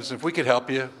assessments. If we could help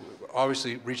you,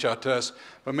 obviously reach out to us,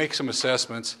 but make some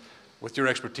assessments with your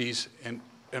expertise and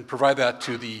provide that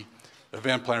to the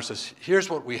event planner. Says, here's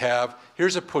what we have,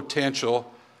 here's a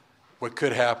potential, what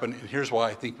could happen, and here's why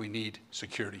I think we need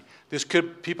security.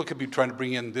 People could be trying to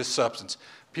bring in this substance.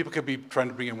 People could be trying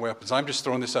to bring in weapons. I'm just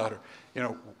throwing this out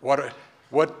here.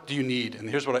 what do you need? And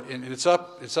here's what and it's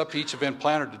up to each event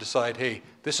planner to decide, hey,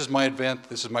 this is my event,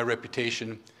 this is my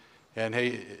reputation, and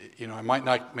hey, you know, I might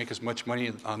not make as much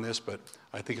money on this, but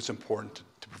I think it's important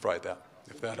to provide that,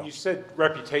 if that helps. You said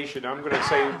reputation. I'm going to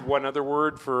say one other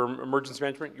word for emergency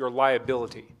management, your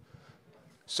liability.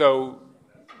 So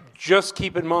just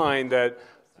keep in mind that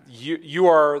you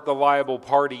are the liable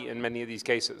party in many of these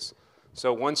cases.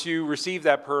 So once you receive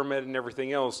that permit and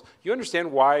everything else, you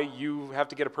understand why you have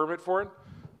to get a permit for it?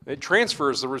 It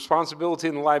transfers the responsibility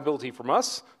and the liability from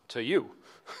us to you.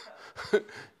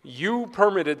 You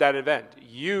permitted that event.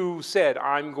 You said,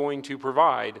 I'm going to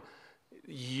provide.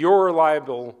 You're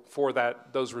liable for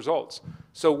those results.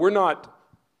 So we're not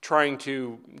trying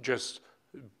to just,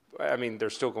 I mean, they're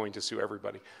still going to sue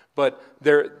everybody, but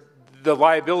the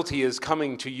liability is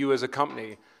coming to you as a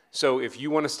company. So if you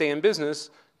want to stay in business,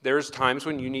 there's times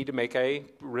when you need to make a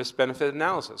risk-benefit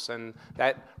analysis, and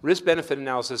that risk-benefit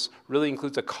analysis really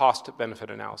includes a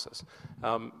cost-benefit analysis.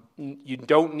 You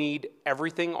don't need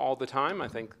everything all the time, I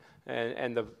think,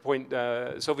 and the point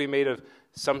Sylvia made of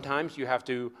sometimes you have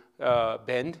to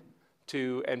bend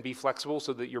and be flexible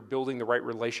so that you're building the right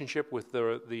relationship with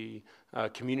the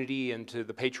community and to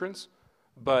the patrons.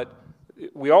 But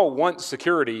we all want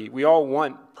security. We all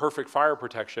want perfect fire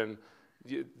protection.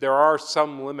 There are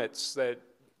some limits that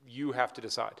you have to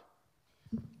decide.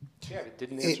 Yeah, it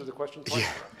didn't answer the question.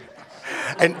 Yeah.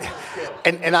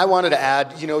 And I wanted to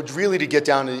add, you know, really to get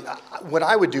down to what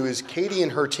I would do is Katie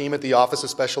and her team at the Office of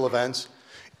Special Events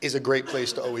is a great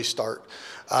place to always start.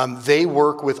 They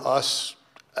work with us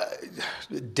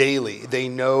daily. They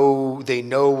know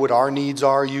what our needs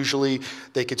are usually.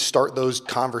 They could start those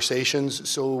conversations.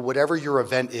 So whatever your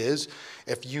event is,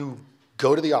 if you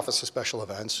go to the Office of Special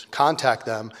Events, contact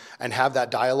them, and have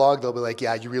that dialogue, they'll be like,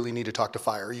 yeah, you really need to talk to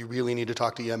fire. You really need to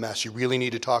talk to EMS. You really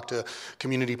need to talk to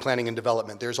community planning and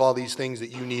development. There's all these things that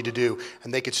you need to do.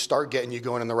 And they could start getting you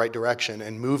going in the right direction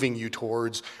and moving you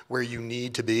towards where you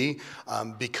need to be,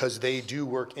 because they do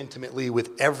work intimately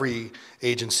with every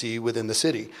agency within the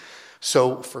city.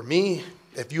 So for me,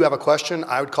 if you have a question,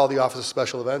 I would call the Office of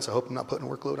Special Events. I hope I'm not putting a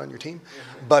workload on your team.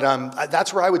 But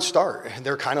that's where I would start.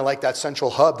 They're kind of like that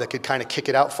central hub that could kind of kick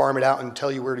it out, farm it out, and tell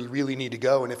you where you really need to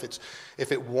go, and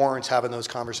if it warrants having those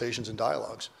conversations and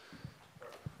dialogues.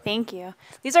 Thank you.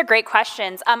 These are great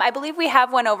questions. I believe we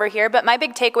have one over here, but my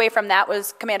big takeaway from that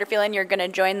was, Commander Phelan, you're going to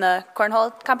join the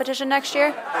cornhole competition next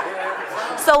year?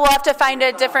 So we'll have to find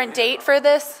a different date for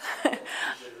this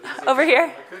over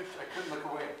here. I couldn't look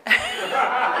away.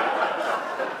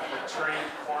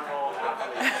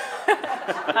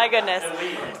 My goodness.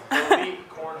 Elite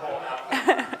cornhole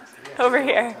athlete. Over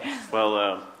here.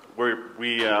 Well,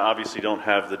 we obviously don't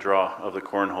have the draw of the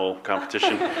cornhole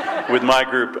competition with my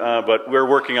group, but we're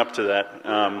working up to that.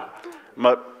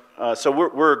 So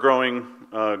we're a growing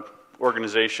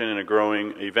organization and a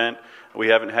growing event. We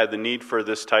haven't had the need for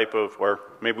this type of, or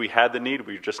maybe we had the need,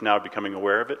 we're just now becoming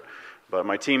aware of it. But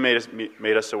my team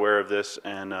made us aware of this,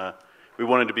 and we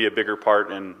wanted to be a bigger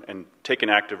part and take an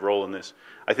active role in this.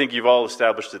 I think you've all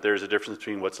established that there's a difference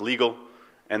between what's legal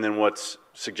and then what's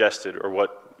suggested, or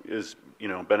what is, you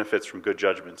know, benefits from good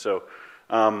judgment. So,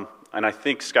 and I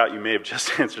think, Scott, you may have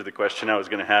just answered the question I was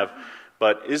going to have,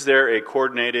 but is there a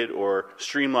coordinated or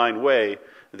streamlined way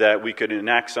that we could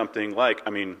enact something like, I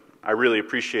mean, I really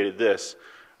appreciated this,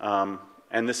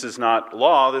 and this is not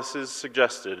law, this is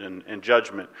suggested and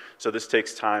judgment, so this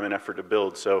takes time and effort to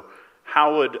build. So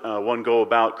how would one go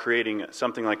about creating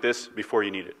something like this before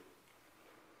you need it?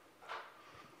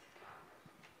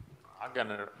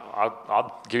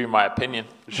 I'll give you my opinion.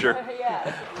 Sure.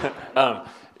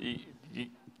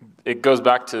 It goes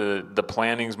back to the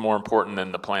planning's more important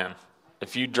than the plan.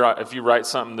 If you write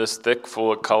something this thick,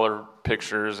 full of color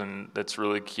pictures, and that's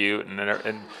really cute,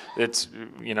 and it's,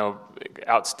 you know,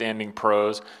 outstanding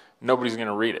prose, nobody's going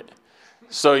to read it.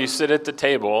 So you sit at the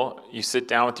table, you sit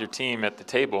down with your team at the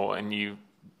table, and you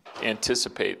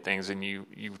anticipate things, and you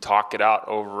talk it out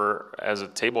over as a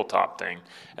tabletop thing.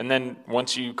 And then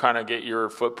once you kind of get your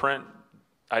footprint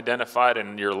identified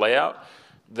and your layout,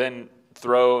 then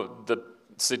throw the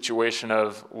situation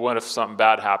of what if something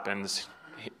bad happens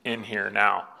in here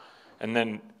now, and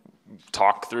then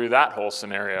talk through that whole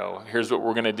scenario. Here's what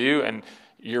we're going to do, and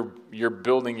you're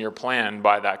building your plan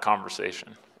by that conversation.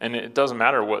 And it doesn't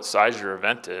matter what size your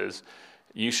event is,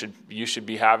 you should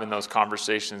be having those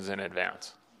conversations in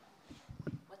advance.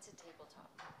 What's a tabletop?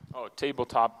 Oh,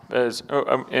 tabletop is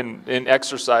in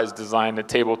exercise design. A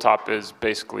tabletop is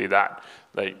basically that.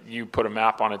 Like, you put a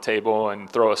map on a table and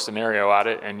throw a scenario at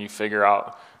it, and you figure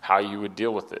out how you would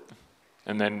deal with it.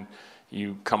 And then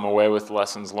you come away with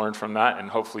lessons learned from that and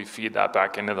hopefully feed that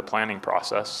back into the planning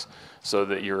process so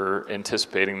that you're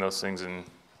anticipating those things and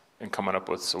coming up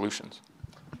with solutions.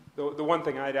 The one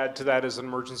thing I'd add to that as an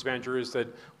emergency manager is that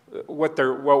what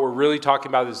we're really talking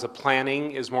about is the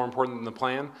planning is more important than the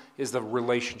plan, is the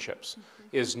relationships,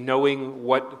 is knowing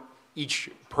what each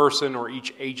person or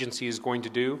each agency is going to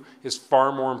do is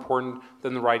far more important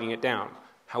than the writing it down.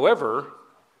 However,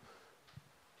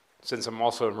 since I'm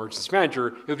also an emergency manager,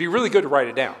 it would be really good to write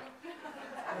it down.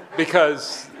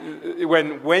 Because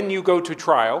when you go to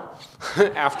trial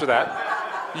after that,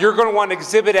 you're going to want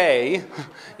Exhibit A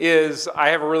is, I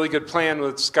have a really good plan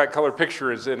with got colored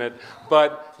pictures in it,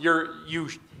 but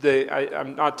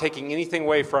I'm not taking anything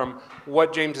away from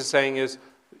what James is saying is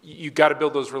you got to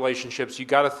build those relationships, you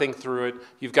got to think through it,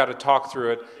 you've got to talk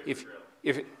through it.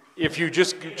 If you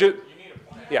just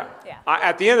yeah.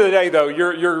 At the end of the day, though,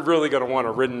 you're really going to want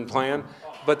a written plan,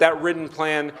 but that written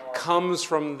plan comes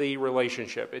from the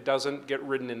relationship. It doesn't get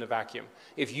written in a vacuum.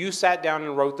 If you sat down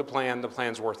and wrote the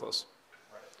plan's worthless.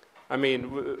 I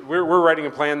mean, we're writing a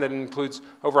plan that includes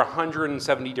over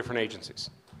 170 different agencies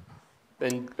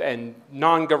and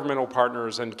non-governmental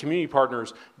partners and community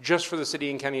partners just for the city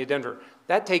and county of Denver.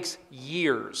 That takes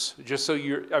years, just so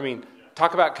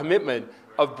talk about commitment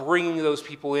of bringing those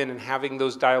people in and having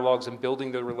those dialogues and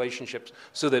building the relationships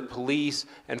so that police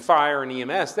and fire and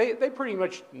EMS, they pretty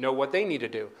much know what they need to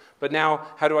do. But now,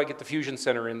 how do I get the fusion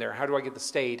center in there? How do I get the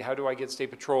state? How do I get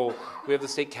state patrol? We have the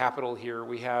state capitol here.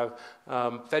 We have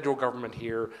federal government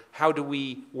here. How do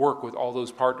we work with all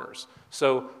those partners?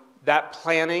 So that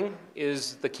planning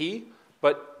is the key,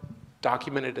 but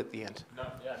document it at the end.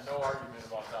 No argument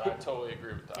about that. I totally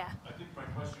agree with that. Yeah. I think my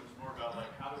question was more about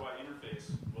like, how do I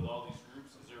interface with all these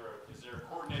groups? Is there a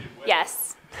coordinated way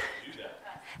Yes. to do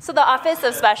that? So the Office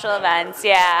of Special Events,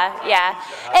 yeah.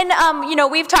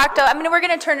 And, we've talked, we're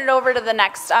going to turn it over to the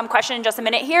next question in just a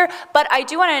minute here, but I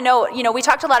do want to note, we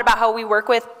talked a lot about how we work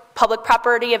with public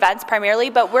property events primarily,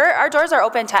 but our doors are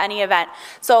open to any event.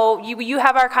 So you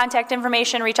have our contact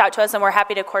information, reach out to us, and we're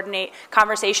happy to coordinate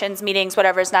conversations, meetings,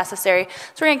 whatever is necessary.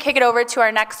 So we're going to kick it over to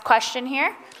our next question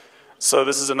here. So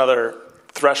this is another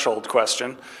threshold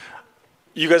question.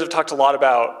 You guys have talked a lot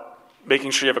about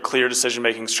making sure you have a clear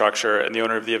decision-making structure and the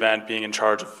owner of the event being in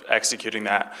charge of executing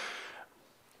that.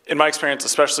 In my experience,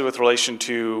 especially with relation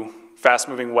to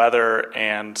fast-moving weather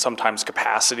and sometimes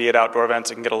capacity at outdoor events,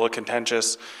 it can get a little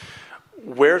contentious.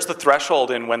 Where's the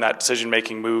threshold in when that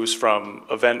decision-making moves from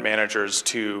event managers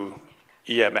to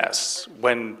EMS?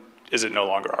 When is it no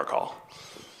longer our call?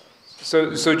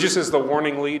 So just as the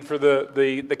warning lead for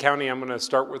the county, I'm going to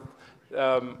start with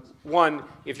one,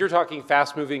 if you're talking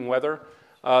fast-moving weather,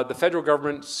 the federal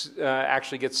government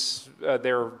actually gets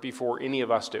there before any of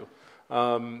us do.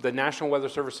 The National Weather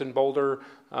Service in Boulder,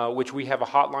 which we have a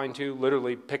hotline to,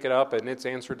 literally pick it up and it's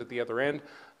answered at the other end.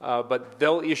 But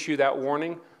they'll issue that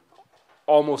warning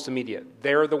almost immediate.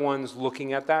 They're the ones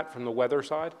looking at that from the weather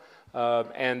side.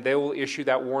 And they will issue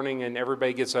that warning and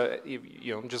everybody gets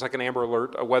just like an Amber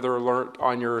Alert, a weather alert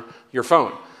on your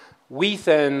phone. We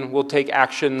then will take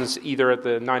actions either at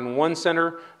the 911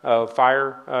 center,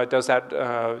 fire does that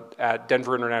at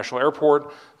Denver International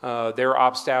Airport, their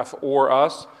ops staff or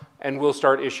us, and we'll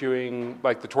start issuing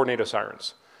like the tornado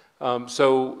sirens.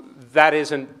 So that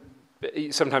isn't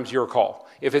sometimes your call.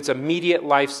 If it's immediate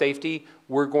life safety,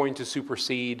 we're going to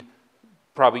supersede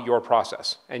probably your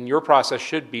process. And your process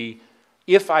should be,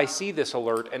 if I see this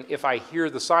alert and if I hear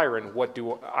the siren, what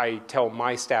do I tell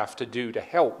my staff to do to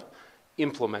help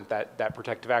implement that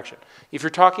protective action? If you're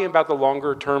talking about the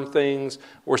longer term things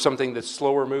or something that's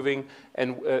slower moving,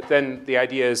 and then the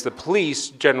idea is the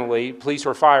police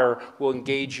or fire will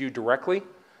engage you directly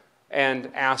and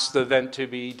ask the event to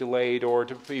be delayed or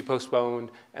to be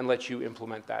postponed and let you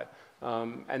implement that.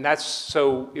 And that's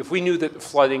so if we knew that the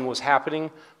flooding was happening,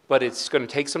 but it's going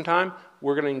to take some time,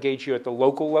 we're going to engage you at the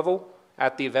local level,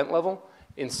 at the event level,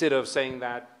 instead of saying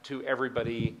that to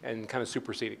everybody and kind of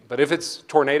superseding. But if it's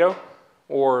tornado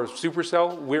or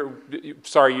supercell,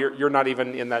 you're not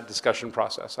even in that discussion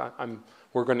process.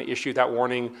 We're going to issue that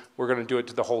warning. We're going to do it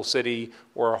to the whole city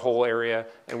or a whole area,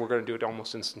 and we're going to do it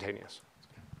almost instantaneous.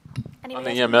 On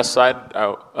the EMS side,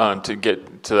 to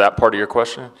get to that part of your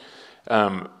question,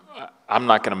 I'm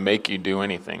not going to make you do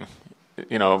anything.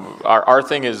 Our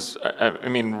thing is,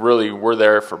 really, we're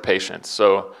there for patients.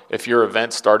 So if your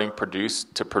event's starting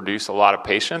to produce a lot of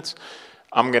patients,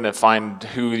 I'm going to find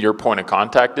who your point of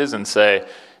contact is and say,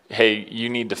 hey, you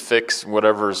need to fix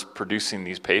whatever's producing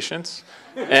these patients.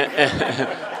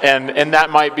 And that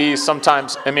might be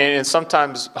sometimes, and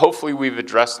sometimes hopefully we've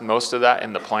addressed most of that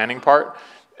in the planning part.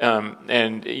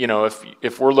 And you know,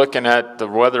 if we're looking at the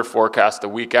weather forecast a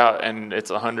week out and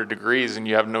it's 100 degrees and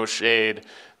you have no shade,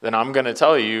 then I'm going to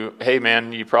tell you, hey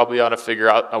man, you probably ought to figure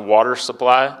out a water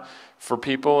supply for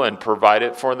people and provide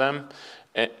it for them,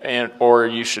 or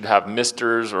you should have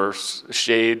misters or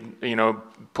shade. You know,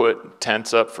 put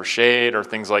tents up for shade or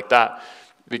things like that.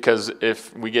 Because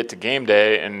if we get to game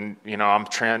day and, you know,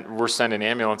 we're sending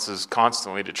ambulances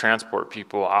constantly to transport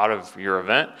people out of your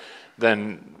event,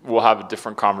 then we'll have a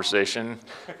different conversation.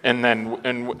 And then,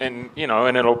 and you know,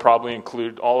 and it'll probably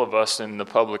include all of us in the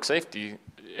public safety,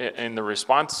 in the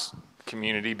response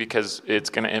community, because it's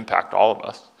going to impact all of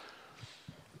us.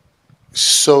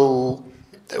 So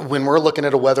when we're looking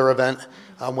at a weather event,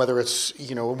 whether it's,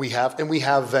 you know, we have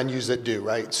venues that do,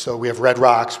 right? So we have Red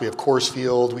Rocks, we have Coors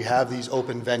Field, we have these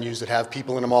open venues that have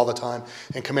people in them all the time,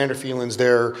 and Commander Phelan's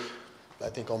there, I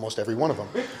think almost every one of them.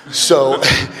 So,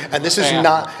 and this is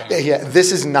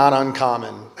this is not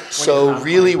uncommon. So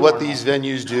really what these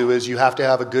venues do is you have to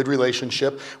have a good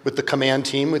relationship with the command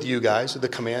team, with you guys, the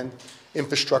command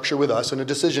infrastructure with us, and a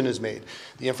decision is made.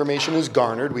 The information is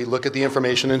garnered. We look at the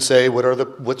information and say,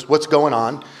 what's going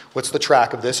on? What's the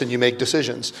track of this? And you make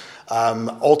decisions.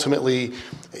 Ultimately,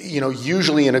 you know,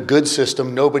 usually in a good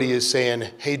system, nobody is saying,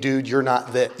 hey dude, you're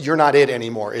not it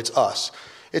anymore. It's us.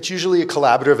 It's usually a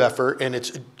collaborative effort, and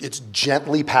it's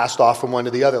gently passed off from one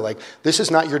to the other. Like, this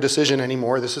is not your decision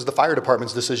anymore. This is the fire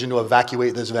department's decision to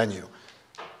evacuate this venue.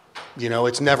 You know,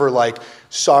 it's never like,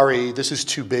 sorry, this is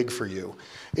too big for you.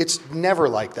 It's never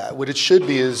like that. What it should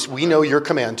be is, we know your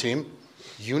command team,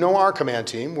 you know our command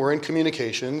team, we're in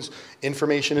communications,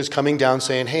 information is coming down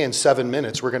saying, hey, in 7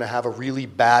 minutes, we're gonna have a really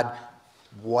bad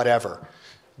whatever.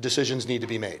 Decisions need to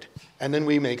be made. And then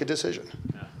we make a decision.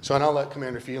 Yeah. So, and I'll let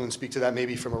Commander Phelan speak to that,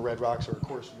 maybe from a Red Rocks or a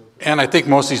Coors. And I think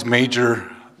most of these major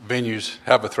venues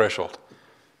have a threshold.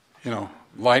 You know,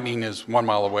 lightning is 1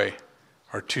 mile away,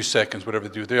 or 2 seconds, whatever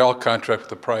they do. They all contract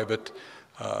with a private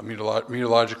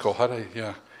meteorological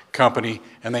company,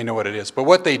 and they know what it is. But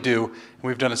what they do, and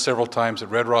we've done it several times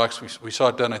at Red Rocks, we saw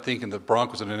it done, I think, in the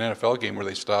Broncos in an NFL game where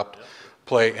they stopped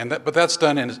play. But that's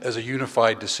done as a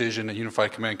unified decision. A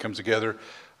unified command comes together,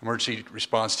 emergency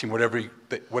response team, whatever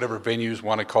venues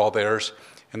want to call theirs,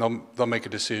 and they'll make a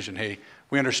decision. Hey,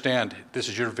 we understand this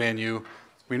is your venue.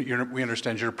 We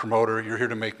understand you're a promoter. You're here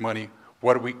to make money.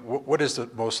 What is the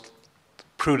most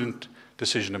prudent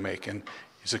decision to make? And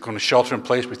is it going to shelter in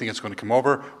place? We think it's going to come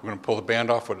over. We're going to pull the band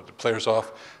off, the players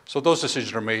off. So those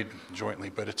decisions are made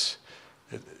jointly, but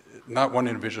not one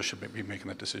individual should be making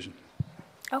that decision.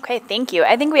 Okay, thank you.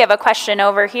 I think we have a question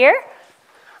over here.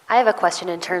 I have a question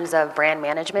in terms of brand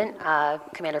management.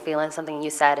 Commander Phelan, something you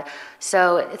said.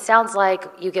 So it sounds like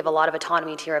you give a lot of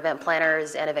autonomy to your event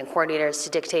planners and event coordinators to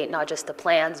dictate not just the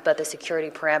plans, but the security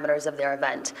parameters of their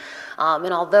event.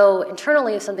 And although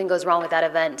internally, if something goes wrong with that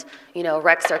event, you know,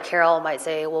 Rex or Carol might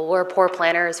say, well, we're poor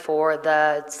planners for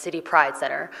the City Pride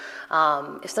Center.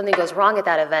 If something goes wrong at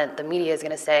that event, the media is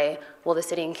going to say, well, the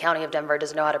city and county of Denver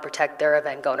doesn't know how to protect their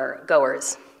event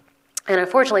goers. And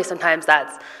unfortunately, sometimes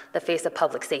that's the face of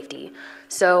public safety.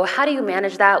 So how do you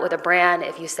manage that with a brand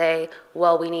if you say,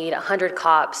 well, we need 100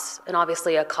 cops, and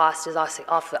obviously a cost is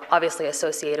obviously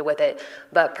associated with it,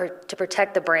 but to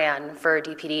protect the brand for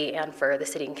DPD and for the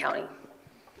city and county?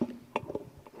 I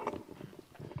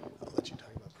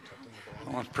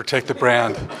want to protect the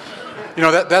brand. You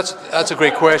know, that's a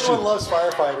great question. Everyone loves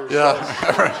firefighters. Yeah.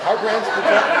 So our brand's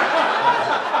protected.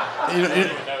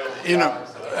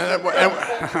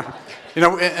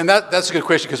 And that's a good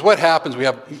question, because what happens, we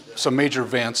have some major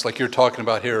events like you're talking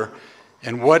about here,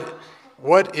 and what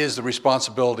is the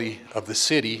responsibility of the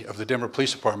city, of the Denver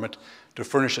Police Department, to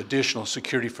furnish additional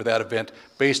security for that event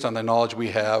based on the knowledge we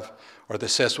have or the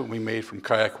assessment we made from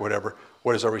kayak, whatever?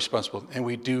 What is our responsibility? And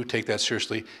we do take that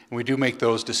seriously, and we do make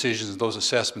those decisions and those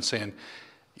assessments saying,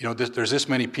 you know, there's this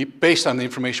many people, based on the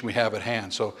information we have at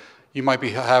hand. So you might be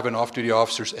having off-duty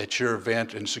officers at your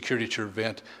event and security at your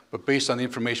event, but based on the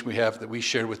information we have that we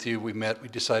shared with you, we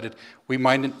decided we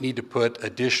might need to put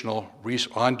additional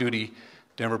on-duty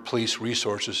Denver police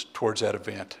resources towards that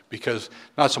event, because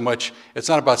not so much, it's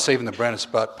not about saving the brand, it's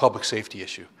about public safety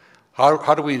issue.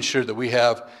 How do we ensure that we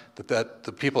have, that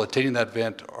the people attending that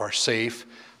event are safe?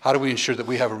 How do we ensure that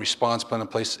we have a response plan in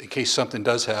place in case something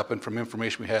does happen from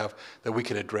information we have, that we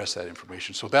can address that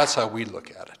information? So that's how we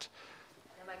look at it.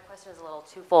 Is a little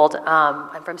twofold.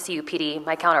 I'm from CUPD.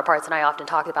 My counterparts and I often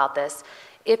talk about this.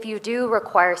 If you do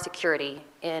require security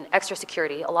and extra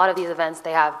security, a lot of these events,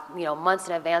 they have, you know, months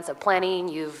in advance of planning.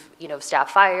 You've, you know,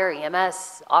 staff fire,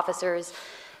 EMS, officers.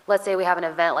 Let's say we have an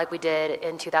event like we did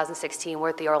in 2016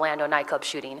 with the Orlando nightclub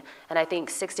shooting, and I think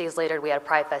 6 days later we had a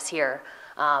Pride Fest here.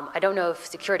 I don't know if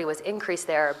security was increased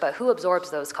there, but who absorbs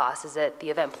those costs? Is it the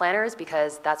event planners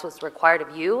because that's what's required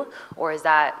of you, or is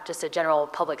that just a general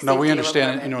public safety? No, we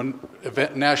understand,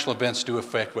 national events do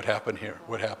affect what happens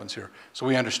here. So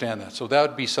we understand that. So that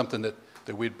would be something that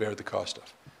we'd bear the cost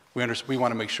of. We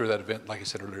want to make sure that event, like I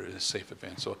said earlier, is a safe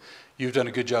event. So you've done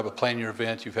a good job of planning your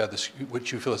event. You've had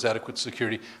what you feel is adequate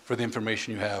security for the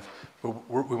information you have. But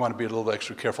we want to be a little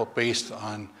extra careful based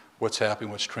on what's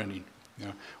happening, what's trending.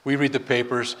 We read the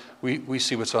papers. We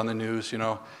see what's on the news.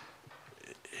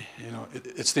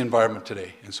 It's the environment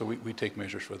today, and so we take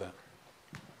measures for that.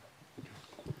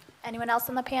 Anyone else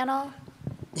on the panel?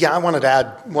 Yeah, I wanted to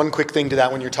add one quick thing to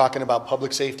that when you're talking about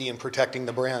public safety and protecting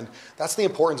the brand. That's the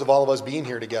importance of all of us being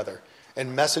here together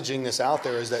and messaging this out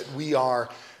there, is that we are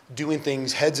doing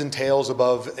things heads and tails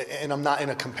above, and I'm not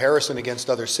in a comparison against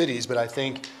other cities, but I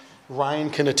think Ryan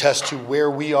can attest to where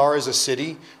we are as a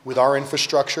city with our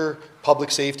infrastructure,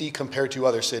 public safety, compared to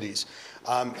other cities.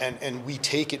 And we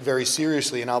take it very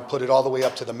seriously, and I'll put it all the way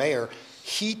up to the mayor.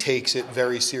 He takes it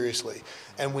very seriously.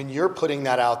 And when you're putting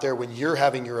that out there, when you're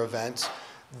having your events,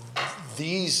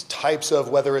 these types of,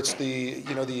 whether it's the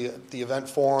event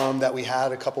forum that we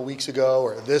had a couple weeks ago,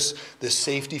 or this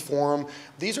safety forum,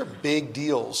 these are big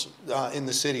deals in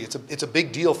the city. It's a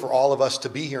big deal for all of us to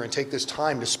be here and take this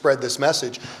time to spread this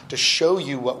message, to show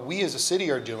you what we as a city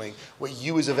are doing, what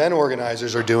you as event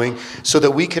organizers are doing, so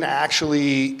that we can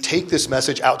actually take this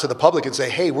message out to the public and say,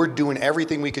 hey, we're doing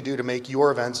everything we could do to make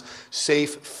your events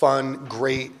safe, fun,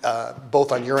 great,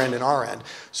 both on your end and our end.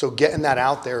 So getting that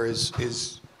out there is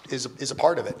a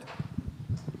part of it.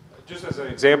 Just as an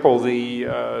example, the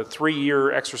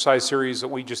 3-year exercise series that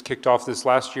we just kicked off this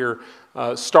last year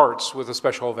starts with a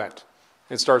special event.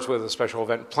 It starts with a special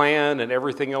event plan, and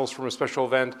everything else from a special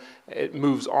event, it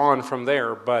moves on from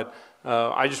there. But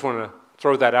I just want to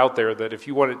throw that out there, that if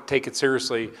you want to take it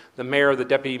seriously, the mayor, the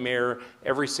deputy mayor,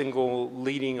 every single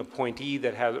leading appointee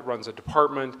that runs a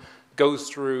department goes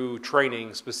through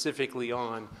training specifically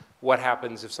on what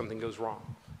happens if something goes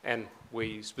wrong. And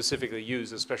we specifically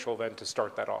use a special event to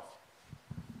start that off.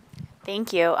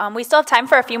 Thank you. We still have time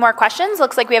for a few more questions.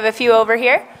 Looks like we have a few over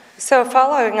here. So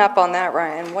following up on that,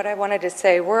 Ryan, what I wanted to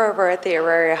say, we're over at the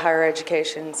Auraria Higher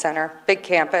Education Center, big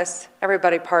campus.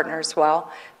 Everybody partners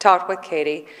well. Talked with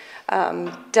Katie.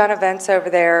 Done events over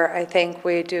there. I think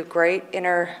we do great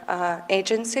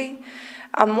inter-agency.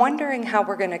 I'm wondering how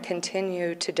we're going to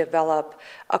continue to develop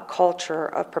a culture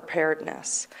of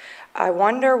preparedness. I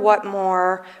wonder what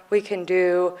more we can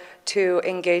do to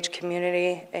engage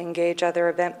community, engage other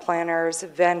event planners,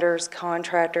 vendors,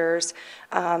 contractors,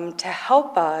 to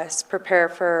help us prepare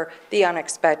for the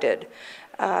unexpected.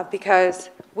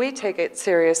 Because we take it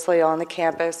seriously on the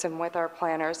campus and with our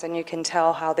planners, and you can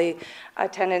tell how the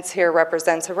attendance here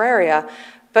represents Auraria.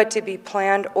 But to be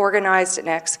planned, organized, and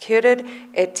executed,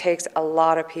 it takes a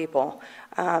lot of people.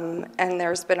 And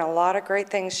there's been a lot of great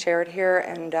things shared here,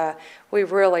 and we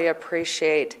really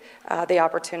appreciate the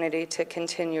opportunity to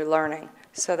continue learning.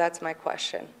 So that's my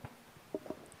question.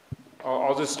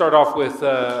 I'll just start off with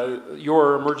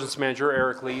your emergency manager,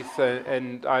 Eric Leith,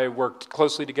 and I worked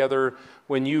closely together.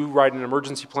 When you write an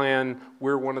emergency plan,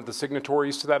 we're one of the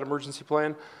signatories to that emergency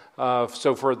plan,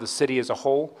 so for the city as a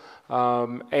whole.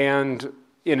 And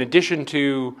in addition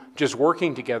to just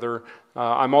working together,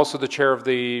 I'm also the chair of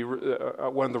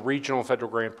one of the regional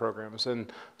federal grant programs.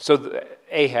 And so the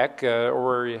AHEC,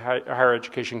 or Higher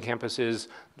Education Campus, is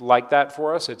like that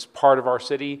for us. It's part of our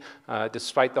city,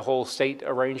 despite the whole state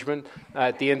arrangement.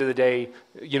 At the end of the day,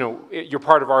 you're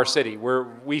part of our city, where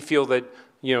we feel that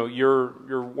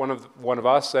you're one of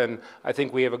us, and I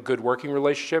think we have a good working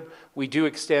relationship. We do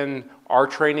extend our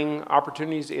training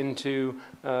opportunities into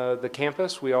the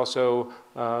campus. We also,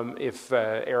 if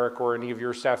Eric or any of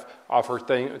your staff offer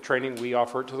training, we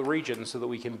offer it to the region so that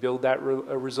we can build that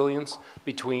resilience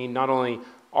between not only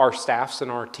our staffs and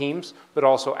our teams, but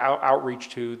also outreach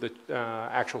to the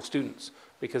actual students.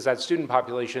 Because that student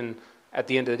population, at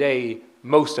the end of the day,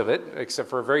 most of it, except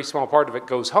for a very small part of it,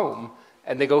 goes home.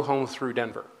 And they go home through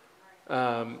Denver.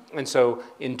 And so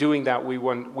in doing that, we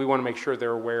want to make sure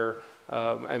they're aware,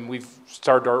 and we've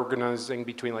started organizing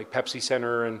between like Pepsi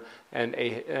Center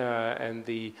and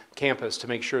the campus to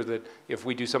make sure that if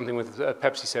we do something with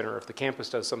Pepsi Center, if the campus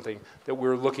does something, that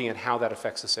we're looking at how that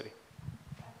affects the city.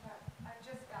 I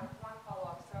just got one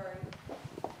follow-up, sorry.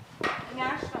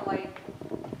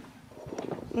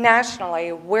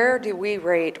 Nationally, where do we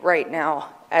rate right now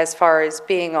as far as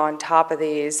being on top of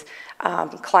these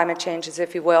climate changes,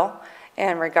 if you will,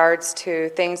 in regards to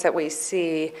things that we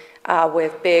see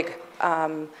with big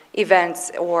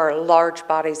events or large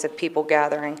bodies of people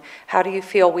gathering. How do you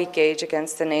feel we gauge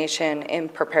against the nation in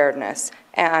preparedness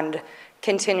and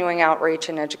continuing outreach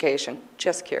and education?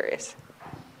 Just curious.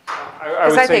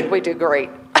 Because I think we do great.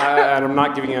 And I'm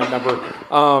not giving you a number.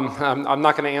 I'm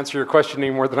not going to answer your question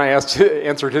any more than I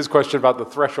answered his question about the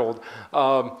threshold.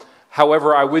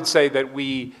 However, I would say that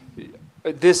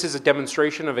this is a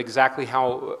demonstration of exactly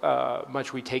how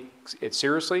much we take it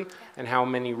seriously and how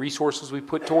many resources we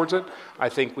put towards it. I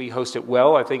think we host it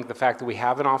well. I think the fact that we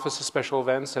have an Office of Special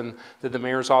Events and that the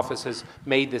Mayor's Office has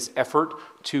made this effort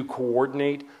to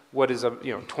coordinate what is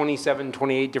 27,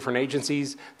 28 different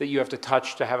agencies that you have to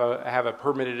touch to have a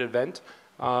permitted event,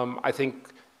 I think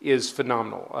is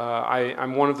phenomenal.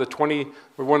 I'm one of the 20,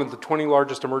 we're one of the 20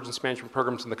 largest emergency management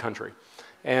programs in the country.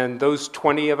 And those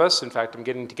 20 of us, in fact, I'm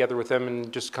getting together with them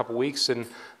in just a couple weeks, and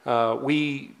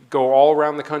we go all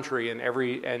around the country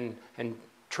and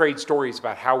trade stories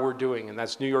about how we're doing, and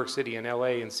that's New York City and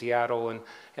LA and Seattle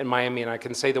and Miami, and I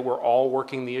can say that we're all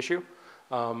working the issue.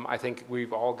 I think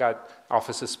we've all got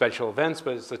Office of Special Events,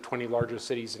 but it's the 20 largest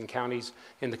cities and counties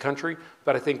in the country.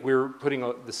 But I think we're putting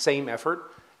the same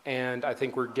effort, and I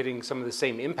think we're getting some of the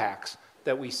same impacts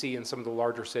that we see in some of the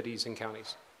larger cities and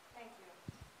counties. Thank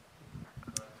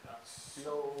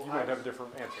you. You might have a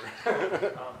different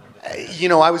answer.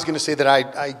 I was going to say that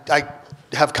I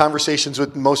have conversations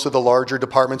with most of the larger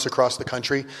departments across the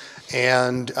country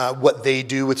and what they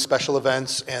do with special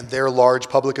events and their large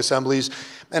public assemblies.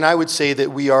 And I would say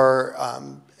that we are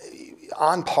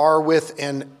on par with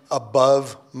and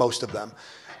above most of them.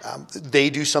 They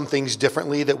do some things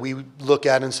differently that we look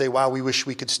at and say, wow, we wish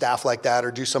we could staff like that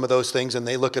or do some of those things. And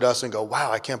they look at us and go,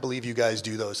 wow, I can't believe you guys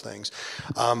do those things.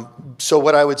 So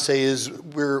what I would say is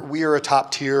we are a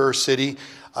top tier city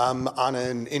on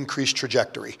an increased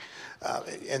trajectory.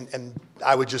 And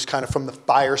I would just kind of, from the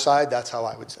fire side, that's how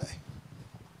I would say.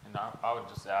 And I would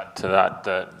just add to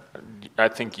that I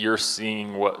think you're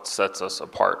seeing what sets us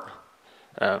apart,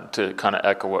 to kind of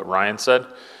echo what Ryan said.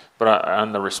 But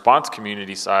on the response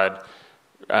community side,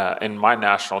 in my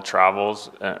national travels,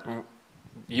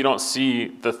 you don't see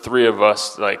the three of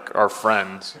us like our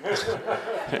friends.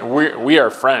 we are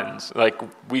friends. Like,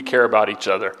 we care about each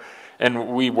other. And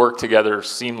we work together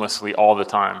seamlessly all the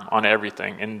time on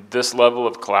everything. And this level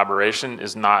of collaboration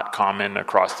is not common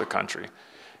across the country.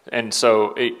 And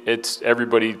so it's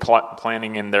everybody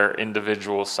planning in their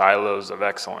individual silos of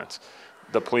excellence.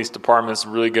 The police department's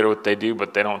really good at what they do,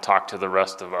 but they don't talk to the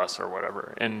rest of us or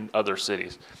whatever in other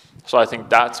cities. So I think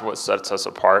that's what sets us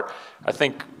apart. I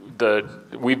think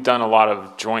we've done a lot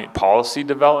of joint policy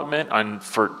development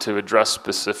to address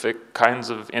specific kinds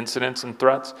of incidents and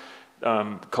threats.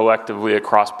 Collectively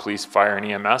across police, fire, and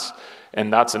EMS.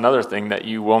 And that's another thing that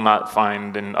you will not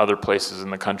find in other places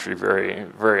in the country very,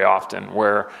 very often,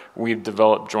 where we've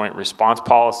developed joint response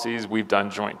policies. We've done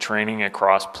joint training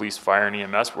across police, fire, and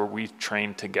EMS where we've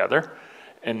trained together.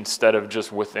 Instead of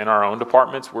just within our own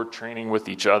departments, we're training with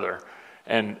each other.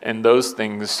 And those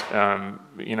things,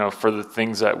 for the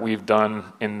things that we've done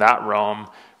in that realm,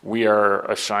 we are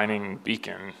a shining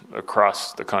beacon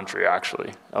across the country,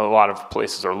 actually. A lot of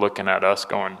places are looking at us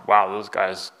going, wow, those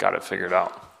guys got it figured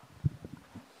out.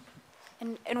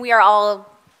 And we are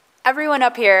everyone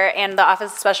up here and the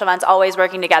Office of Special Events always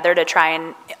working together to try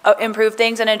and improve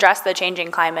things and address the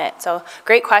changing climate. So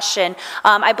great question.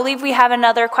 I believe we have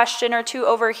another question or two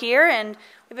over here, and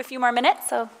we have a few more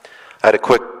minutes. So I had a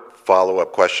quick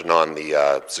follow-up question on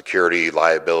the security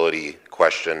liability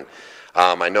question.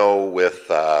 I know with,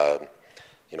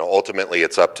 ultimately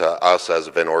it's up to us as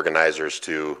event organizers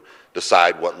to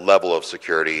decide what level of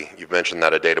security. You've mentioned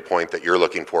that a data point that you're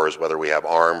looking for is whether we have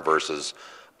armed versus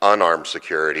unarmed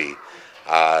security.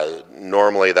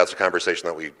 Normally that's a conversation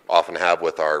that we often have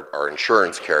with our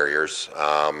insurance carriers,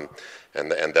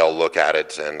 and they'll look at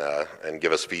it and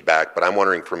give us feedback. But I'm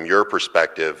wondering, from your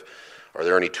perspective, are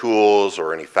there any tools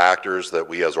or any factors that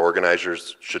we as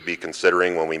organizers should be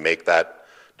considering when we make that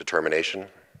determination?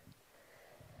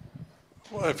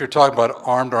 Well, if you're talking about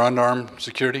armed or unarmed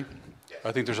security,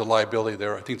 I think there's a liability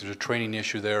there. I think there's a training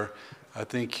issue there. I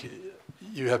think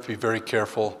you have to be very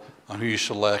careful on who you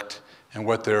select and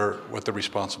what their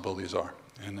responsibilities are,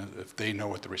 and if they know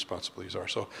what the responsibilities are.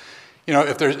 So,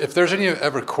 if there's any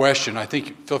ever question, I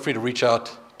think feel free to reach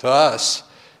out to us,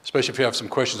 especially if you have some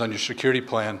questions on your security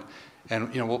plan,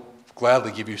 and we'll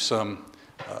gladly give you some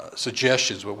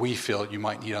suggestions what we feel you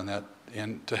might need on that.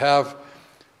 And to have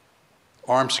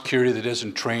armed security that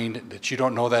isn't trained, that you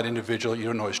don't know that individual, you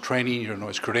don't know his training, you don't know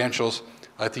his credentials,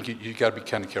 I think you got to be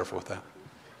kind of careful with that.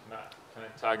 Can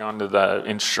I tag on to the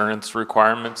insurance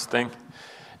requirements thing?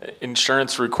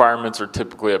 insurance requirements are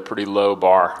typically a pretty low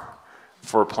bar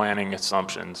for planning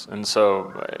assumptions. And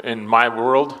so in my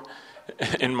world,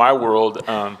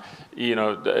 you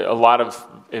know, a lot of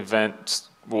events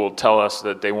will tell us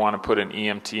that they want to put an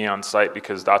EMT on site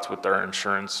because that's what their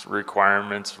insurance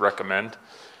requirements recommend.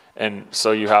 And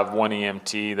so you have one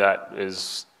EMT that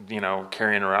is, you know,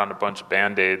 carrying around a bunch of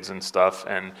Band-Aids and stuff,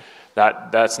 and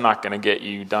that's not going to get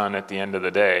you done at the end of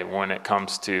the day when it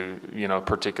comes to, you know,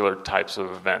 particular types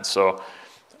of events. So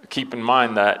keep in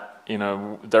mind that, you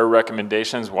know, their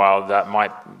recommendations, while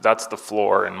that's the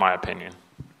floor in my opinion.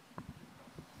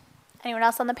 Anyone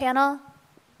else on the panel?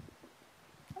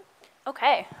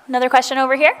 Okay, another question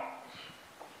over here.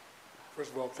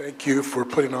 First of all, thank you for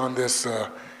putting on this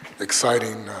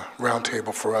exciting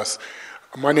roundtable for us.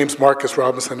 My name's Marcus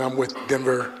Robinson. I'm with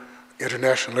Denver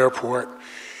International Airport,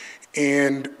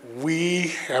 and we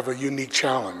have a unique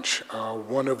challenge,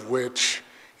 one of which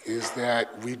is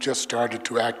that we just started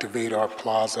to activate our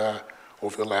plaza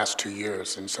over the last 2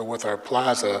 years. And so with our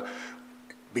plaza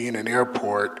being an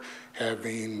airport,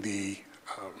 having the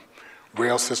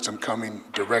rail system coming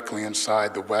directly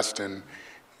inside the Westin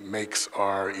makes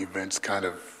our events kind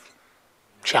of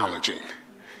challenging.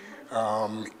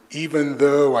 Even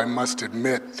though I must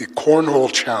admit the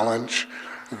cornhole challenge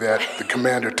that the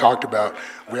commander talked about,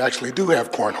 we actually do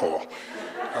have cornhole.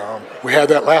 We had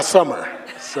that last summer,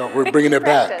 so we're bringing it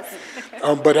back.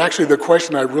 But actually the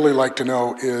question I'd really like to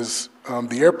know is,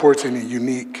 the airport's in a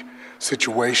unique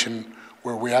situation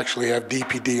where we actually have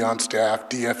DPD on staff,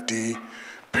 DFD,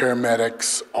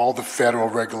 paramedics, all the federal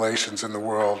regulations in the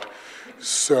world.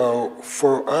 So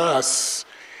for us,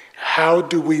 how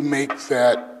do we make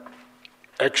that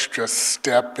extra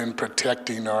step in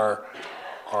protecting our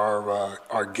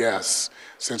guests?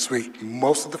 Since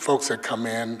most of the folks that come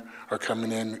in are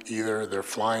coming in either they're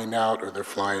flying out or they're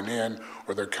flying in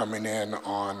or they're coming in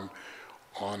on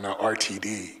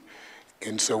RTD.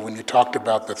 And so when you talked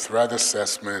about the threat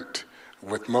assessment,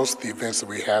 with most of the events that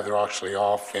we have, they're actually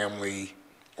all family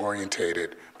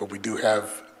orientated, but we do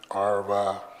have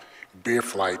our beer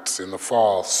flights in the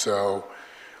fall. So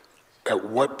at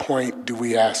what point do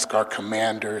we ask our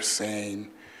commander,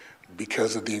 saying,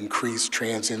 because of the increased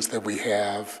transients that we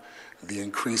have, the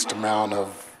increased amount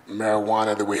of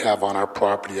marijuana that we have on our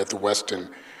property at the Westin,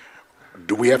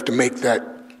 do we have to make that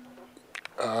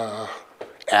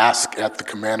ask at the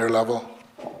commander level?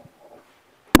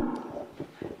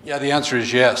 Yeah, the answer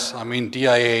is yes. I mean,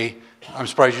 DIA, I'm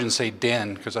surprised you didn't say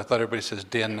den, because I thought everybody says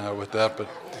den with that, but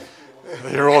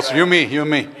you're also, you and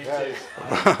me.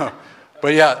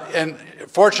 But yeah, and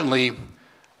fortunately,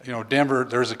 you know, Denver,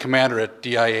 there's a commander at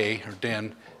DIA, or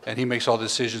DEN, and he makes all the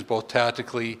decisions, both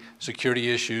tactically,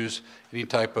 security issues, any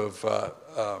type of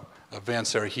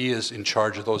events there. He is in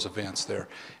charge of those events there.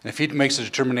 And if he makes a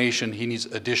determination he needs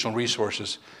additional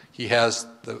resources, he has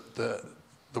the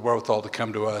wherewithal to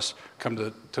come to us, come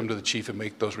to the chief and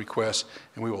make those requests,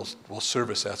 and we'll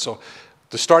service that. So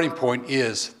the starting point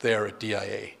is there at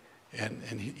DIA,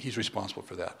 and he's responsible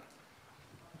for that.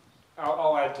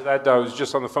 I'll add to that. I was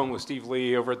just on the phone with Steve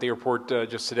Lee over at the airport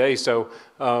just today. So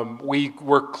we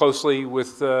work closely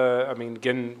with, I mean,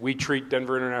 again, we treat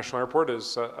Denver International Airport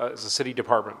as a city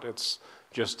department. It's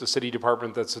just a city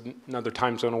department that's another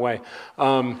time zone away.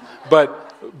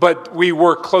 But we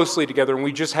work closely together, and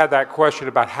we just had that question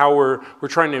about how we're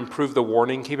trying to improve the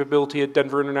warning capability at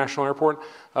Denver International Airport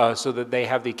so that they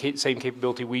have the same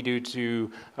capability we do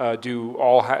to do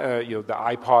all, you know, the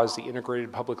iPause, the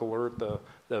integrated public alert, the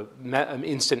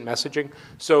instant messaging.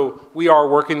 So we are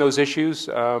working those issues,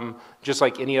 just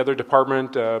like any other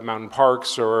department, Mountain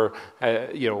Parks or,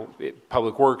 you know,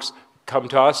 Public Works, come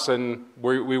to us and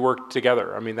we work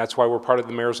together. I mean, that's why we're part of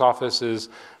the mayor's office.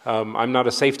 I'm not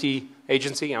a safety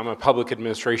agency, I'm a public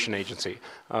administration agency.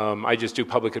 I just do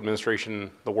public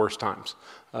administration the worst times.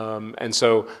 And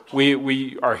so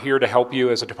we are here to help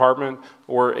you as a department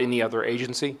or any other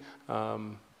agency.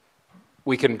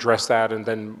 We can address that and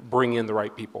then bring in the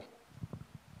right people.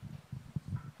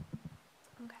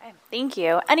 Okay, thank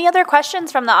you. Any other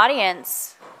questions from the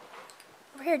audience?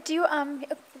 Over here, do you,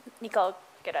 Nico,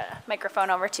 get a microphone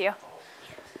over to you.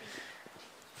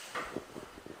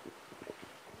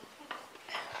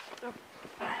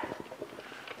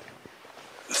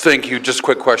 Thank you. Just a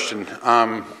quick question.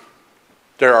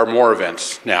 There are more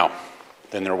events now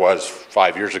than there was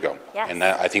 5 years ago. Yes. And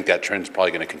I think that trend's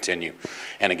probably going to continue.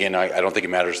 And again, I don't think it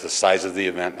matters the size of the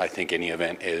event. I think any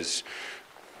event is,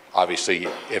 obviously,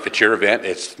 if it's your event,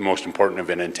 it's the most important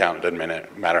event in town. It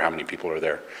doesn't matter how many people are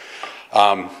there.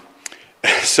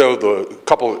 So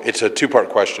it's a two-part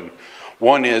question.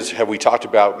 One is, have we talked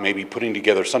about maybe putting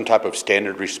together some type of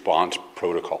standard response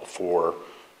protocol for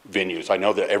venues. I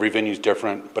know that every venue is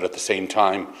different, but at the same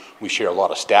time, we share a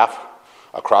lot of staff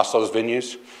across those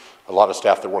venues. A lot of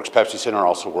staff that works Pepsi Center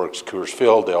also works Coors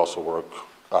Field. They also work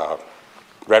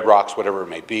Red Rocks, whatever it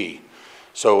may be.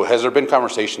 So has there been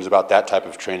conversations about that type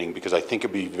of training? Because I think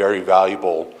it'd be very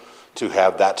valuable to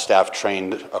have that staff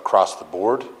trained across the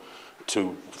board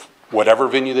to whatever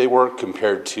venue they work,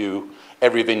 compared to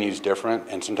every venue is different.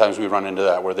 And sometimes we run into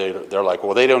that where they're like,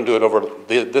 well, they don't do it over,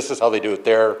 this is how they do it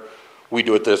there. We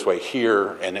do it this way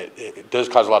here. And it does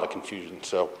cause a lot of confusion.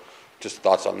 So just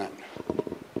thoughts on that.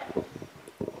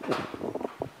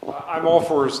 I'm all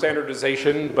for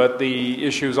standardization, but the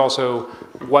issue is also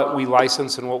what we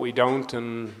license and what we don't.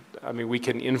 And I mean, we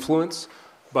can influence,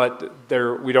 but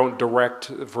we don't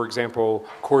direct. For example,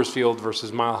 Coors Field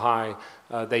versus Mile High,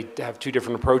 they have two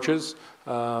different approaches,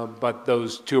 but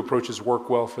those two approaches work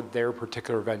well for their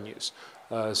particular venues.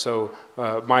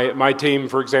 My team,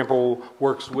 for example,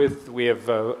 works with, we have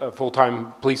a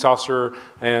full-time police officer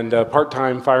and a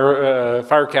part-time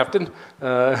fire captain,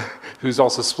 who's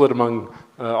also split among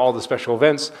all the special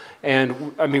events.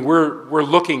 And I mean, we're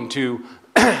looking to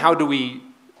how do we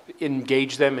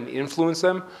engage them and influence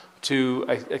them to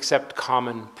accept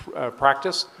common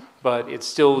practice, but it's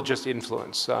still just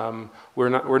influence.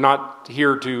 We're not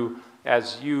here to,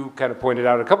 as you kind of pointed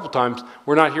out a couple of times,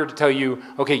 we're not here to tell you,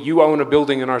 okay, you own a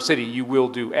building in our city, you will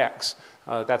do X.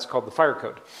 That's called the fire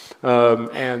code,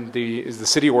 and is the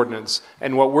city ordinance.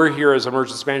 And what we're here as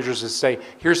emergency managers is say,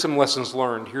 here's some lessons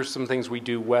learned, here's some things we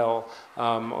do well.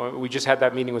 We just had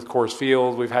that meeting with Coors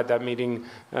Field. We've had that meeting,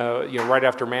 right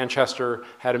after Manchester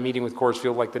had a meeting with Coors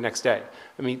Field like the next day.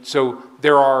 I mean, so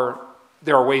there are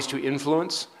ways to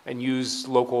influence and use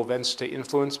local events to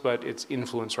influence, but it's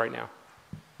influence right now,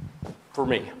 for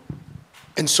me.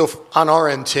 And so on our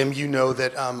end, Tim, you know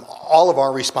that all of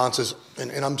our responses,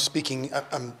 and I'm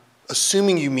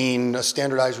assuming you mean a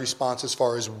standardized response as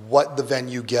far as what the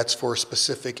venue gets for a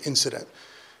specific incident.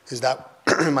 Is that,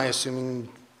 am I assuming?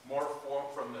 More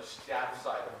from the staff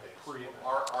side of things.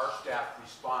 Our staff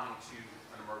responding to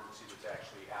an emergency that's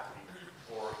actually happening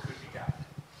or could be happening.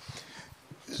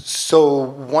 So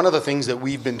one of the things that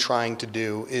we've been trying to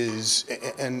do is,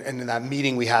 and in that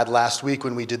meeting we had last week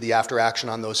when we did the after action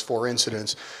on those 4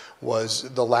 incidents,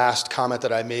 was the last comment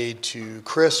that I made to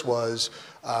Chris was,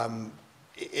 and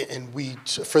we,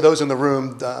 for those in the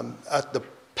room, at the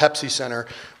Pepsi Center,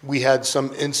 we had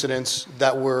some incidents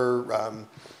that were,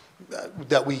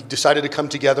 that we decided to come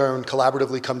together and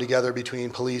collaboratively come together between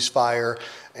police, fire,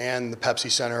 and the Pepsi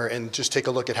Center and just take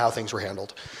a look at how things were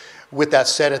handled. With that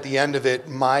said, at the end of it,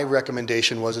 my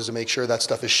recommendation was to make sure that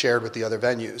stuff is shared with the other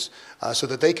venues so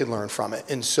that they can learn from it.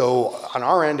 And so on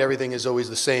our end, everything is always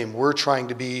the same. We're trying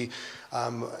to be,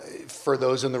 for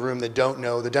those in the room that don't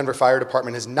know, the Denver Fire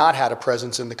Department has not had a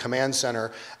presence in the command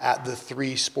center at the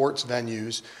 3 sports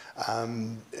venues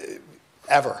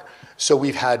ever. So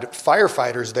we've had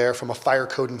firefighters there from a fire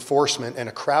code enforcement and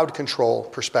a crowd control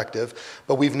perspective,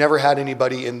 but we've never had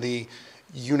anybody in the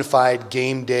unified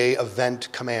game day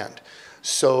event command.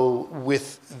 So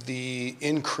with the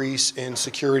increase in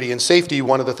security and safety,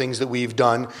 one of the things that we've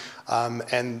done,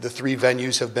 and the 3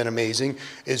 venues have been amazing,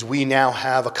 is we now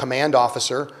have a command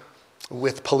officer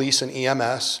with police and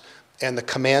EMS and the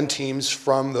command teams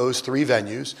from those 3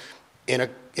 venues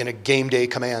in a game day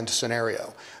command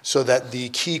scenario, so that the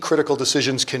key critical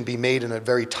decisions can be made in a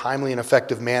very timely and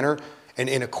effective manner and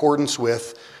in accordance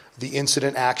with the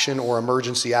incident action or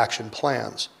emergency action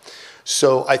plans.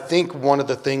 So I think one of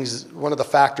the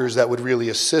factors that would really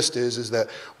assist is that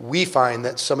we find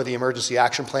that some of the emergency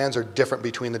action plans are different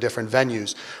between the different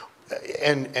venues.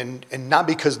 And not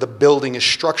because the building is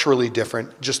structurally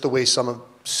different, just the way some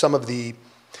of the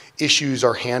issues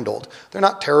are handled. They're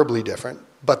not terribly different,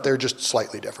 but they're just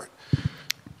slightly different.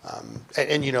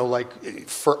 Like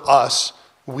for us,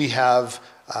 we have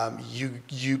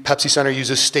Pepsi Center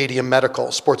uses Stadium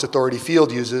Medical. Sports Authority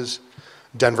Field uses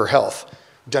Denver Health.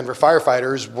 Denver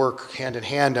firefighters work hand in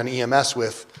hand on EMS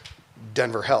with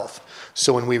Denver Health.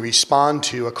 So when we respond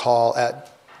to a call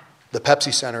at the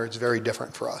Pepsi Center, it's very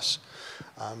different for us.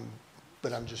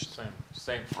 But I'm just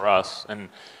same for us. And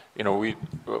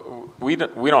we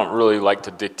don't really like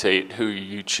to dictate who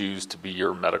you choose to be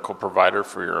your medical provider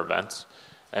for your events,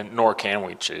 and nor can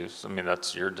we choose. I mean,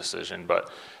 that's your decision.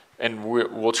 And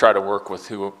we'll try to work with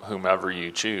whomever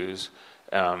you choose.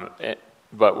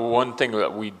 But one thing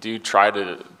that we do try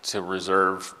to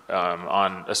reserve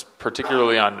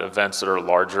particularly on events that are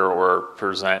larger or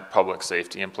present public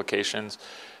safety implications,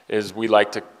 is we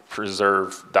like to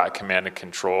preserve that command and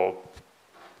control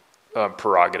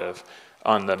prerogative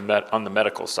on the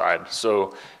medical side.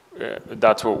 So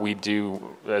that's what we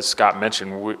do. As Scott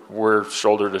mentioned, we're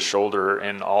shoulder to shoulder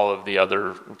in all of the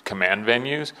other command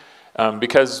venues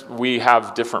because we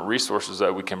have different resources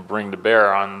that we can bring to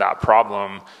bear on that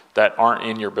problem that aren't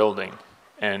in your building.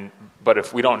 But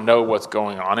if we don't know what's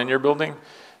going on in your building,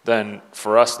 then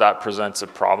for us that presents a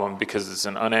problem because it's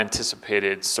an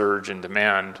unanticipated surge in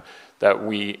demand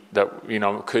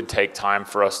that could take time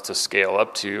for us to scale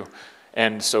up to.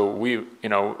 And so we,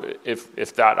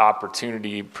 if that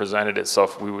opportunity presented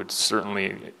itself, we would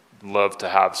certainly love to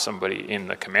have somebody in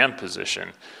the command position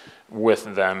with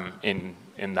them in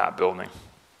that building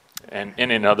and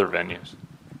in other venues.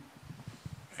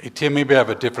 Hey, Tim, maybe I have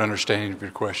a different understanding of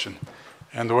your question.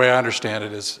 And the way I understand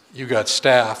it is you got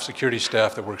staff, security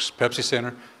staff that works Pepsi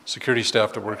Center, security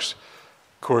staff that works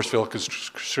Coors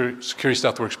security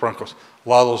staff that works Broncos. A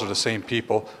lot of those are the same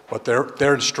people, but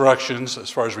their instructions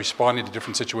as far as responding to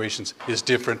different situations is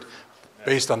different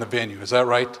based on the venue. Is that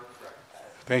right?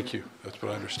 Thank you. That's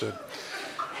what I understood.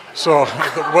 So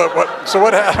what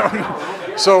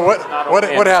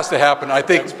has to happen? I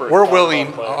think we're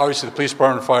willing, obviously the police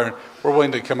department and fire, we're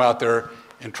willing to come out there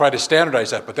and try to standardize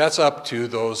that, but that's up to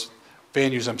those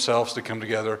venues themselves to come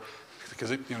together. Because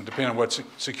depending on what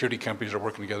security companies are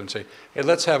working together and say, hey,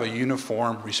 let's have a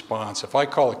uniform response. If I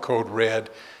call it code red,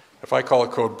 if I call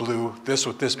it code blue, this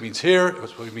what this means here,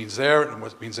 what it means there, and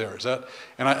what it means there. Is that?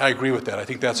 And I agree with that. I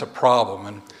think that's a problem,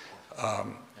 and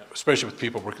especially with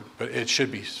people working. But it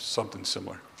should be something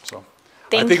similar. So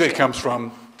I think it comes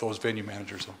from those venue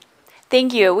managers, though.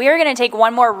 Thank you. We are going to take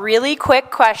one more really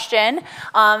quick question,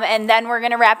 and then we're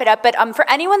going to wrap it up. But for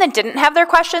anyone that didn't have their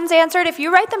questions answered, if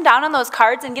you write them down on those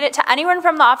cards and get it to anyone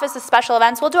from the Office of Special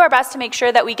Events, we'll do our best to make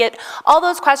sure that we get all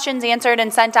those questions answered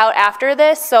and sent out after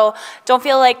this. So don't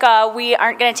feel like we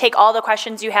aren't going to take all the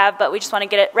questions you have, but we just want to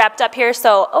get it wrapped up here.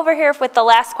 So over here with the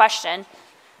last question.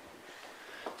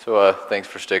 So thanks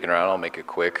for sticking around. I'll make it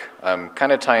quick. I'm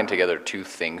kind of tying together two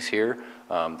things here.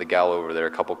 The gal over there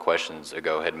a couple questions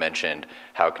ago had mentioned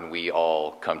how can we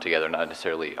all come together, not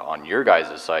necessarily on your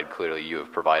guys' side. Clearly you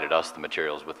have provided us the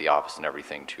materials with the office and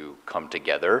everything to come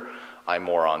together. I'm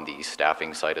more on the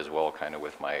staffing side as well, kind of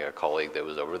with my colleague that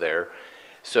was over there.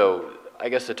 So I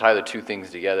guess to tie the two things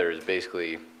together is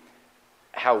basically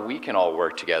how we can all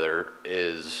work together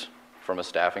is from a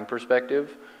staffing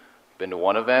perspective. Been to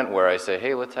one event where I say,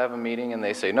 hey, let's have a meeting, and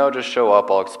they say, no, just show up,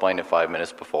 I'll explain it 5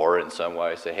 minutes before, and some way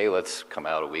I say, hey, let's come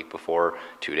out a week before,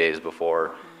 2 days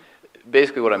before.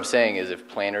 Basically what I'm saying is if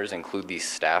planners include these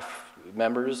staff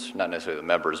members, not necessarily the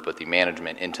members, but the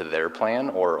management into their plan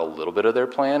or a little bit of their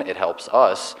plan, it helps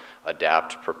us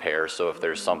adapt, prepare, so if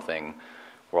there's something,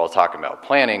 we're all talking about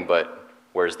planning, but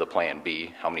where's the plan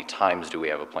B? How many times do we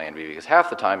have a plan B? Because half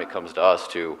the time it comes to us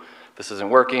to, this isn't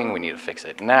working, we need to fix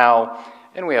it now.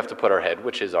 And we have to put our head,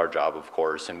 which is our job, of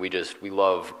course, and we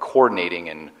love coordinating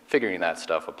and figuring that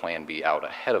stuff, a plan B, out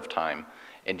ahead of time.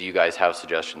 And do you guys have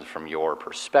suggestions from your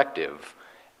perspective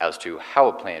as to how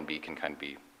a plan B can kind of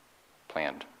be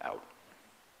planned out?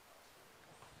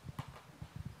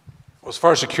 Well, as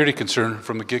far as security concerned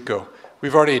from the get-go,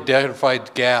 we've already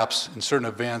identified gaps in certain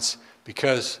events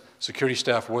because security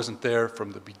staff wasn't there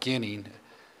from the beginning,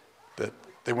 that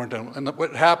they weren't done. And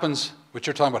what happens, what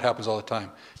you're talking about happens all the time.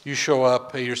 You show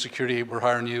up, hey, you're security, we're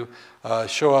hiring you.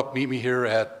 Show up, meet me here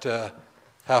at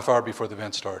half hour before the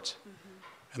event starts.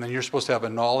 And then you're supposed to have a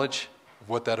knowledge of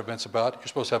what that event's about. You're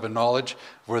supposed to have a knowledge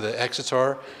of where the exits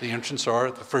are, the entrances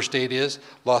are, the first aid is,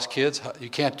 lost kids.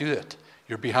 You can't do it.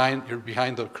 You're behind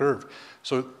the curve.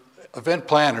 So event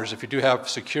planners, if you do have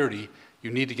security,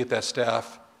 you need to get that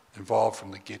staff involved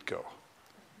from the get-go.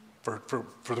 For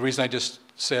the reason I just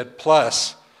said,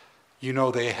 plus,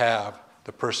 they have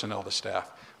the personnel, the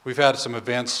staff. We've had some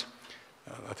events,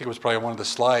 I think it was probably one of the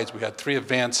slides, we had 3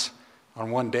 events on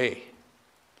one day,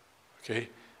 okay?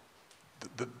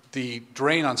 The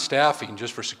drain on staffing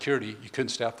just for security, you couldn't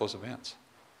staff those events.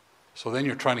 So then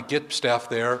you're trying to get staff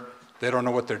there, they don't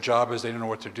know what their job is, they don't know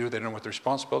what to do, they don't know what their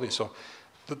responsibility is. So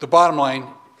the bottom line,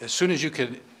 as soon as you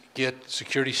can get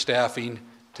security staffing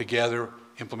together,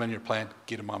 implement your plan,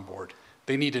 get them on board.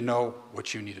 They need to know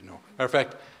what you need to know. Matter of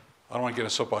fact, I don't want to get a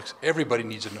soapbox. Everybody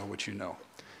needs to know what you know.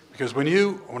 Because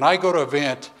when I go to an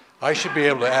event, I should be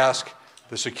able to ask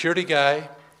the security guy,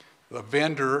 the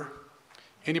vendor,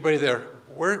 anybody there,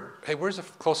 hey, where's the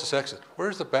closest exit?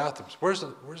 Where's the bathrooms?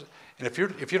 And if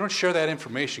you don't share that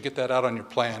information, get that out on your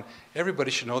plan, everybody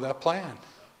should know that plan.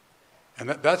 And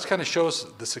that kind of shows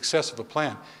the success of a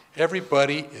plan.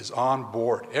 Everybody is on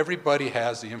board. Everybody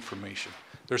has the information.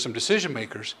 There's some decision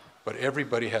makers, but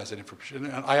everybody has that information.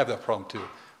 And I have that problem too.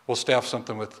 We'll staff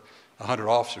something with 100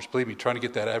 officers. Believe me, trying to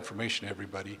get that information to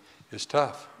everybody is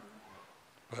tough.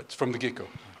 But from the get-go.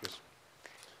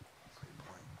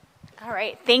 All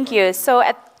right, thank you. So,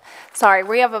 sorry,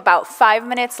 we have about 5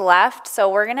 minutes left, so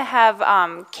we're going to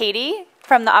have Katie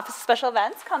from the Office of Special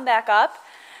Events come back up.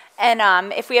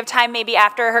 And if we have time, maybe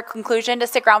after her conclusion, to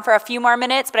stick around for a few more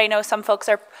minutes, but I know some folks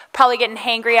are probably getting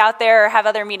hangry out there or have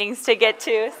other meetings to get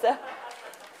to. So. I'm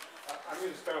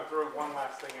just going to throw one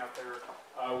last thing out there,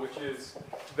 which is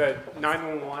that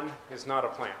 911 is not a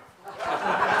plan.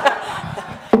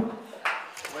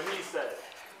 When he said.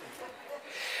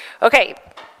 Okay.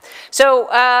 So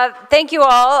thank you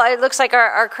all. It looks like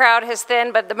our crowd has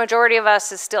thinned, but the majority of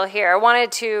us is still here. I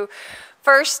wanted to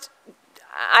first,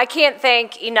 I can't say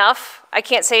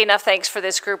enough thanks for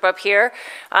this group up here.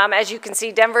 As you can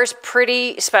see, Denver's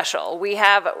pretty special. We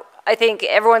have, I think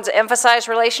everyone's emphasized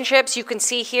relationships. You can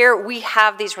see here, we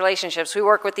have these relationships. We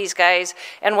work with these guys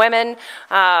and women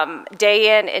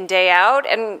day in and day out,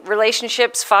 and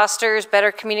relationships fosters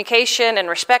better communication and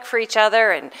respect for each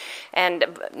other and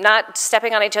not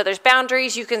stepping on each other's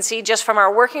boundaries. You can see just from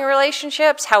our working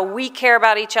relationships how we care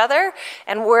about each other,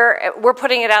 and we're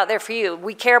putting it out there for you.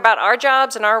 We care about our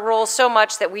jobs and our roles so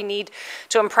much that we need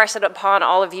to impress it upon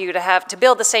all of you to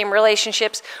build the same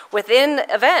relationships within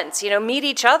events. Meet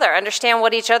each other, understand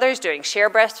what each other is doing, share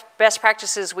best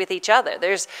practices with each other.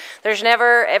 There's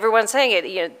never, everyone's saying it,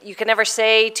 you can never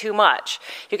say too much.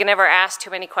 You can never ask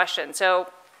too many questions. So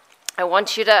I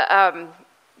want you to,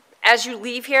 as you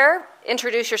leave here,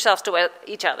 introduce yourselves to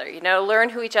each other. Learn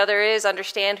who each other is,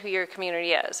 understand who your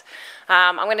community is.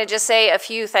 I'm going to just say a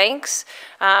few thanks.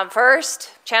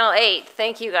 First, Channel 8,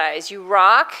 thank you guys. You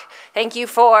rock. Thank you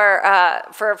for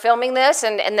filming this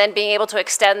and then being able to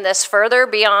extend this further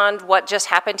beyond what just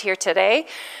happened here today.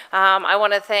 I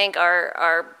want to thank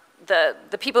the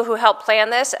people who helped plan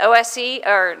this, OSC,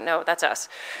 or no, that's us.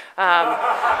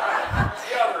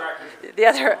 The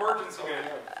other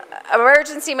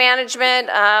emergency management,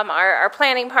 our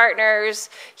planning partners.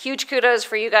 Huge kudos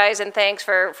for you guys, and thanks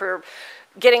for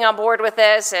getting on board with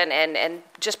this and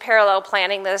just parallel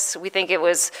planning this. We think it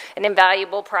was an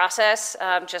invaluable process,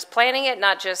 just planning it,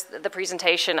 not just the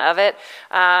presentation of it.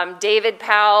 David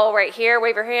Powell right here,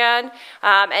 wave your hand.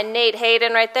 And Nate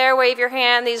Hayden right there, wave your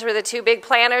hand. These were the two big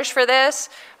planners for this.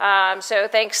 So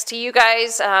thanks to you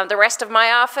guys, the rest of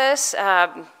my office,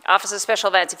 Office of Special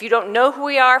Events. If you don't know who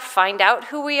we are, find out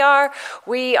who we are.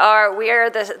 We are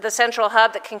the central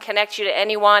hub that can connect you to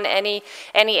anyone, any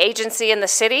agency in the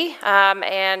city.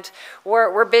 And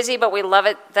we're busy, but we love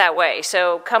it that way.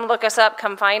 So come look us up,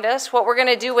 come find us. What we're going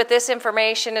to do with this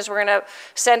information is we're going to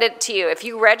send it to you. If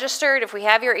you registered, if we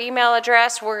have your email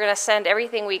address, we're going to send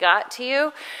everything we got to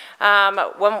you.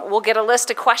 When we'll get a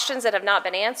list of questions that have not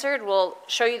been answered. We'll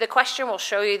show you the question, we'll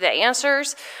show you the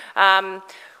answers.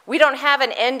 We don't have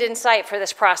an end in sight for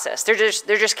this process. There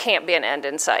just can't be an end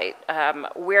in sight.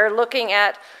 We're looking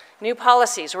at new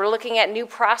policies. We're looking at new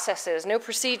processes, new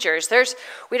procedures.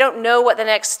 We don't know what the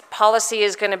next policy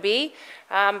is going to be,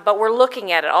 but we're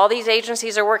looking at it. All these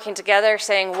agencies are working together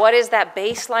saying, what is that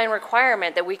baseline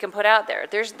requirement that we can put out there?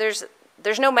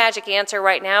 There's no magic answer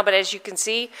right now, but as you can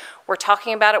see, we're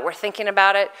talking about it, we're thinking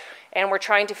about it, and we're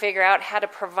trying to figure out how to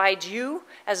provide you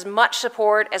as much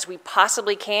support as we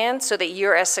possibly can so that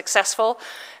you're as successful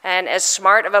and as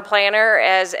smart of a planner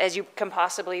as you can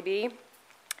possibly be.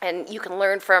 And you can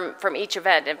learn from each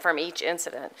event and from each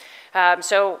incident.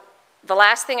 So the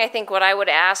last thing I think what I would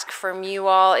ask from you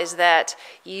all is that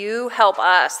you help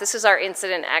us. This is our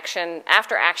incident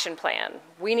after action plan.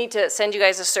 We need to send you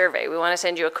guys a survey. We want to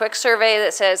send you a quick survey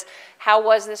that says, how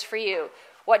was this for you?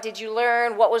 What did you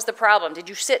learn? What was the problem? Did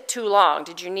you sit too long?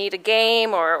 Did you need a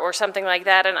game or something like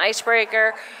that, an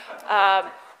icebreaker?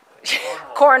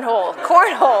 Cornhole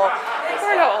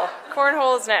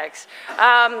is next.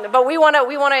 But we want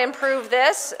to improve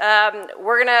this.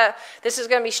 This is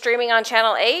going to be streaming on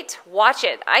Channel 8. Watch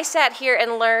it. I sat here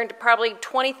and learned probably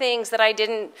 20 things that I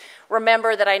didn't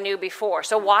remember that I knew before.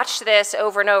 So watch this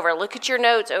over and over. Look at your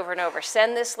notes over and over.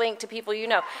 Send this link to people you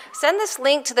know. Send this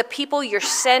link to the people you're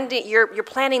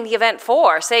planning the event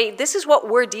for. Say, this is what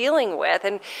we're dealing with,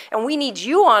 and we need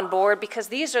you on board because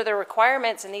these are the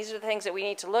requirements and these are the things that we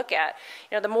need to look at.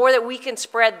 The more that we can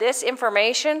spread this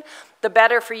information, the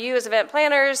better for you as event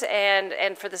planners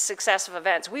and for the success of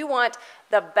events. We want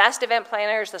the best event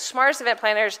planners, the smartest event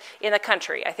planners in the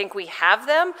country. I think we have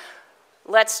them.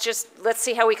 Let's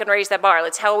see how we can raise that bar.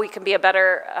 Let's how we can be a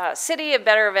better city, a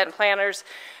better event planners.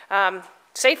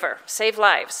 safer, save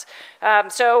lives.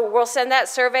 So we'll send that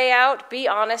survey out. Be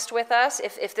honest with us.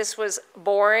 If this was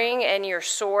boring and you're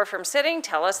sore from sitting,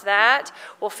 tell us that.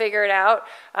 We'll figure it out.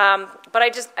 But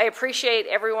I appreciate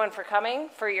everyone for coming,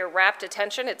 for your rapt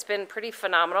attention. It's been pretty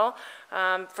phenomenal.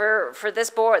 For this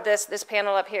board, this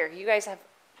panel up here, you guys have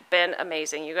been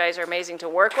amazing. You guys are amazing to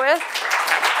work with.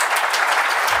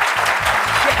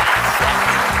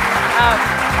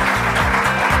 Yes.